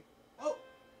MD? Oh,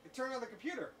 it turned on the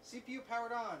computer. CPU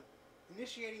powered on.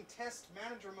 Initiating test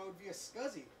manager mode via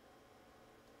SCSI.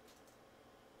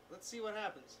 Let's see what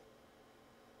happens.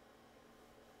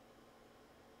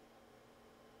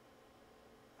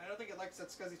 I don't think it likes that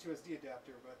SCSI to SD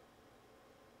adapter, but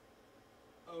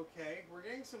okay, we're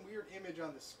getting some weird image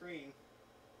on the screen.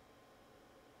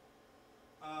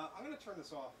 I'm going to turn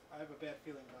this off. I have a bad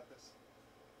feeling about this.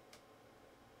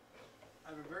 I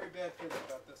have a very bad feeling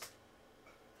about this.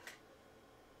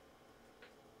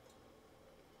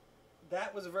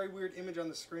 That was a very weird image on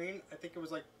the screen. I think it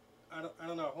was like, I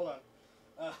don't know. Hold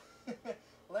on.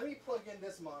 Let me plug in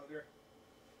this monitor,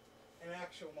 an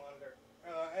actual monitor.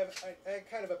 I had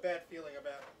kind of a bad feeling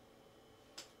about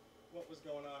what was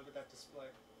going on with that display.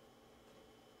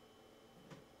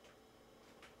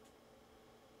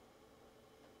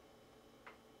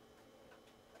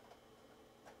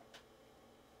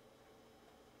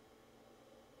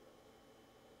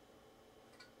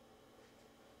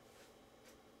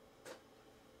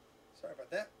 Sorry about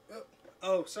that.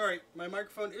 Oh, sorry. My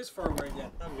microphone is far away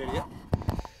again. I'm an idiot.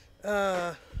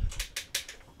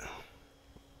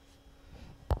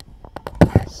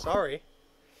 Sorry.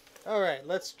 Alright,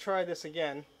 let's try this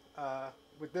again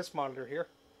with this monitor here.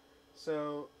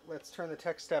 So let's turn the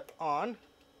TechStep on.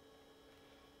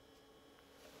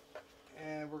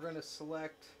 And we're going to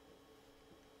select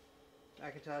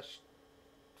Macintosh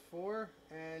 4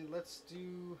 and let's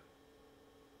do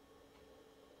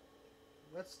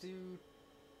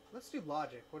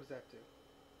Logic. What does that do?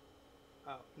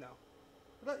 Oh, no.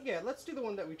 Yeah, let's do the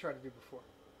one that we tried to do before.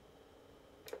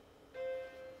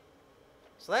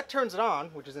 So that turns it on,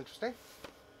 which is interesting.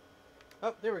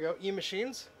 Oh, there we go.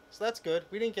 E-machines. So that's good.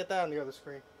 We didn't get that on the other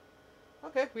screen.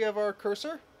 Okay, we have our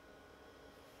cursor.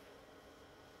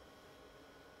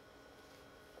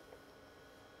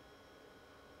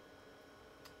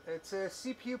 It says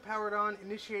CPU powered on,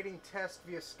 initiating test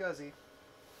via SCSI.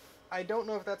 I don't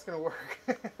know if that's going to work.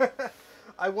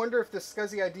 I wonder if the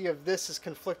SCSI ID of this is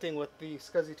conflicting with the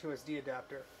SCSI to SD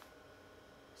adapter.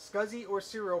 SCSI or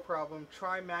serial problem,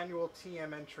 try manual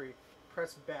TM entry.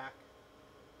 Press back.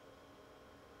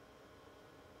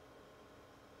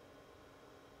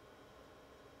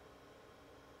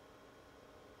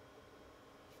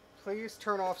 Please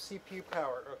turn off CPU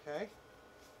power, okay?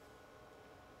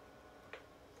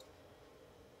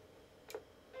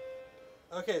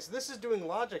 Okay, so this is doing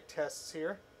logic tests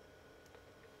here.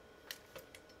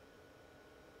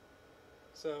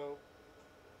 So,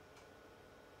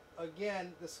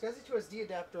 again, the SCSI2SD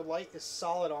adapter light is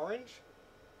solid orange.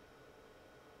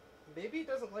 Maybe it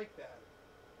doesn't like that.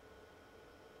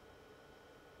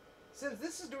 Since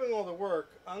this is doing all the work,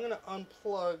 I'm going to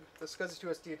unplug the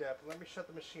SCSI2SD adapter. Let me shut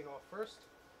the machine off first.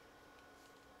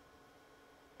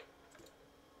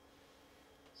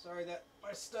 Sorry that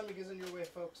my stomach is in your way,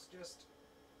 folks. Just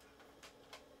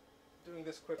doing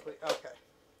this quickly. Okay.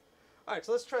 Alright,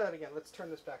 so let's try that again. Let's turn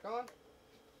this back on.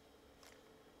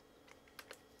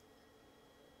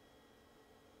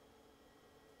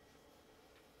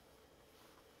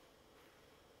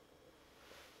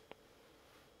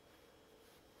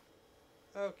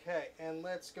 Okay, and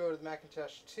let's go to the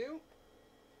Macintosh 2.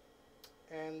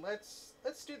 And let's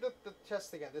do the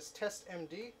test again. This test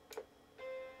MD.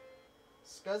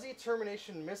 SCSI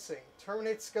termination missing.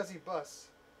 Terminate SCSI bus.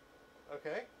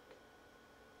 Okay.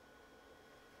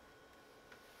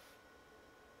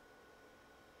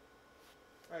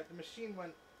 Alright, the machine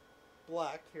went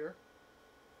black here.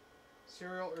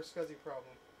 Serial or SCSI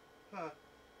problem. Huh.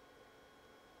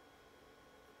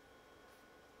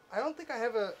 I don't think I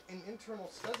have an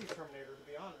internal SCSI terminator, to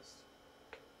be honest.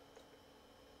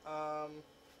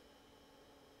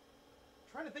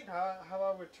 Trying to think how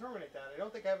I would terminate that. I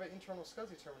don't think I have an internal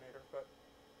SCSI terminator, but...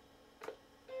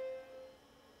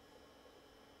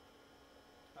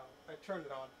 Oh, I turned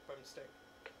it on by mistake.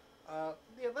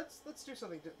 Yeah, let's do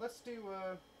something. Let's do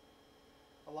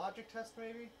a logic test,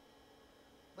 maybe.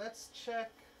 Let's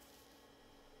check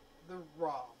the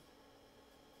ROM.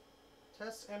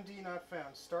 Test MD not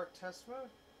found. Start test mode.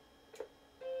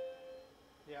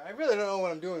 Yeah, I really don't know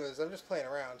what I'm doing with this. I'm just playing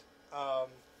around.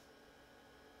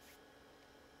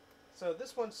 So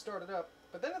this one started up,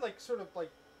 but then it like sort of like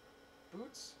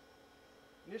boots.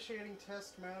 Initiating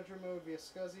test manager mode via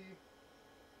SCSI.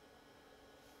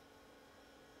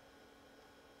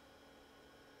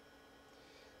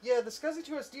 Yeah, the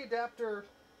SCSI2SD adapter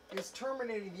is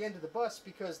terminating the end of the bus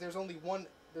because there's only one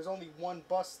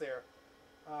bus there.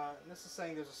 And this is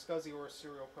saying there's a SCSI or a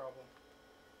serial problem.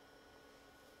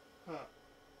 Huh.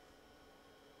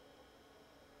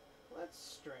 Well, that's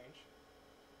strange.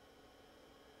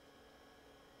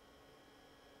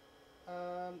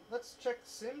 Let's check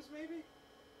Sims, maybe?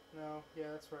 No,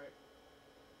 yeah, that's right.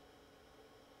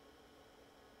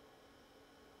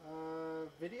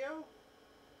 Video?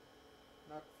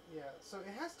 Not, yeah, so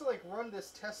it has to, like, run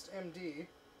this test MD.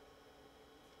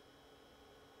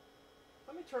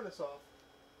 Let me turn this off.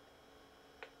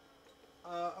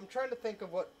 I'm trying to think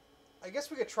of what... I guess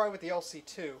we could try with the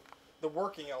LC2. The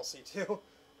working LC2.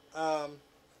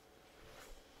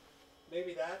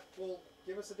 Maybe that will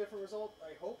give us a different result,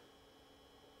 I hope.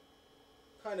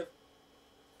 Kind of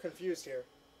confused here.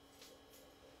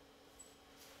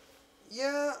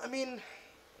 Yeah, I mean...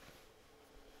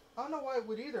 I don't know why it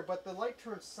would either, but the light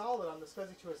turns solid on the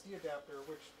SCSI2SD adapter,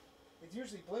 which is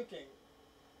usually blinking.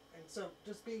 And so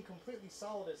just being completely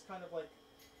solid is kind of like...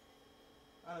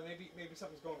 I don't know, maybe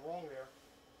something's going wrong there.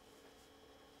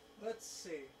 Let's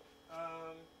see.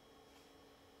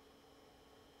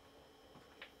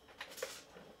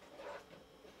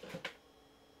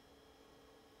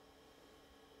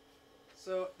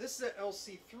 So this is an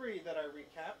LC3 that I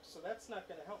recapped, so that's not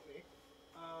going to help me.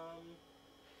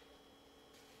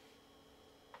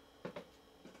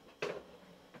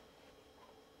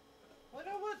 Well, you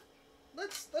know what?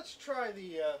 Let's try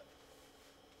the.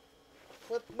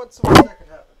 What's the worst that could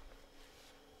happen?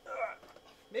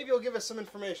 Maybe it'll give us some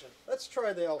information. Let's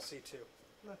try the LC2.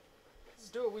 Let's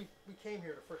do what we came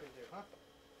here to frickin' do, huh?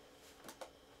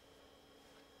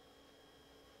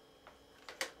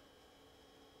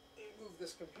 Move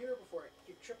this computer before I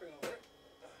keep tripping over it.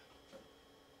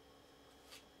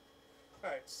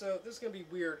 Alright, so this is going to be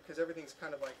weird because everything's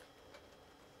kind of like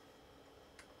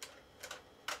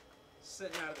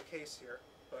sitting out of the case here,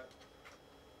 but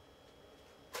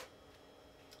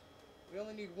we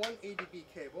only need one ADB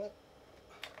cable.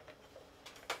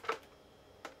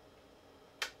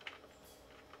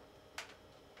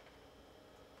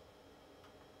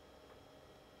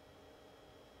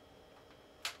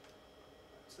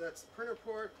 So that's the printer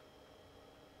port.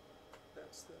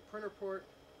 That's the printer port.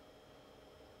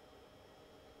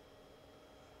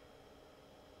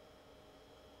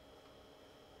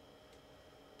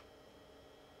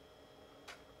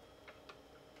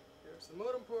 There's the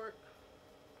modem port.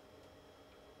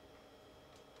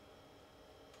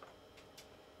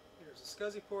 Here's the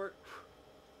SCSI port.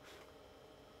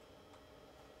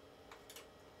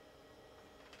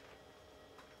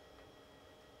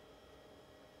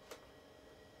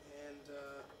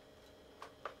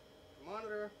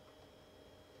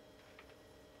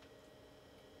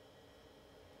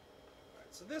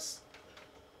 So this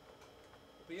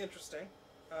will be interesting.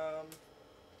 Oh,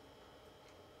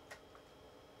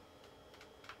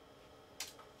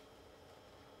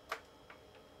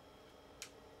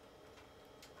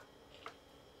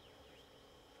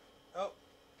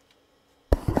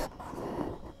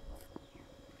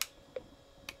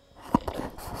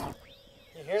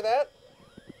 you hear that?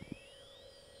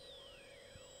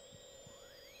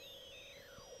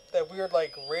 That weird,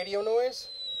 like, radio noise?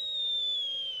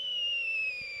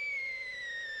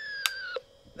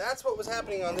 That's what was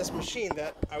happening on this machine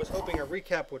that I was hoping a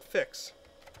recap would fix.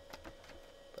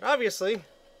 But obviously,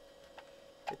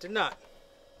 it did not.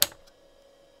 But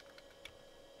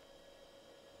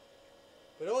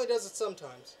it only does it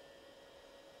sometimes.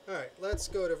 Alright, let's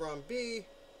go to ROM B.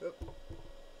 Oop.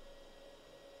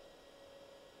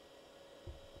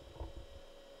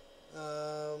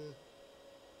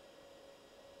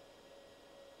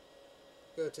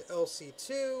 Go to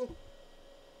LC2.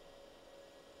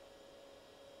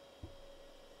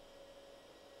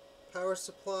 Power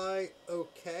supply,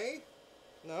 okay.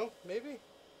 No, maybe?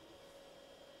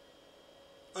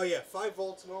 Oh yeah, 5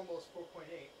 volts, normal is 4.8.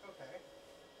 Okay.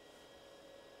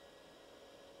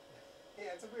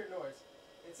 Yeah, it's a weird noise.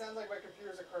 It sounds like my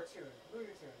computer's a cartoon. Looney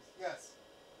Tunes, yes.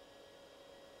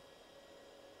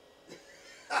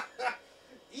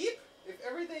 Eep! If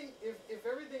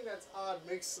everything that's odd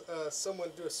makes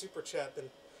someone do a super chat, then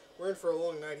we're in for a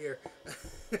long night here.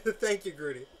 Thank you,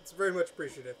 Grudy. It's very much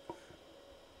appreciated.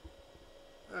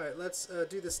 Alright, let's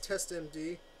do this test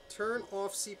MD. Turn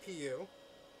off CPU.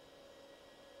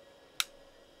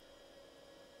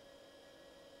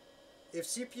 If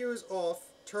CPU is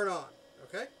off, turn on.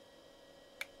 Okay?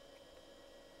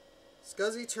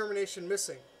 SCSI termination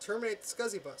missing. Terminate the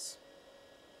SCSI bus.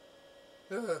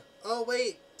 Oh,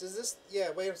 wait. Does this...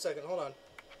 Yeah, wait a second. Hold on.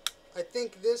 I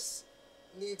think this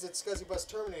needs its SCSI bus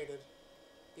terminated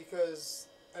because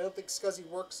I don't think SCSI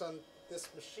works on this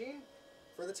machine.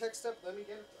 For the TechStep, let me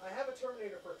get it. I have a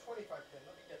terminator for a 25 pin.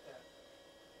 Let me get that.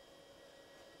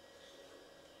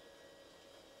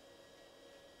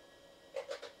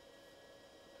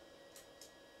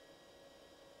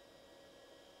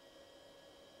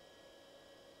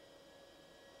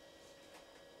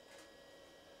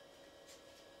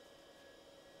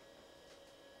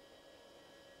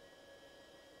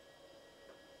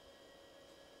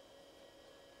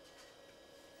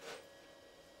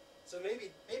 So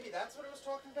maybe that's what it was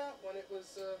talking about when it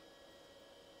was.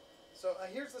 So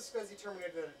here's the SCSI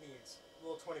terminator that it needs, a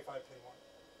little 25 pin one.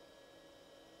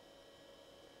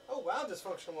 Oh wow,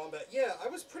 dysfunctional wombat. Yeah, I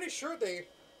was pretty sure they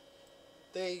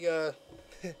they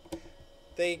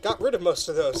got rid of most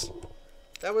of those.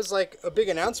 That was like a big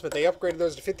announcement. They upgraded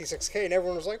those to 56K, and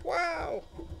everyone was like, "Wow!"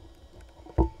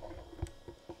 All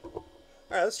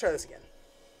right, let's try this again.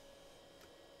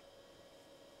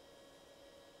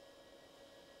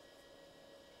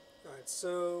 Alright,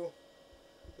 so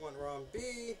one ROM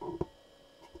B,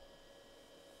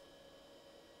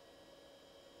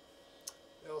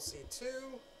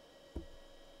 LC2,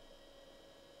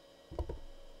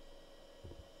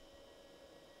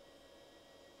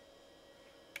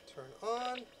 turn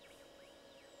on,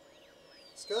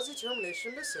 SCSI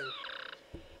termination missing.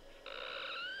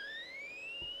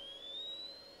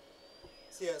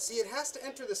 So yeah, see, it has to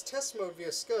enter this test mode via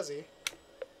SCSI.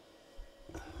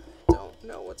 Don't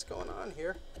know what's going on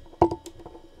here.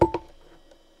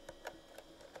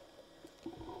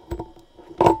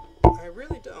 I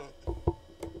really don't.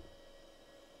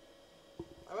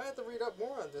 I might have to read up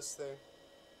more on this thing.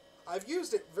 I've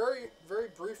used it very, very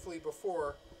briefly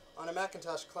before on a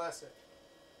Macintosh Classic.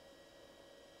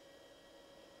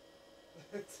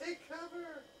 Take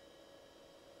cover!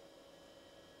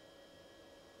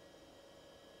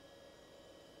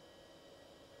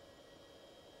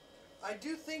 I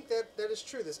do think that that is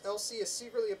true. This LC is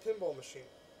secretly a pinball machine.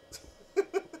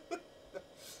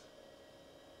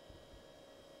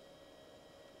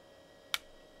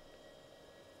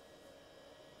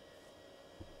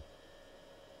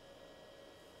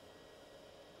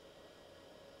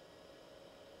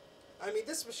 I mean,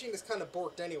 this machine is kind of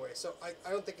borked anyway, so I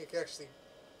don't think it can actually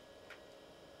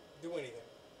do anything.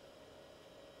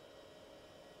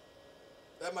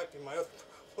 That might be my other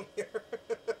problem here.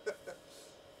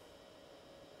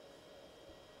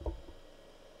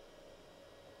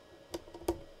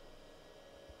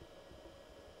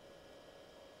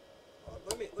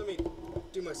 Let me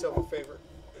do myself a favor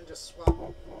and just swap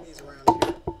these around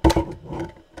here.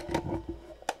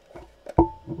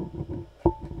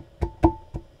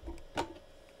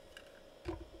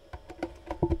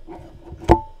 I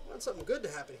want something good to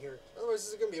happen here.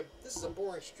 Otherwise, this is a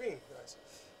boring stream, guys.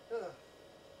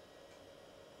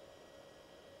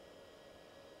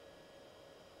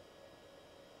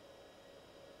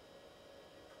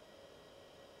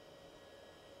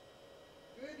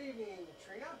 evening,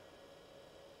 Trina.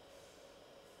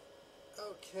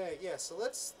 Okay, yeah, so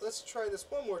let's try this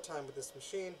one more time with this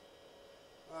machine.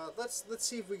 Let's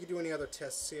see if we can do any other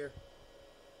tests here.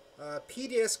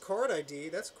 PDS card ID,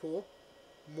 that's cool.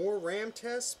 More RAM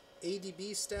tests,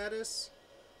 ADB status,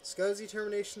 SCSI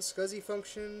termination, SCSI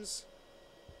functions.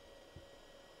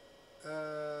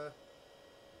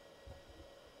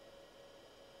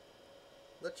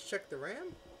 Let's check the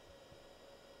RAM.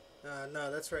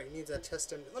 No, that's right. It needs that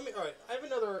test. Alright, I have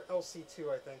another LC2,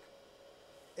 I think.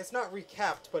 It's not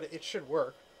recapped, but it should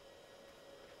work.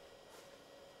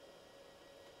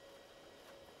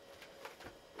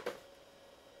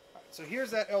 Alright, so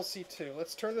here's that LC2.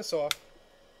 Let's turn this off.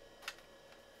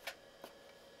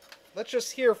 Let's just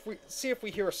see if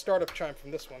we hear a startup chime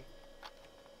from this one.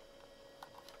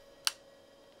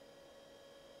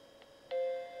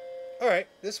 Alright,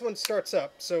 this one starts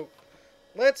up, so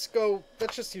let's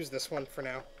just use this one for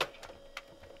now.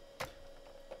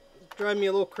 It's driving me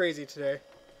a little crazy today.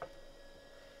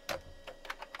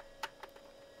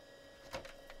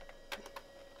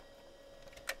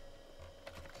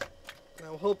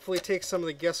 I'll hopefully take some of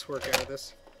the guesswork out of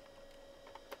this.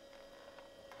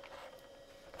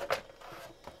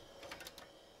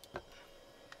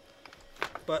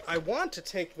 But I want to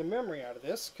take the memory out of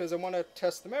this because I want to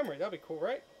test the memory. That'd be cool,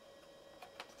 right?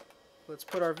 Let's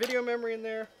put our video memory in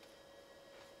there.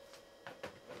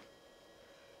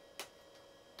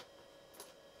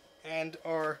 And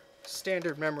our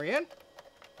standard memory in.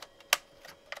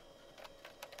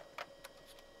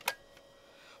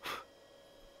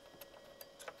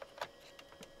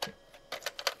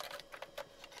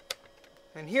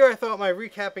 And here I thought my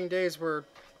recapping days were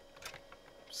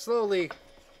slowly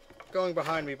going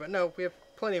behind me, but no, we have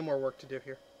plenty more work to do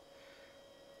here.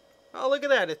 Oh, look at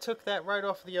that. It took that right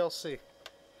off the LC.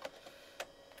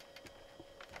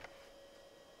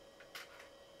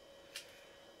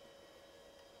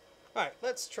 Alright,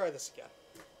 let's try this again.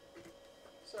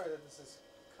 Sorry that this is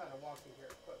kind of wonky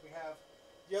here, but we have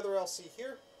the other LC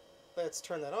here. Let's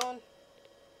turn that on.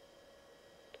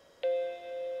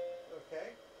 Okay,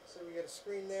 so we get a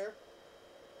screen there.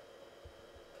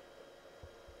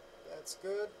 That's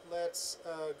good. Let's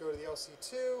go to the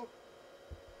LC2.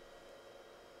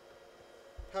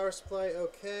 Power supply,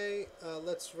 okay.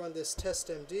 Let's run this test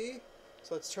MD.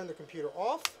 So let's turn the computer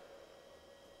off.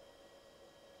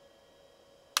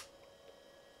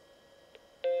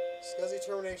 SCSI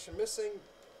termination missing.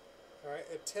 Alright,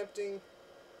 attempting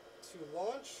to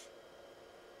launch.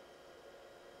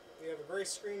 We have a gray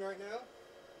screen right now.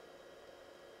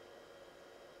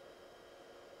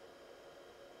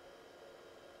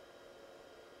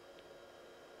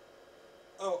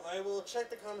 Oh, I will check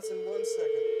the comments in 1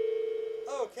 second.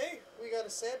 Okay, we got a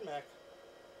sad Mac.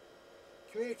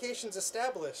 Communications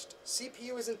established.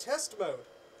 CPU is in test mode.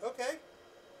 Okay.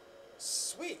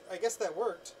 Sweet. I guess that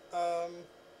worked.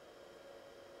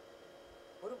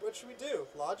 What should we do?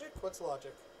 Logic? What's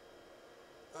logic?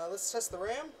 Let's test the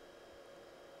RAM.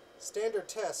 Standard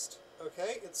test.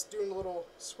 Okay, it's doing a little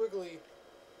squiggly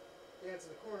dance in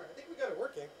the corner. I think we got it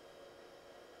working.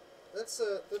 Let's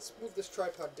move this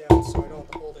tripod down so I don't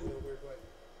have to hold it in a weird way.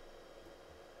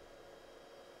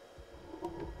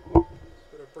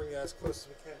 Better bring that as close as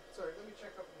we can. Sorry, let me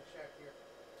check up in the chat here.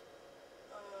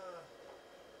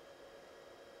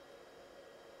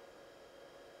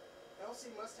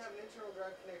 LC must have an internal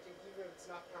drive connecting even if it's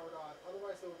not powered on.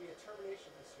 Otherwise there will be a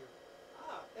termination issue.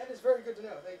 Ah, that is very good to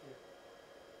know. Thank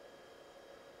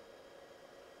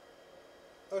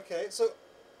you. Okay, so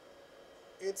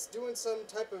it's doing some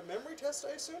type of memory test,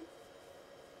 I assume?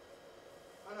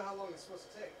 I don't know how long it's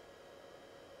supposed to take.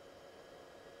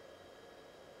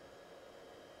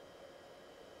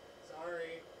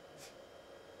 Sorry.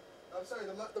 I'm sorry,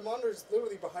 the monitor is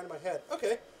literally behind my head.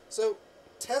 Okay, so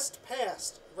test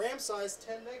passed. RAM size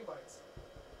 10 megabytes.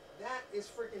 That is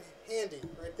freaking handy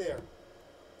right there.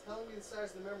 Telling me the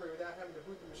size of the memory without having to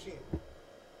boot the machine.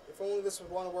 If only this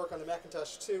would want to work on the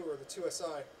Macintosh 2 or the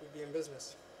 2SI, we'd be in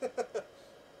business.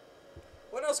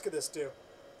 What else could this do?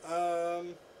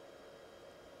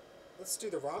 Let's do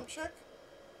the ROM check.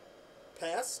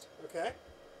 Passed. Okay.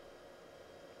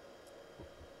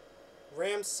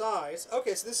 RAM size.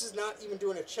 Okay, so this is not even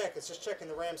doing a check. It's just checking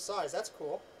the RAM size. That's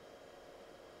cool.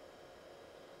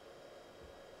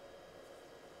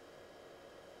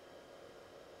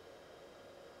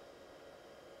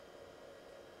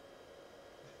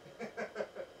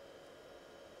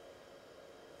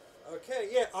 Okay,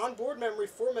 yeah, onboard memory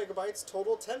 4 megabytes,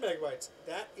 total 10 megabytes.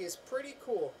 That is pretty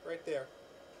cool right there.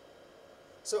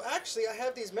 So actually, I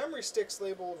have these memory sticks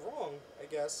labeled wrong, I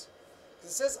guess. It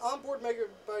says onboard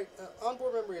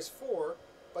memory is 4,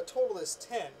 but total is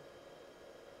 10.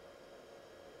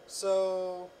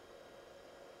 So,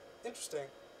 interesting.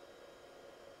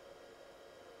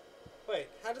 Wait,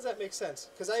 how does that make sense?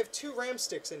 Because I have 2 RAM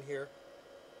sticks in here.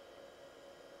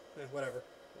 Whatever.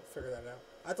 We'll figure that out.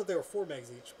 I thought they were 4 megs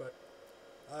each, but...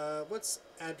 what's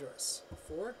address?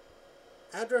 4?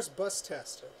 Address bus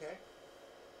test, okay.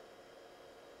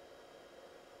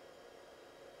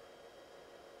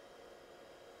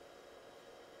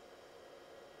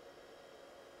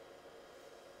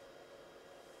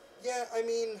 Yeah, I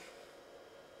mean...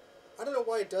 I don't know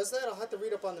why it does that. I'll have to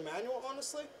read up on the manual,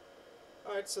 honestly.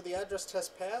 Alright, so the address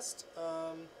test passed.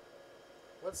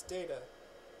 What's data?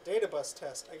 Data bus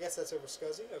test. I guess that's over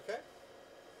SCSI, okay.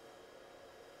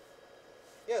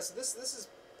 Yeah, so this is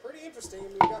pretty interesting.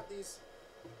 We've got these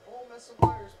whole mess of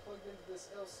wires plugged into this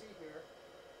LC here.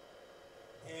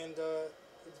 And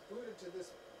it's booted to this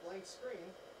blank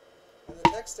screen. And the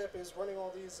TechStep is running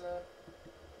all these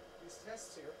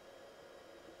tests here.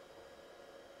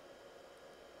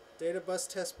 Data bus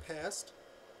test passed.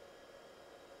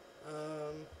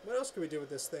 What else can we do with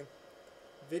this thing?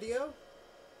 Video.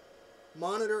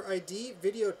 Monitor ID.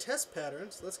 Video test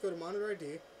patterns. Let's go to monitor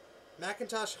ID.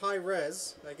 Macintosh high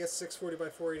res. I guess 640 by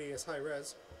 480 is high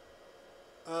res.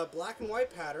 Black and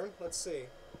white pattern. Let's see.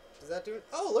 Does that do it?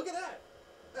 Oh, look at that.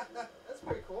 That's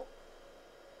pretty cool.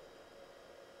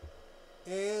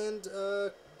 And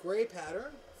gray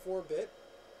pattern. 4-bit.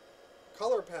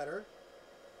 Color pattern.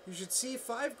 You should see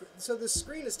 5... So this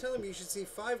screen is telling me you should see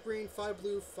 5 green, 5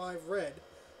 blue, 5 red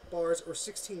bars, or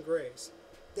 16 grays.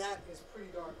 That is pretty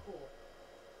darn cool.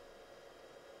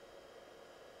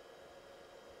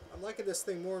 I'm liking this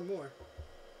thing more and more.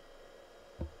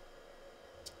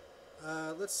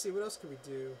 Let's see, what else can we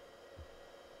do?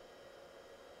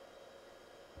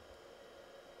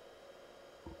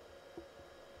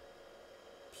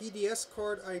 PDS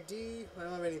card ID. I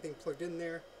don't have anything plugged in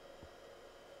there.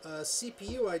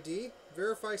 CPU ID.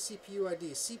 Verify CPU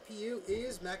ID. CPU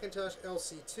is Macintosh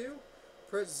LC2.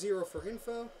 Press 0 for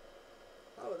info.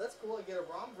 Oh, that's cool. I get a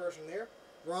ROM version there.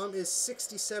 ROM is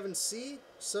 67C.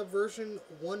 Subversion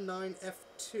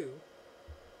 19F2.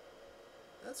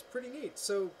 That's pretty neat.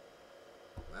 So,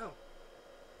 wow.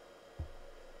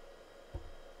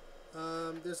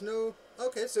 There's no...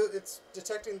 Okay, so it's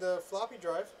detecting the floppy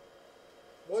drive.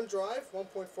 One drive,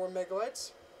 1.4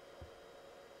 megabytes.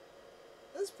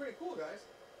 That's pretty cool, guys.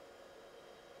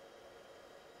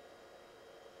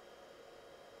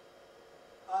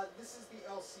 This is the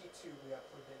LC2 we got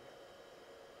plugged in here.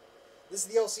 This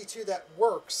is the LC2 that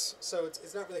works, so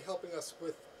it's not really helping us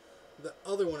with the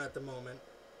other one at the moment.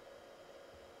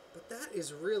 But that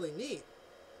is really neat.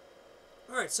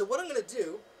 Alright, so what I'm going to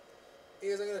do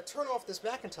is I'm going to turn off this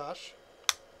Macintosh.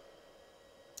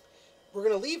 We're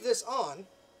going to leave this on,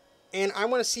 and I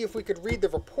want to see if we could read the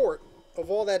report of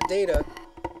all that data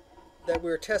that we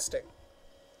were testing.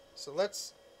 So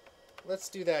let's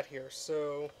do that here.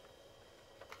 So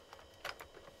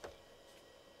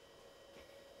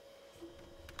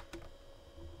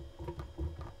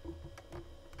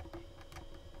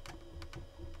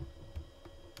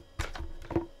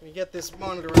let me get this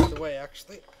monitor out of the way.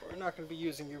 Actually, we're not going to be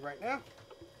using you right now.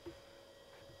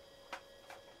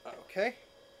 Okay,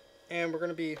 and we're going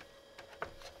to be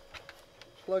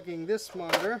plugging this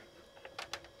monitor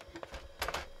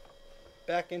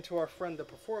back into our friend the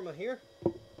Performa here.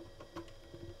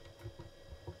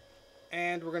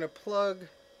 And we're going to plug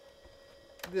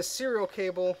this serial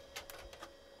cable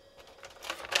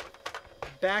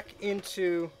back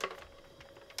into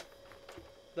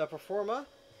the Performa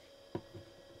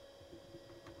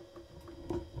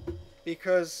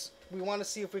because we want to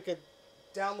see if we could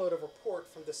download a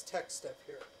report from this TechStep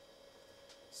here.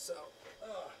 So,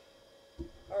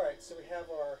 alright, so we have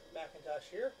our Macintosh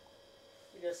here.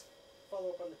 You just follow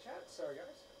up on the chat. Sorry, guys.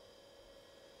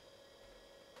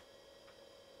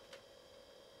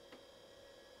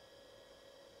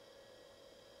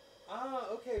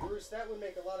 Okay, Bruce, that would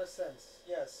make a lot of sense.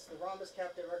 Yes, the ROM is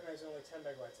capped at recognizing only 10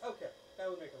 megabytes. Okay, that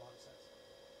would make a lot of sense.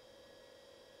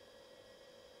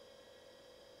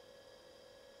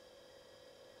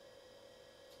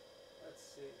 Let's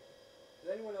see.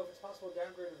 Does anyone know if it's possible to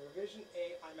downgrade the revision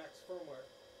A IMAX firmware?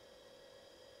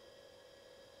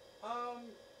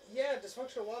 Yeah,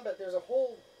 Dysfunctional Wombat, there's a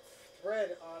whole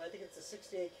thread on, I think it's the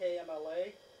 68K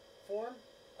MLA forum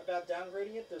about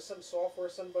downgrading it. There's some software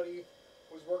somebody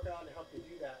was working on to help you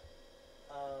do that.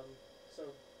 So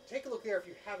take a look there if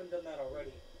you haven't done that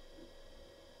already.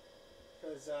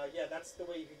 Because, yeah, that's the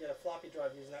way you could get a floppy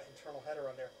drive using that internal header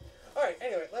on there. Alright,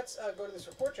 anyway, let's go to this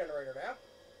report generator now.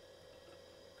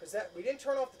 Because we didn't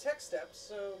turn off the TechStep,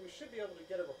 so we should be able to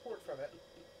get a report from it.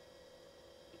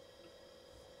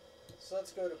 So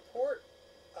let's go to port,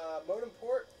 modem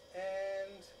port,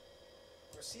 and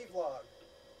receive log.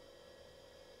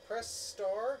 Press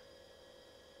star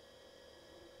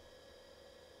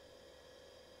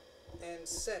and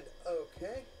send.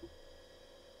 Okay.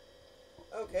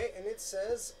 Okay, and it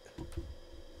says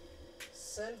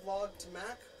send log to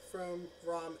Mac from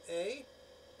ROM A.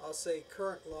 I'll say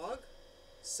current log,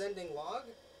 sending log,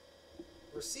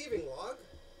 receiving log.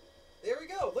 There we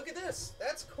go. Look at this.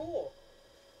 That's cool.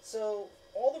 So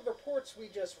all the reports we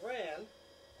just ran,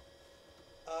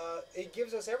 it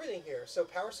gives us everything here. So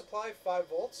power supply 5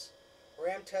 volts,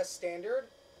 RAM test standard,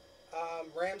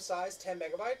 RAM size 10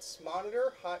 megabytes,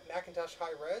 monitor Macintosh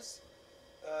high res.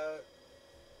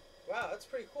 Wow, that's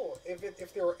pretty cool.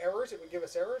 If there were errors, it would give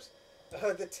us errors.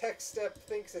 The TechStep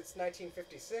thinks it's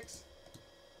 1956.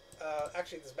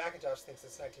 Actually, this Macintosh thinks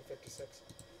it's 1956.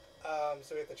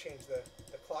 So we have to change the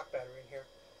clock battery in here.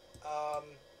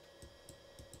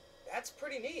 That's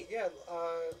pretty neat. Yeah,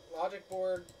 logic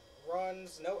board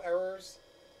runs, no errors.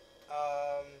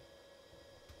 Yeah,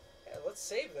 let's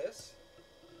save this.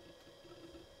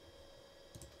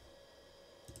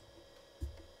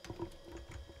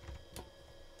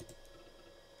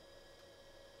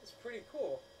 It's pretty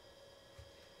cool.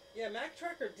 Yeah, Mac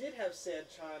Tracker did have sad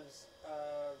chimes.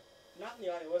 Not in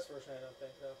the iOS version, I don't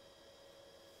think, though.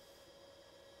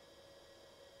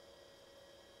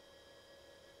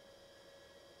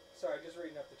 Sorry, just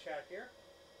reading up the chat here.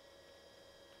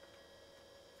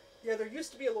 Yeah, there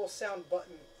used to be a little sound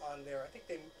button on there. I think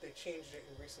they changed it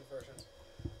in recent versions.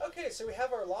 Okay, so we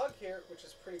have our log here, which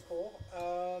is pretty cool.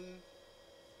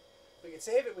 We could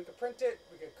save it, we could print it,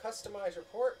 we could customize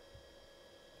report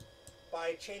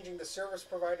by changing the service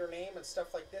provider name and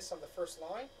stuff like this on the first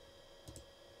line.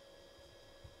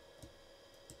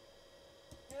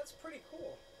 Yeah, that's pretty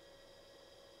cool.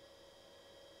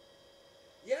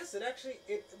 Yes, it actually,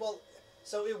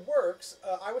 so it works.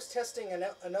 I was testing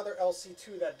another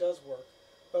LC2 that does work,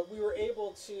 but we were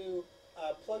able to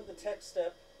plug the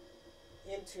TechStep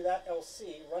into that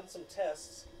LC, run some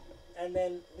tests, and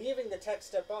then leaving the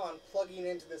TechStep on, plugging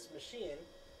into this machine,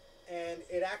 and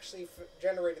it actually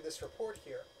generated this report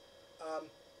here.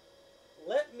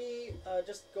 Let me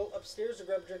just go upstairs to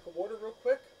grab a drink of water real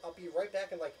quick. I'll be right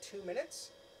back in like 2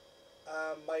 minutes.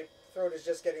 My throat is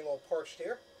just getting a little parched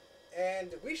here.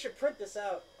 And we should print this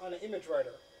out on an image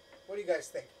writer. What do you guys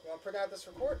think? You want to print out this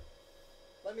report?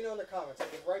 Let me know in the comments. I'll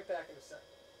be right back in a sec.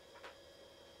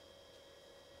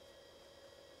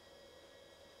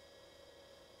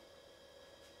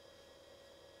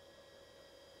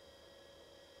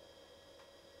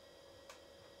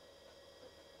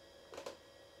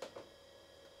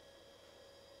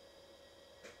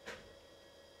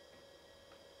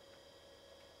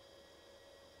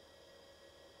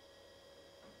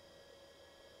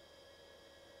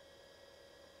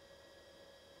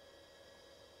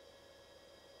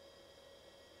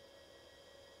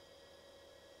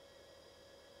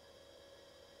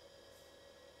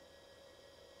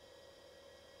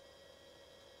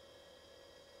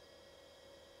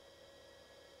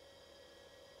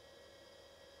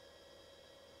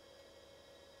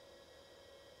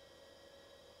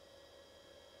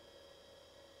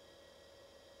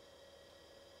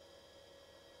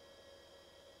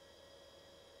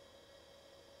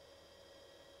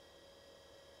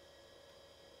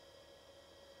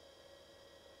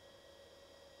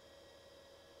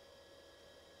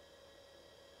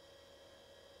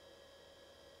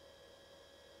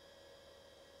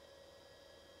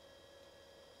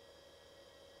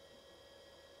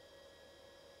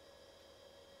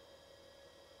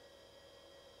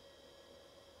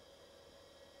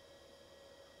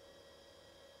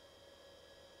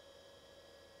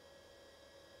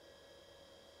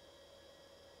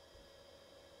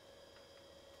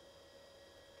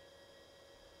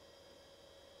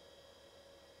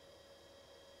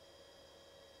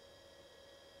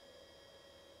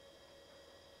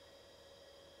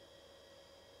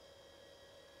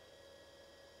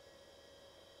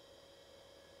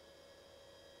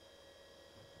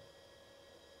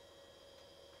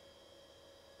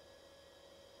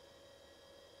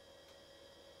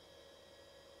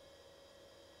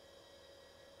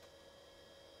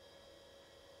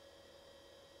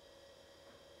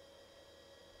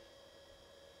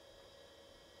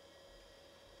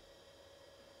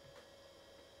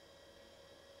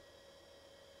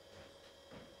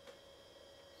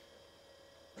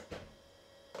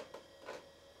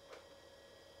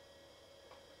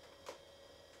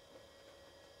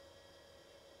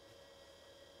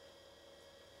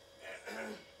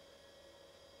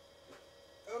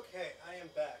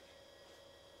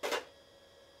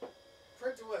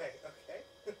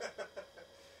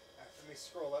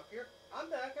 scroll up here. I'm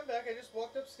back. I just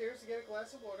walked upstairs to get a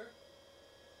glass of water.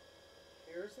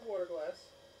 Here's the water glass.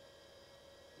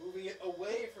 Moving it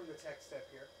away from the TechStep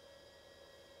here.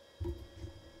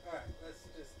 Alright, let's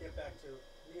just get back to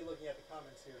me looking at the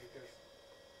comments here because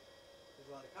there's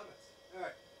a lot of comments.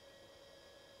 Alright.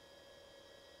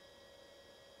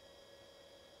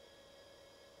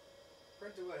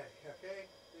 Print away, okay?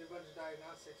 Did a bunch of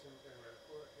diagnostics and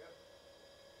report, yep.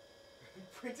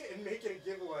 Print it and make it a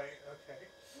giveaway, okay.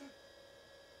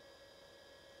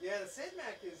 Yeah, the Sand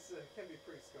Mac can be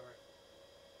pretty scary.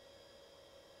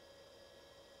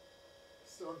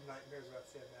 Still have nightmares about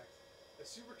Sand Max. The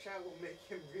super chat will make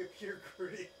him reappear,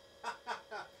 Grudy.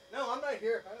 No, I'm not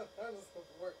here. Where am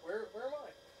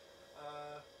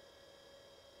I?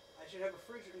 I should have a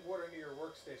fridge and water near your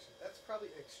workstation. That's probably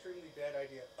an extremely bad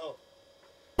idea. Oh.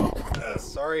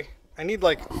 Sorry. I need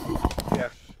like... Yeah.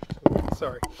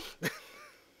 Sorry.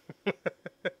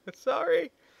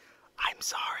 Sorry. I'm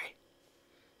sorry.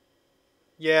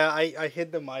 Yeah, I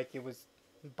hid the mic. It was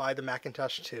by the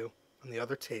Macintosh 2 on the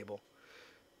other table.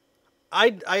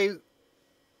 I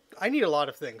need a lot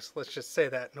of things. Let's just say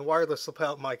that. And a wireless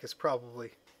lapel mic is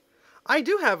probably... I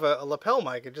do have a lapel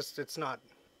mic. It's not...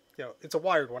 You know, it's a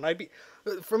wired one.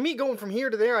 For me going from here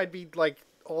to there, I'd be like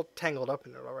all tangled up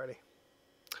in it already.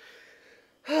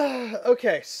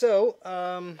 Okay, so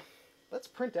let's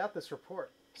print out this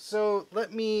report. So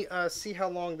let me see how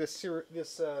long this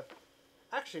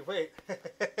actually, wait. I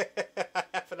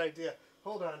have an idea.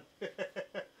 Hold on.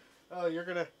 Oh, you're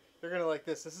gonna like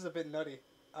this. This is a bit nutty.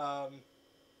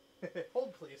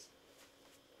 Hold, please.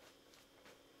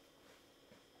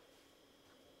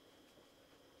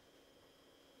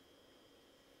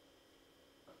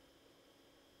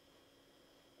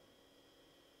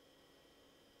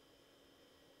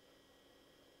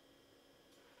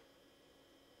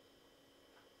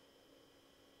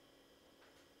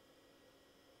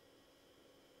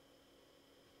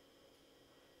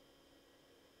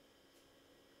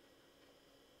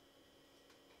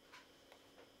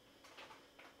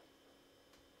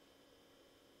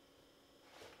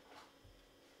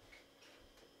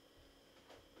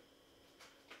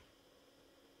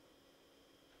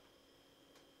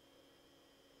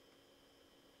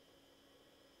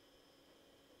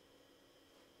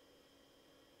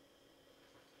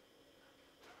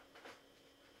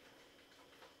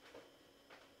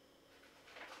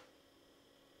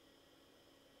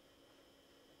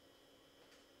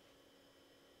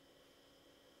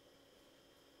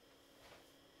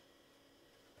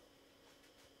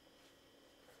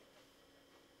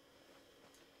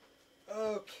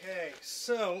 Okay,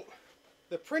 so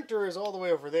the printer is all the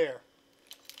way over there.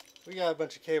 We got a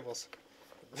bunch of cables.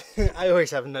 I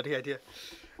always have a nutty idea.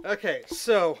 Okay,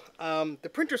 so the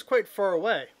printer's quite far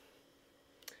away.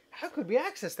 How could we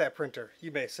access that printer,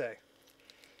 you may say?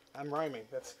 I'm rhyming.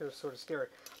 That's sort of scary.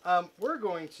 We're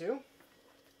going to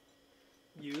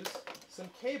use some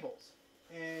cables.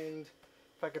 And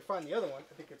if I could find the other one,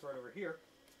 I think it's right over here.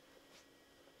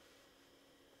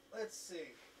 Let's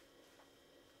see.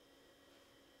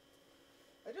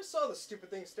 I just saw the stupid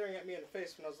thing staring at me in the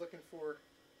face when I was looking for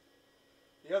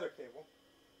the other cable.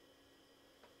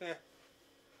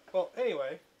 Well,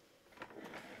 anyway,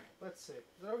 let's see.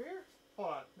 Is it over here? Hold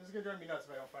on. This is going to drive me nuts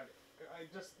if I don't find it. I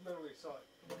just literally saw it.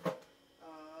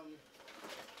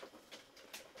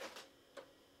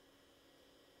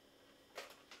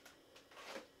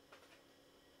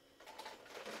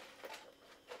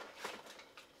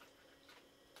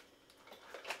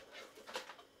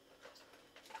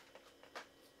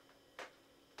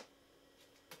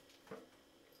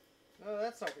 No,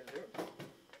 that's not going to do it.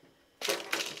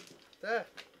 That.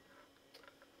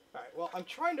 Alright, well, I'm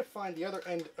trying to find the other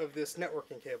end of this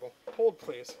networking cable. Hold,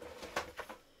 please.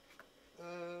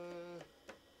 Where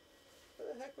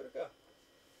the heck would it go?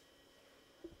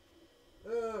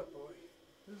 Oh, boy.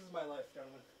 This is my life,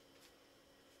 gentlemen.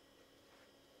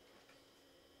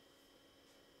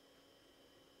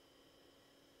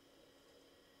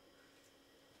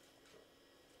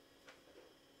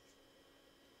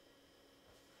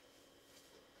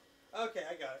 Okay,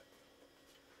 I got it.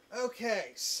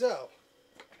 Okay, so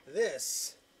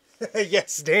this,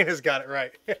 yes, Dana's got it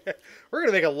right. We're going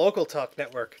to make a local talk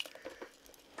network.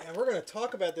 And we're going to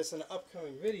talk about this in an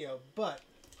upcoming video, but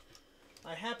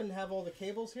I happen to have all the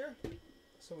cables here,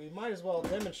 so we might as well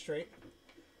demonstrate.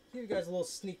 Give you guys a little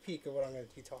sneak peek of what I'm going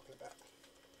to be talking about.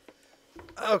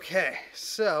 Okay,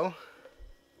 so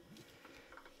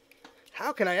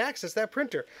how can I access that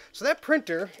printer? So that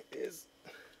printer is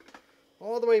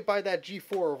all the way by that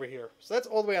G4 over here. So that's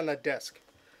all the way on that desk.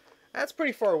 That's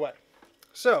pretty far away.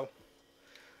 So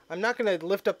I'm not going to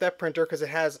lift up that printer because it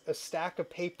has a stack of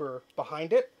paper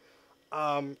behind it.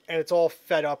 And it's all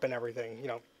fed up and everything, you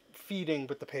know, feeding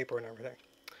with the paper and everything.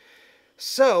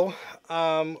 So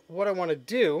what I want to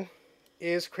do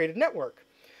is create a network.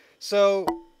 So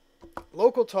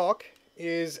Local Talk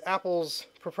is Apple's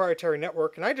proprietary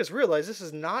network, and I just realized this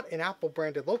is not an Apple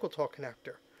branded Local Talk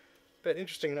connector, but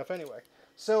interesting enough anyway.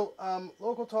 So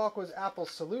Local Talk was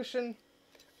Apple's solution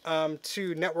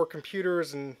to network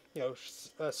computers and, you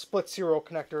know, split serial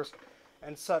connectors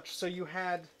and such. So you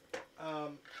had,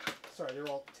 sorry, they're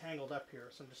all tangled up here,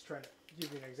 so I'm just trying to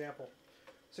give you an example.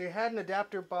 So you had an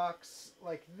adapter box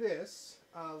like this.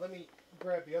 Let me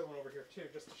grab the other one over here too,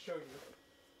 just to show you.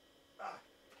 Ah.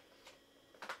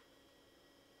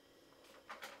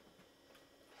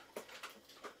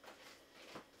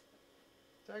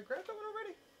 Did I grab that one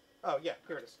already? Oh yeah,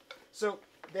 here it is. So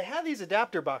they have these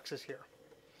adapter boxes here.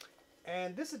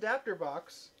 And this adapter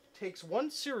box takes one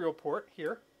serial port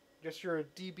here, just your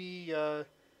DB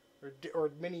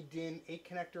or mini DIN 8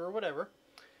 connector or whatever,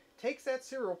 takes that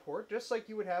serial port just like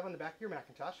you would have on the back of your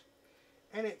Macintosh,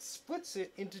 and it splits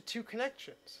it into two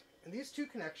connections. And these two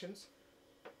connections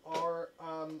are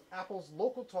Apple's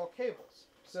Local Talk cables.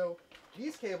 So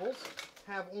these cables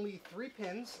have only 3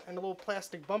 pins and a little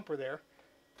plastic bumper there,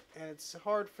 and it's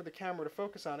hard for the camera to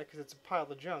focus on it because it's a pile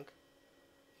of junk.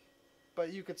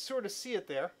 But you could sort of see it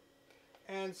there.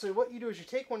 And so what you do is you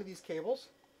take one of these cables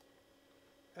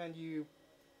and you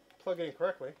plug it in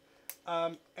correctly,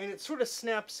 and it sort of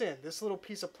snaps in. This little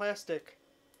piece of plastic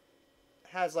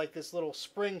has like this little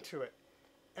spring to it,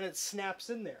 and it snaps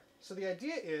in there. So the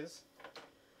idea is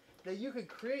that you could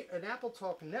create an Apple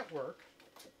Talk network,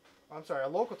 I'm sorry, a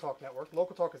Local Talk network.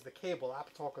 Local Talk is the cable,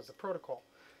 Apple Talk is the protocol.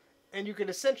 And you could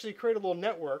essentially create a little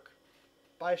network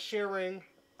by sharing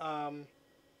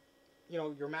you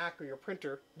know, your Mac or your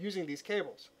printer using these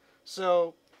cables.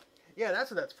 So yeah, that's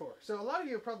what that's for. So a lot of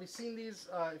you have probably seen these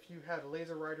if you had a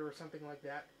laser writer or something like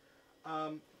that.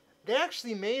 They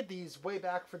actually made these way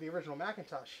back for the original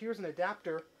Macintosh. Here's an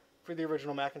adapter for the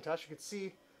original Macintosh. You can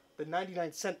see the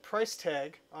 99-cent price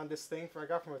tag on this thing I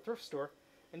got from a thrift store.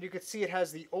 And you can see it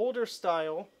has the older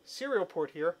style serial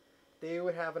port here. They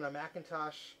would have in a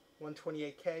Macintosh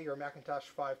 128K or Macintosh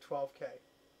 512K.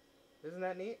 Isn't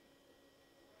that neat?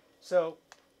 So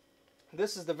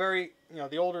this is the very, you know,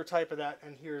 the older type of that,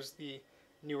 and here's the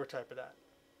newer type of that.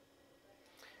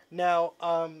 Now,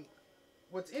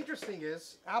 what's interesting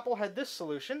is Apple had this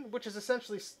solution, which is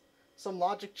essentially some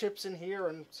logic chips in here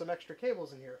and some extra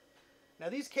cables in here. Now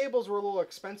these cables were a little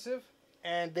expensive,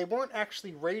 and they weren't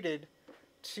actually rated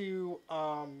to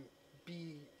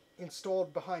be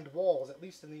installed behind walls, at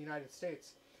least in the United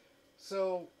States.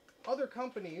 So other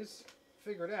companies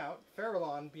figured out,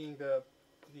 Farallon being the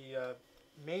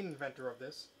main inventor of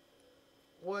this,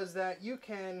 was that you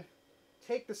can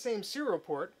take the same serial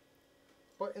port,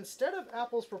 but instead of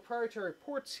Apple's proprietary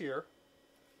ports here,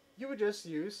 you would just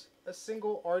use a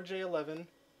single RJ11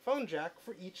 phone jack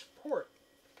for each port.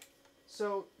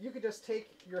 So you could just take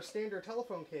your standard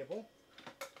telephone cable,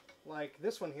 like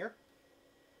this one here,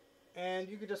 and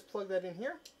you could just plug that in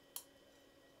here,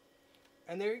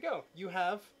 and there you go. You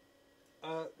have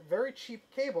a very cheap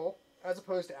cable as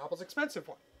opposed to Apple's expensive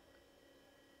one.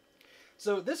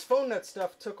 So this phone net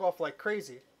stuff took off like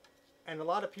crazy, and a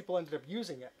lot of people ended up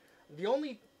using it. The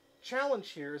only challenge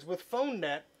here is with phone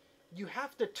net, you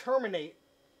have to terminate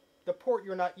the port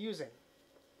you're not using.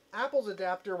 Apple's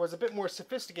adapter was a bit more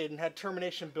sophisticated and had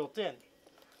termination built in.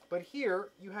 But here,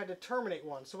 you had to terminate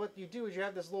one. So what you do is you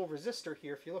have this little resistor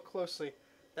here. If you look closely,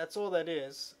 that's all that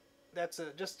is. That's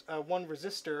just one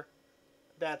resistor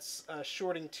that's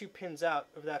shorting 2 pins out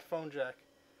of that phone jack.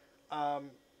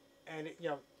 And you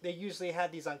know, they usually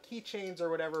had these on keychains or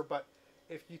whatever, but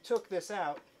if you took this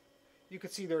out, you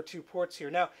could see there are 2 ports here.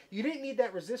 Now, you didn't need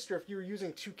that resistor if you were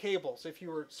using 2 cables, if you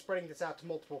were spreading this out to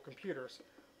multiple computers.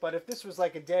 But if this was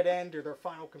like a dead end or their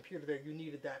final computer there, you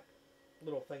needed that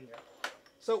little thing there.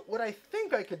 So what I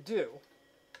think I could do,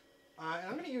 and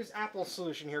I'm going to use Apple's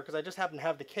solution here because I just happen to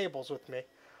have the cables with me.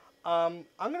 I'm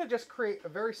going to just create a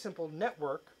very simple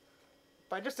network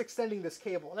by just extending this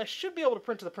cable, and I should be able to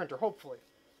print to the printer, hopefully.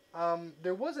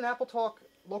 There was an Apple Talk,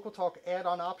 Local Talk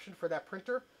add-on option for that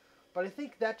printer, but I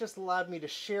think that just allowed me to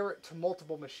share it to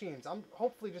multiple machines. I'm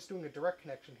hopefully just doing a direct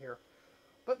connection here,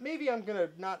 but maybe I'm going to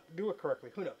not do it correctly,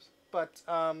 who knows. But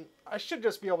I should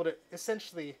just be able to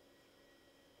essentially,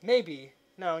 maybe,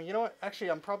 no, you know what, actually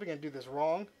I'm probably going to do this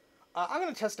wrong. I'm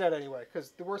going to test it out anyway,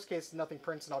 because the worst case, nothing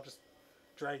prints, and I'll just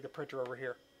drag the printer over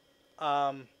here.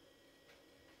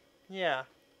 Yeah.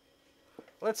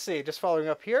 Let's see, just following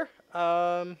up here.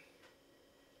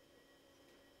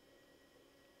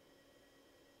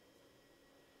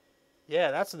 Yeah,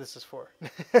 that's what this is for.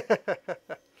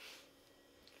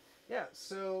 Yeah,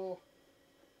 so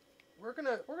we're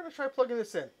gonna try plugging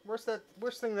this in. Worst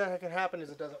thing that can happen is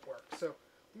it doesn't work. So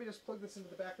let me just plug this into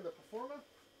the back of the Performa.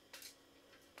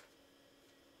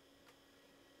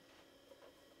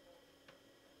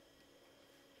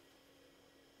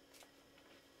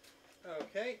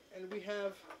 Okay, and we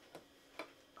have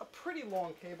a pretty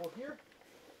long cable here.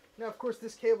 Now, of course,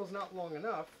 this cable's not long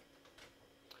enough.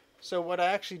 So what I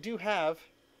actually do have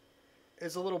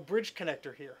is a little bridge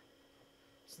connector here.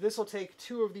 So this will take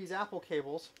two of these Apple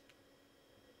cables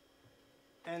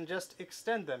and just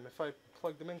extend them if I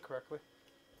plug them in correctly.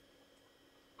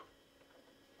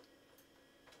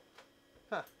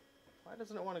 Huh. Why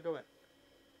doesn't it want to go in?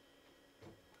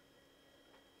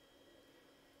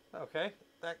 Okay,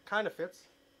 that kind of fits.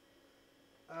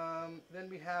 Then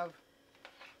we have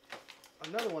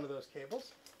another one of those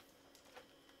cables.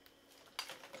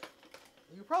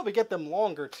 You probably get them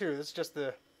longer too. This is just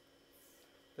the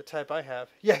type I have.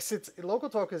 Yes, Local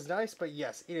Talk is nice, but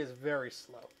yes, it is very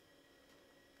slow.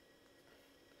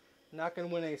 Not going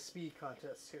to win any speed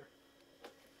contests here.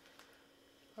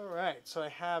 Alright, so I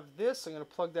have this. I'm going to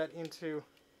plug that into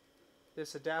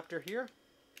this adapter here.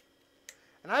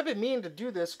 And I've been meaning to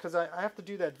do this because I have to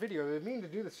do that video. I've been meaning to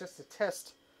do this just to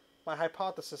test my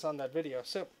hypothesis on that video.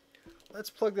 So let's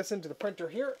plug this into the printer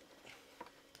here.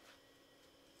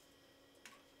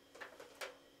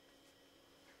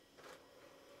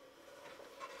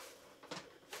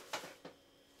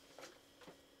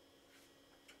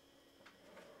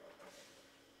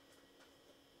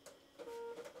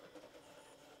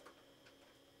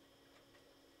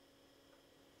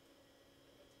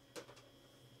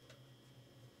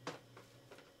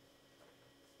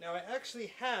 Now I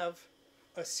actually have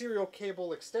a serial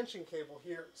cable extension cable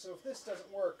here, so if this doesn't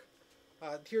work,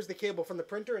 here's the cable from the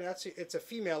printer, and it's a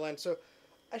female end, so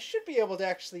I should be able to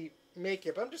actually make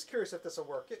it, but I'm just curious if this will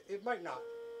work. It might not.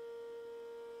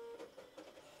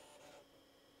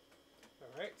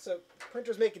 Alright, so the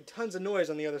printer's making tons of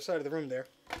noise on the other side of the room there.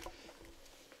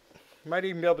 You might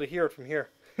even be able to hear it from here.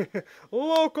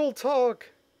 Local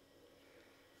Talk!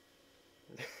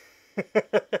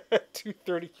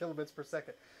 230 kilobits per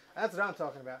second. That's what I'm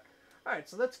talking about. Alright,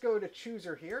 so let's go to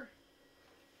Chooser here.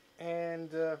 And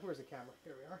where's the camera?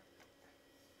 Here we are.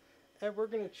 And we're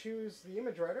going to choose the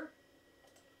image writer.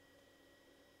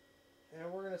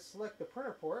 And we're going to select the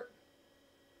printer port.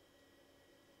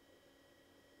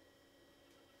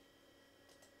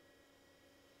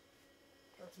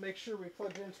 Let's make sure we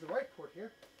plug it into the right port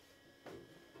here.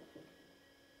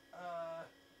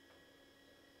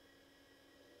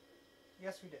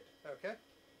 Yes, we did. Okay.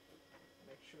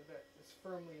 Make sure that it's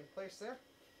firmly in place there.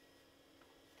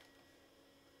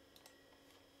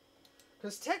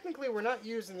 Because technically we're not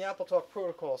using the Apple Talk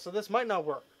protocol, so this might not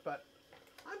work, but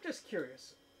I'm just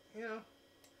curious. You know,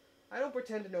 I don't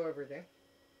pretend to know everything.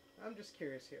 I'm just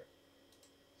curious here.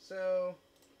 So,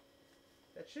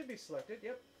 that should be selected,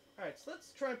 yep. Alright, so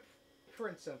let's try and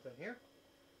print something here.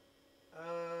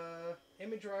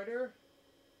 Image writer,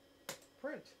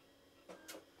 print.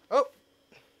 Oh!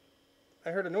 I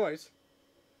heard a noise.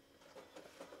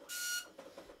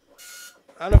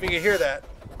 I don't know if you can hear that.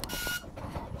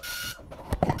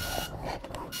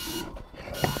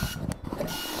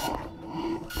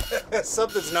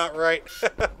 Something's not right.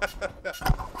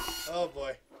 Oh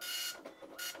boy.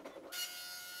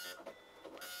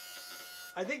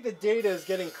 I think the data is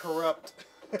getting corrupt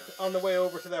on the way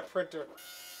over to that printer.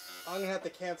 I'm going to have to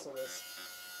cancel this.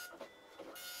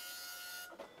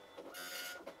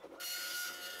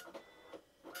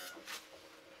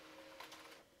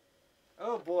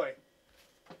 Oh boy.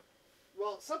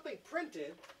 Well, something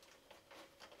printed.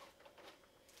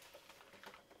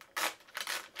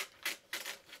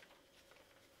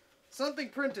 Something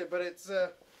printed, but it's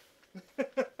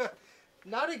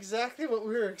not exactly what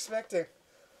we were expecting.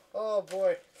 Oh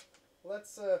boy.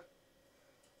 Let's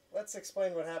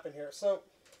explain what happened here. So,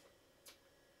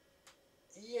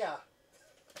 yeah.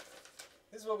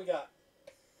 This is what we got.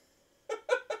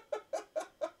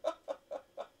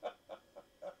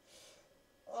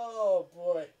 Oh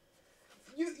boy.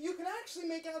 You can actually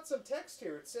make out some text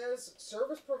here. It says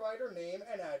service provider name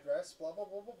and address, blah blah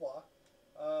blah blah blah.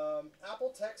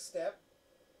 Apple TechStep,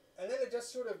 and then it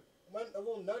just sort of went a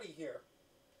little nutty here.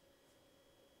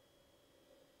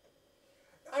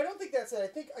 I don't think that's it.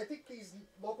 I think these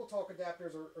Local Talk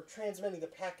adapters are transmitting the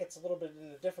packets a little bit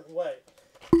in a different way.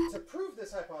 To prove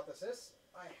this hypothesis,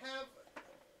 I have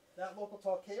that Local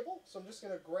Talk cable, so I'm just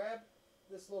going to grab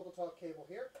this Local Talk cable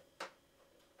here.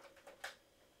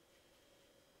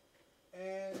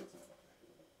 And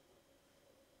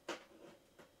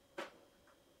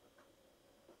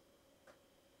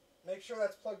make sure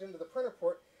that's plugged into the printer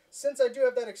port. Since I do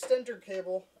have that extender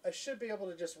cable, I should be able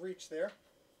to just reach there.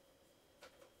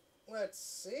 Let's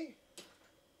see.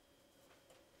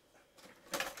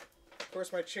 Of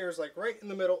course, my chair is like right in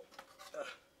the middle of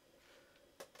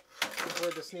where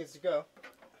this needs to go.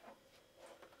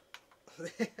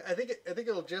 I think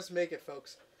it'll just make it,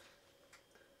 folks.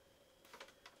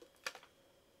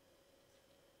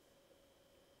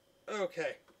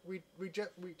 Okay, we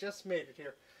just made it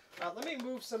here. Let me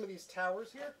move some of these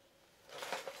towers here.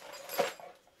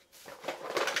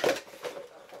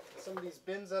 Some of these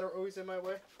bins that are always in my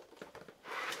way.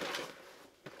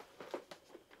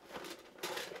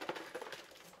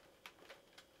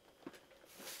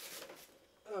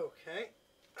 Okay.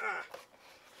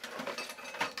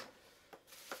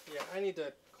 Yeah, I need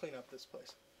to clean up this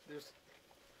place.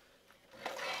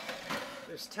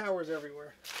 There's towers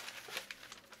everywhere.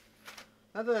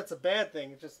 Not that that's a bad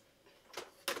thing,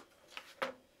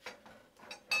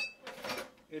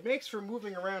 it makes for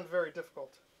moving around very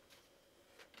difficult.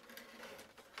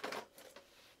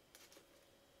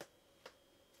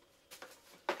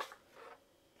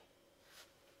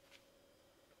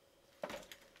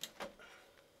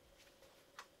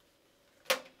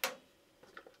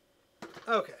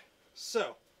 Okay,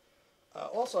 so,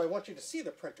 also I want you to see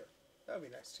the printer. That would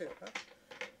be nice too, huh?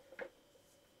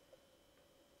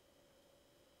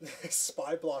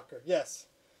 Spy blocker, yes.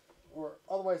 Or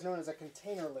otherwise known as a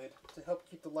container lid to help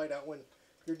keep the light out when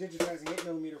you're digitizing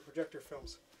 8mm projector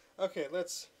films. Okay,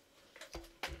 let's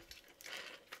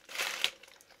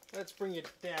bring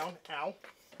it down. Ow.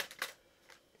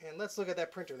 And let's look at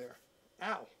that printer there.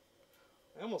 Ow.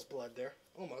 I almost bled there.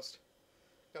 Almost.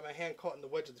 Got my hand caught in the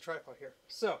wedge of the tripod here.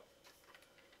 So,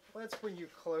 let's bring you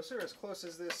closer, as close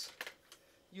as this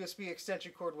USB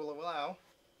extension cord will allow.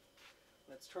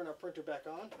 Let's turn our printer back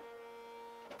on.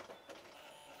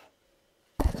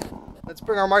 Let's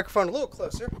bring our microphone a little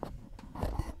closer.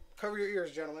 Cover your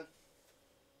ears, gentlemen.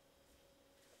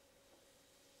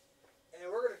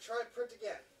 And we're going to try print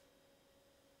again.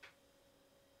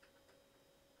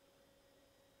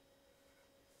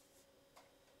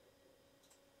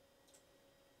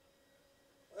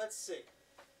 Let's see.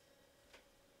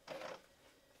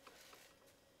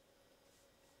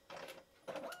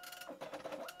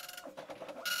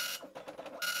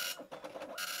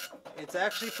 It's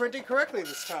actually printing correctly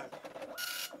this time.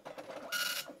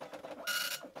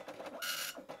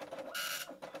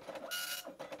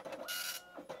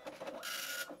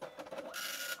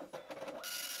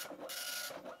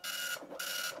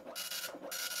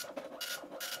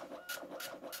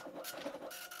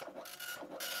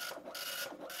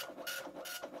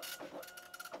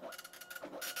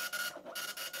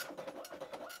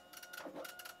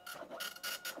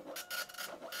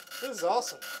 This is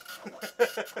awesome.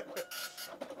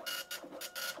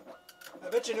 I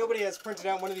bet you nobody has printed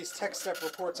out one of these TechStep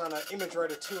reports on an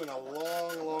ImageWriter 2 in a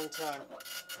long, long time.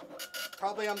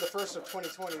 Probably I'm the first of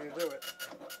 2020 to do it.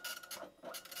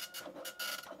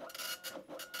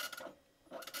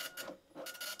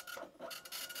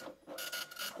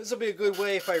 This will be a good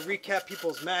way if I recap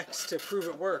people's Macs to prove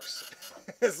it works.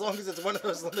 As long as it's one of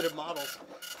those limited models.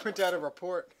 Print out a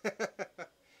report. Is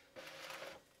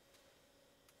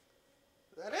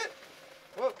that it?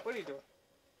 Whoa, what are you doing?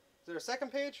 Is there a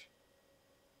second page?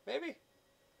 Maybe?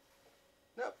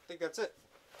 No, I think that's it.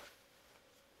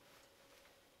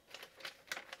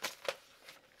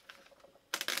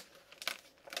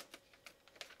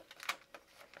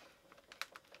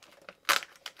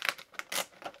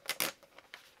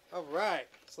 Alright,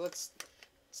 so let's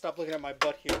stop looking at my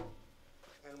butt here.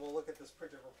 And we'll look at this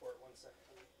printer report 1 second.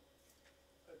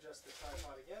 Adjust the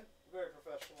tripod again. Very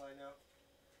professional, I know.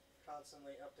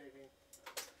 Constantly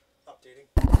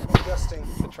adjusting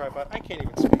the tripod. I can't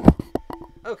even speak.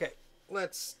 Okay,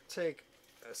 let's take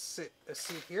a seat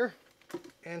here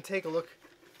and take a look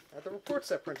at the reports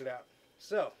that printed out.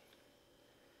 So,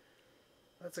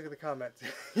 let's look at the comments.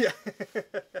 Yeah.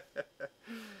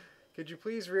 Could you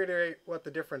please reiterate what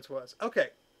the difference was? Okay,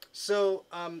 so,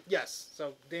 yes,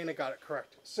 so Dana got it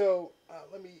correct. So,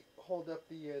 let me hold up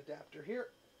the adapter here.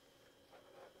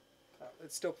 Oh,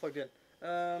 it's still plugged in.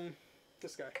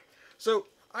 This guy. So,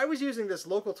 I was using this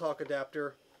local talk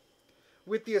adapter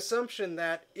with the assumption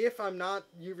that if I'm not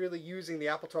really using the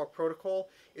AppleTalk protocol,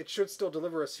 it should still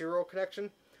deliver a serial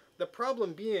connection. The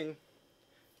problem being,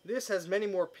 this has many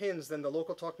more pins than the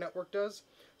local talk network does.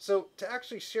 So to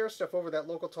actually share stuff over that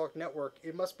local talk network,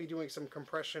 it must be doing some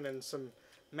compression and some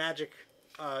magic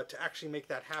to actually make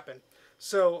that happen.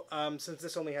 So since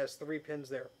this only has 3 pins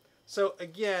there. So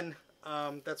again,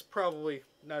 that's probably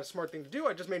not a smart thing to do.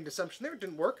 I just made an assumption there. It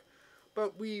didn't work.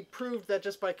 but we proved that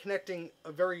just by connecting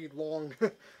a very long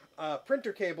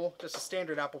printer cable, just a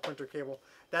standard Apple printer cable,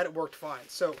 that it worked fine.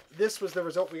 So this was the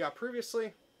result we got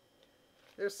previously.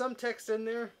 There's some text in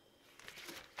there.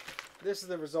 This is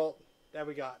the result that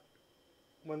we got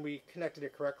when we connected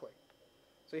it correctly.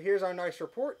 So here's our nice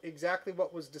report, exactly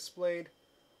what was displayed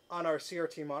on our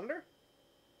CRT monitor.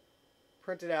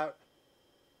 Printed out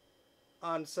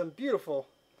on some beautiful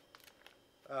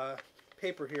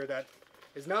paper here that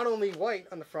is not only white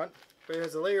on the front, but it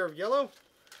has a layer of yellow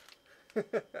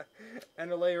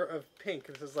and a layer of pink.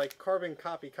 This is like carbon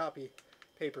copy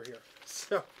paper here.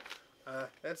 So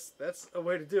that's a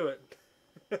way to do it.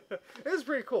 This is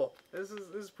pretty cool. This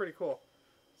is pretty cool.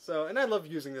 So, and I love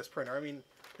using this printer. I mean,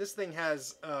 this thing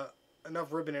has enough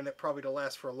ribbon in it probably to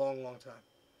last for a long, long time.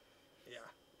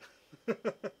 Yeah.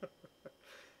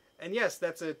 And yes,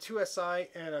 that's a 2SI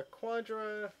and a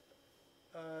Quadra.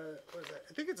 What is that?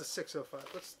 I think it's a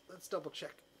 605. Let's double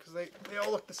check because they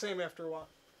all look the same after a while.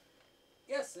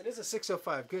 Yes, it is a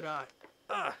 605. Good eye.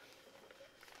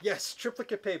 Yes,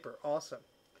 triplicate paper. Awesome.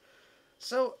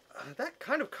 So that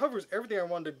kind of covers everything I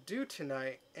wanted to do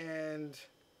tonight. And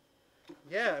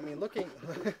yeah, I mean, looking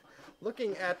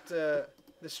at the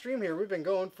stream here, we've been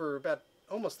going for about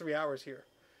almost 3 hours here.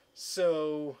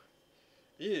 So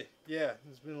yeah,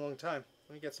 it's been a long time.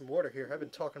 Let me get some water here. I've been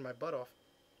talking my butt off.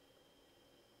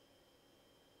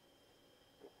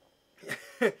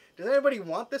 Does anybody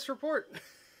want this report?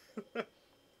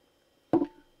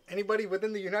 Anybody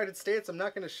within the United States? I'm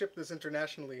not going to ship this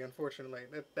internationally, unfortunately.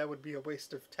 That would be a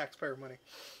waste of taxpayer money.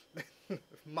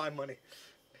 My money.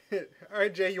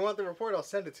 Alright, Jay, you want the report? I'll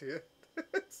send it to you.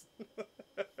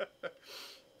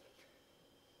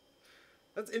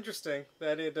 That's interesting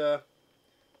that it,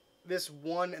 this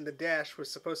 1 and the dash was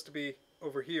supposed to be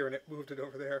over here and it moved it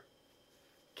over there.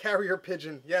 Carrier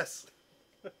pigeon, yes.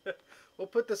 We'll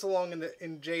put this along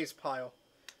in Jay's pile.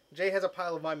 Jay has a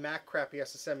pile of my Mac crap he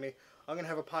has to send me. I'm going to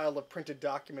have a pile of printed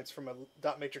documents from a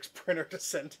dot matrix printer to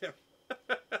send him.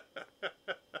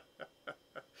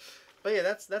 But yeah,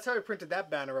 that's how I printed that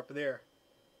banner up there.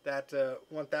 That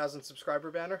 1,000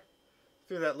 subscriber banner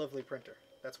through that lovely printer.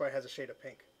 That's why it has a shade of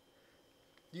pink.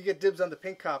 You get dibs on the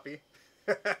pink copy.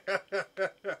 If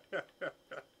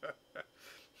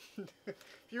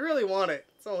you really want it,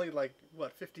 it's only like,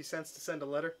 what, 50 cents to send a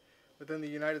letter within the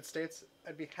United States.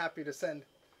 I'd be happy to send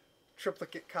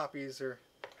triplicate copies or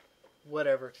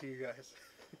whatever to you guys.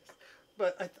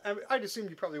 But I'd assume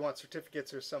you probably want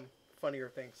certificates or some funnier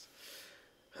things.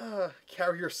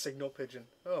 Carrier signal pigeon.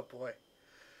 Oh boy.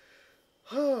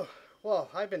 Oh, well,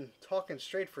 I've been talking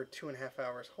straight for 2.5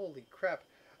 hours. Holy crap.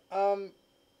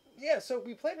 Yeah, so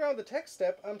we played around with the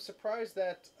TechStep. I'm surprised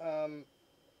that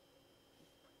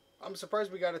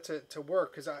we got it to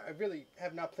work, because I really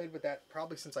have not played with that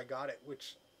probably since I got it,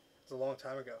 which is a long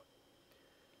time ago.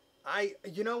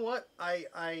 You know what?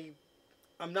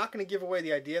 I'm not going to give away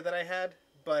the idea that I had,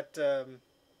 but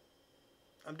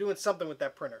I'm doing something with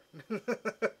that printer.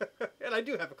 And I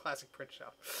do have a classic print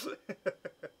shop.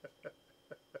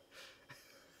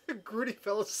 Grudy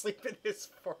fell asleep in his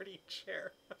farty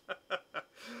chair.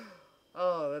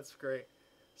 Oh, that's great.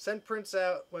 Send prints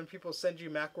out when people send you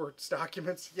MacWorks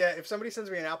documents. Yeah, if somebody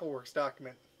sends me an AppleWorks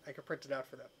document, I can print it out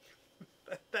for them.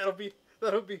 That'll be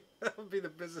the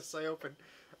business I open.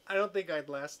 I don't think I'd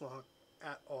last long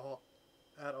at all.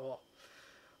 At all.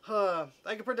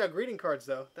 I can print out greeting cards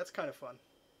though. That's kind of fun.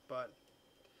 But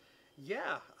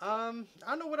yeah, I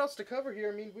don't know what else to cover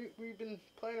here. I mean, we've been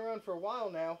playing around for a while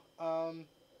now.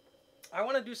 I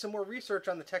want to do some more research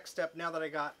on the TechStep now that I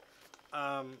got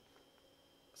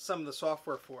some of the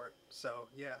software for it. So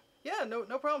yeah,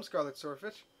 no problem, Scarlet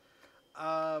Swordfish.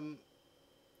 I'm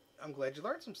glad you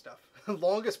learned some stuff.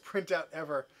 Longest printout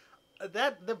ever.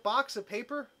 The box of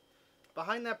paper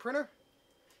behind that printer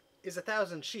is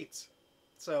 1,000 sheets.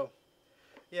 So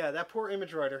yeah, that poor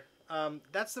image writer.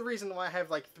 That's the reason why I have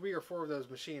like 3 or 4 of those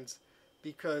machines,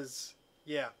 because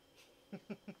yeah.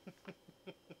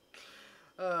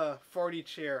 Farty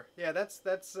chair. Yeah, that's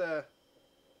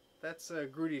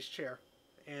Grudy's chair.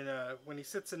 And when he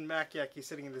sits in Mac-yak, he's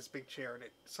sitting in this big chair, and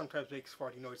it sometimes makes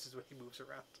farty noises when he moves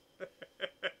around.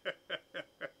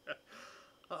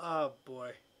 Oh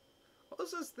boy. Well,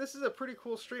 this is a pretty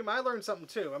cool stream. I learned something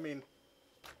too. I mean,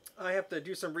 I have to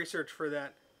do some research for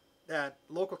that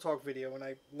local talk video, and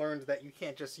I learned that you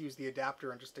can't just use the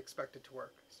adapter and just expect it to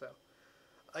work. So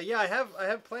yeah, I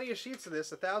have plenty of sheets of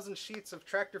this, 1,000 sheets of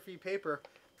tractor feed paper,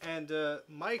 and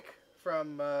Mike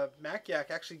from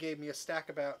Mac-yak actually gave me a stack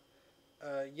about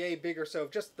yay big or so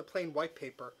of just the plain white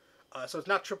paper. So it's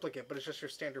not triplicate, but it's just your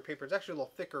standard paper. It's actually a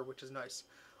little thicker, which is nice.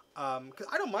 Because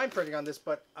I don't mind printing on this,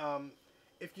 but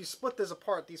if you split this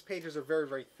apart, these pages are very,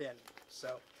 very thin.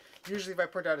 So usually if I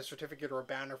print out a certificate or a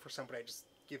banner for somebody, I just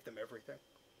give them everything.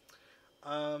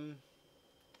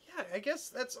 Yeah, I guess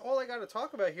that's all I got to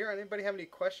talk about here. Anybody have any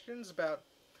questions about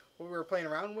what we were playing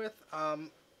around with?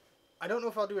 I don't know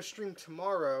if I'll do a stream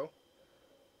tomorrow.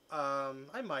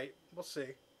 I might. We'll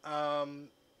see. I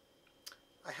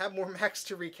have more Macs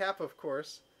to recap, of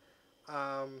course.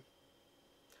 I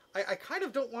kind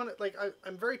of don't want it. Like,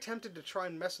 I'm very tempted to try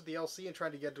and mess with the LC and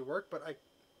trying to get it to work, but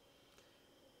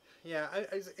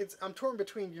I'm torn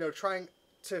between, trying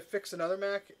to fix another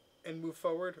Mac and move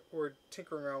forward, or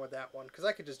tinkering around with that one, because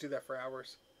I could just do that for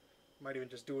hours. Might even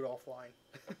just do it offline.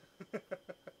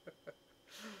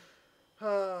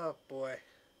 Oh boy,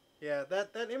 yeah,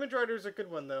 that image writer is a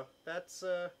good one though. That's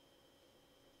I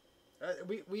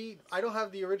don't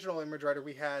have the original image writer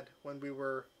we had when we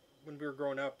were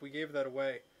growing up. We gave that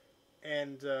away,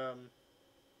 and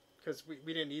because we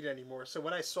didn't need it anymore. So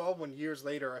when I saw one years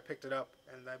later, I picked it up,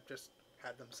 and I've just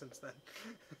had them since then.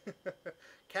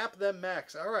 Cap them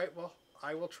Macs. All right, well,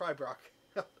 I will try, Brock.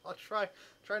 I'll try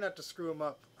not to screw them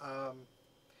up.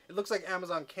 It looks like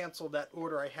Amazon canceled that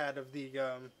order I had of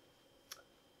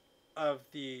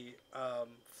the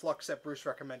flux that Bruce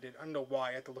recommended. I don't know why.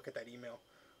 I had to look at that email.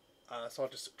 So I'll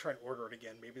just try and order it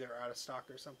again. Maybe they're out of stock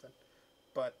or something.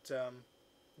 But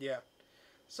yeah.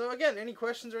 So again, any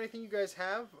questions or anything you guys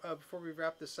have before we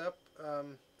wrap this up?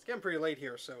 It's getting pretty late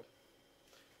here, so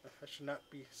I should not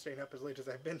be staying up as late as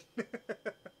I've been.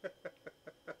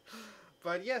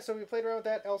 But yeah, so we played around with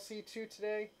that LC2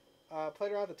 today.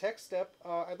 Played around with the TechStep.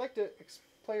 I'd like to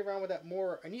play around with that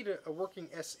more. I need a working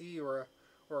SE or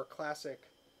a classic.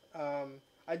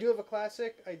 I do have a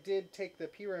classic. I did take the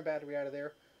PRAM battery out of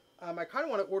there. I kind of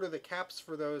want to order the caps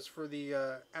for those for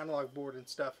the analog board and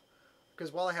stuff,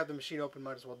 because while I have the machine open,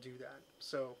 might as well do that.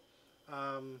 So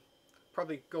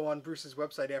probably go on Bruce's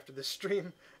website after this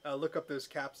stream, look up those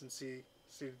caps and see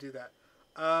to do that.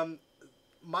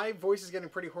 My voice is getting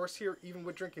pretty hoarse here, even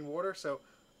with drinking water, so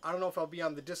I don't know if I'll be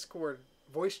on the Discord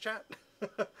voice chat.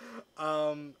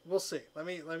 We'll see. Let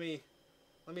me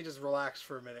just relax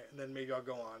for a minute, and then maybe I'll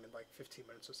go on in like 15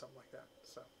 minutes or something like that.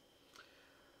 So,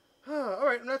 all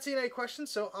right, I'm not seeing any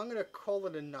questions, so I'm gonna call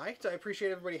it a night. I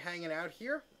appreciate everybody hanging out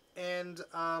here, and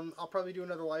I'll probably do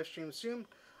another live stream soon.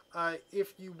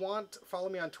 If you want, follow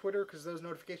me on Twitter, because those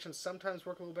notifications sometimes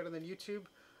work a little better than YouTube.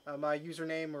 My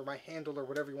username or my handle or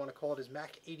whatever you want to call it is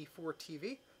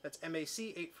Mac84TV. That's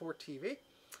MAC84TV.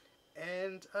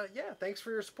 And yeah, thanks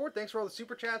for your support. Thanks for all the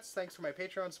super chats. Thanks for my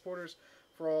Patreon supporters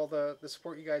for all the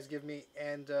support you guys give me.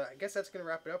 And I guess that's going to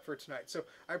wrap it up for tonight. So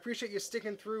I appreciate you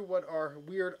sticking through what our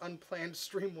weird, unplanned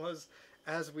stream was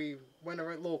as we went a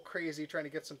little crazy trying to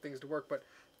get some things to work. But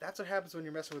that's what happens when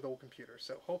you're messing with old computers.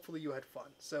 So hopefully you had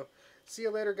fun. So see you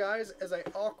later, guys, as I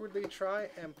awkwardly try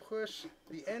and push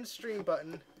the end stream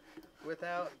button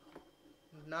without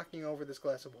knocking over this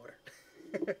glass of water.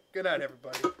 Good night,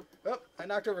 everybody. Oh, I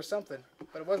knocked over something,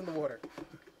 but it wasn't the water.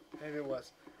 Maybe it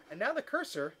was. And now the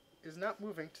cursor is not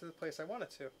moving to the place I want it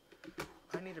to.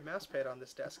 I need a mouse pad on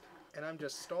this desk, and I'm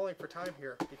just stalling for time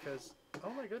here because,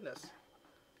 oh my goodness.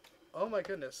 Oh my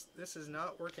goodness, this is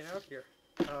not working out here.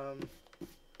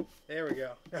 There we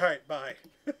go. All right, bye.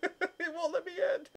 It won't let me end.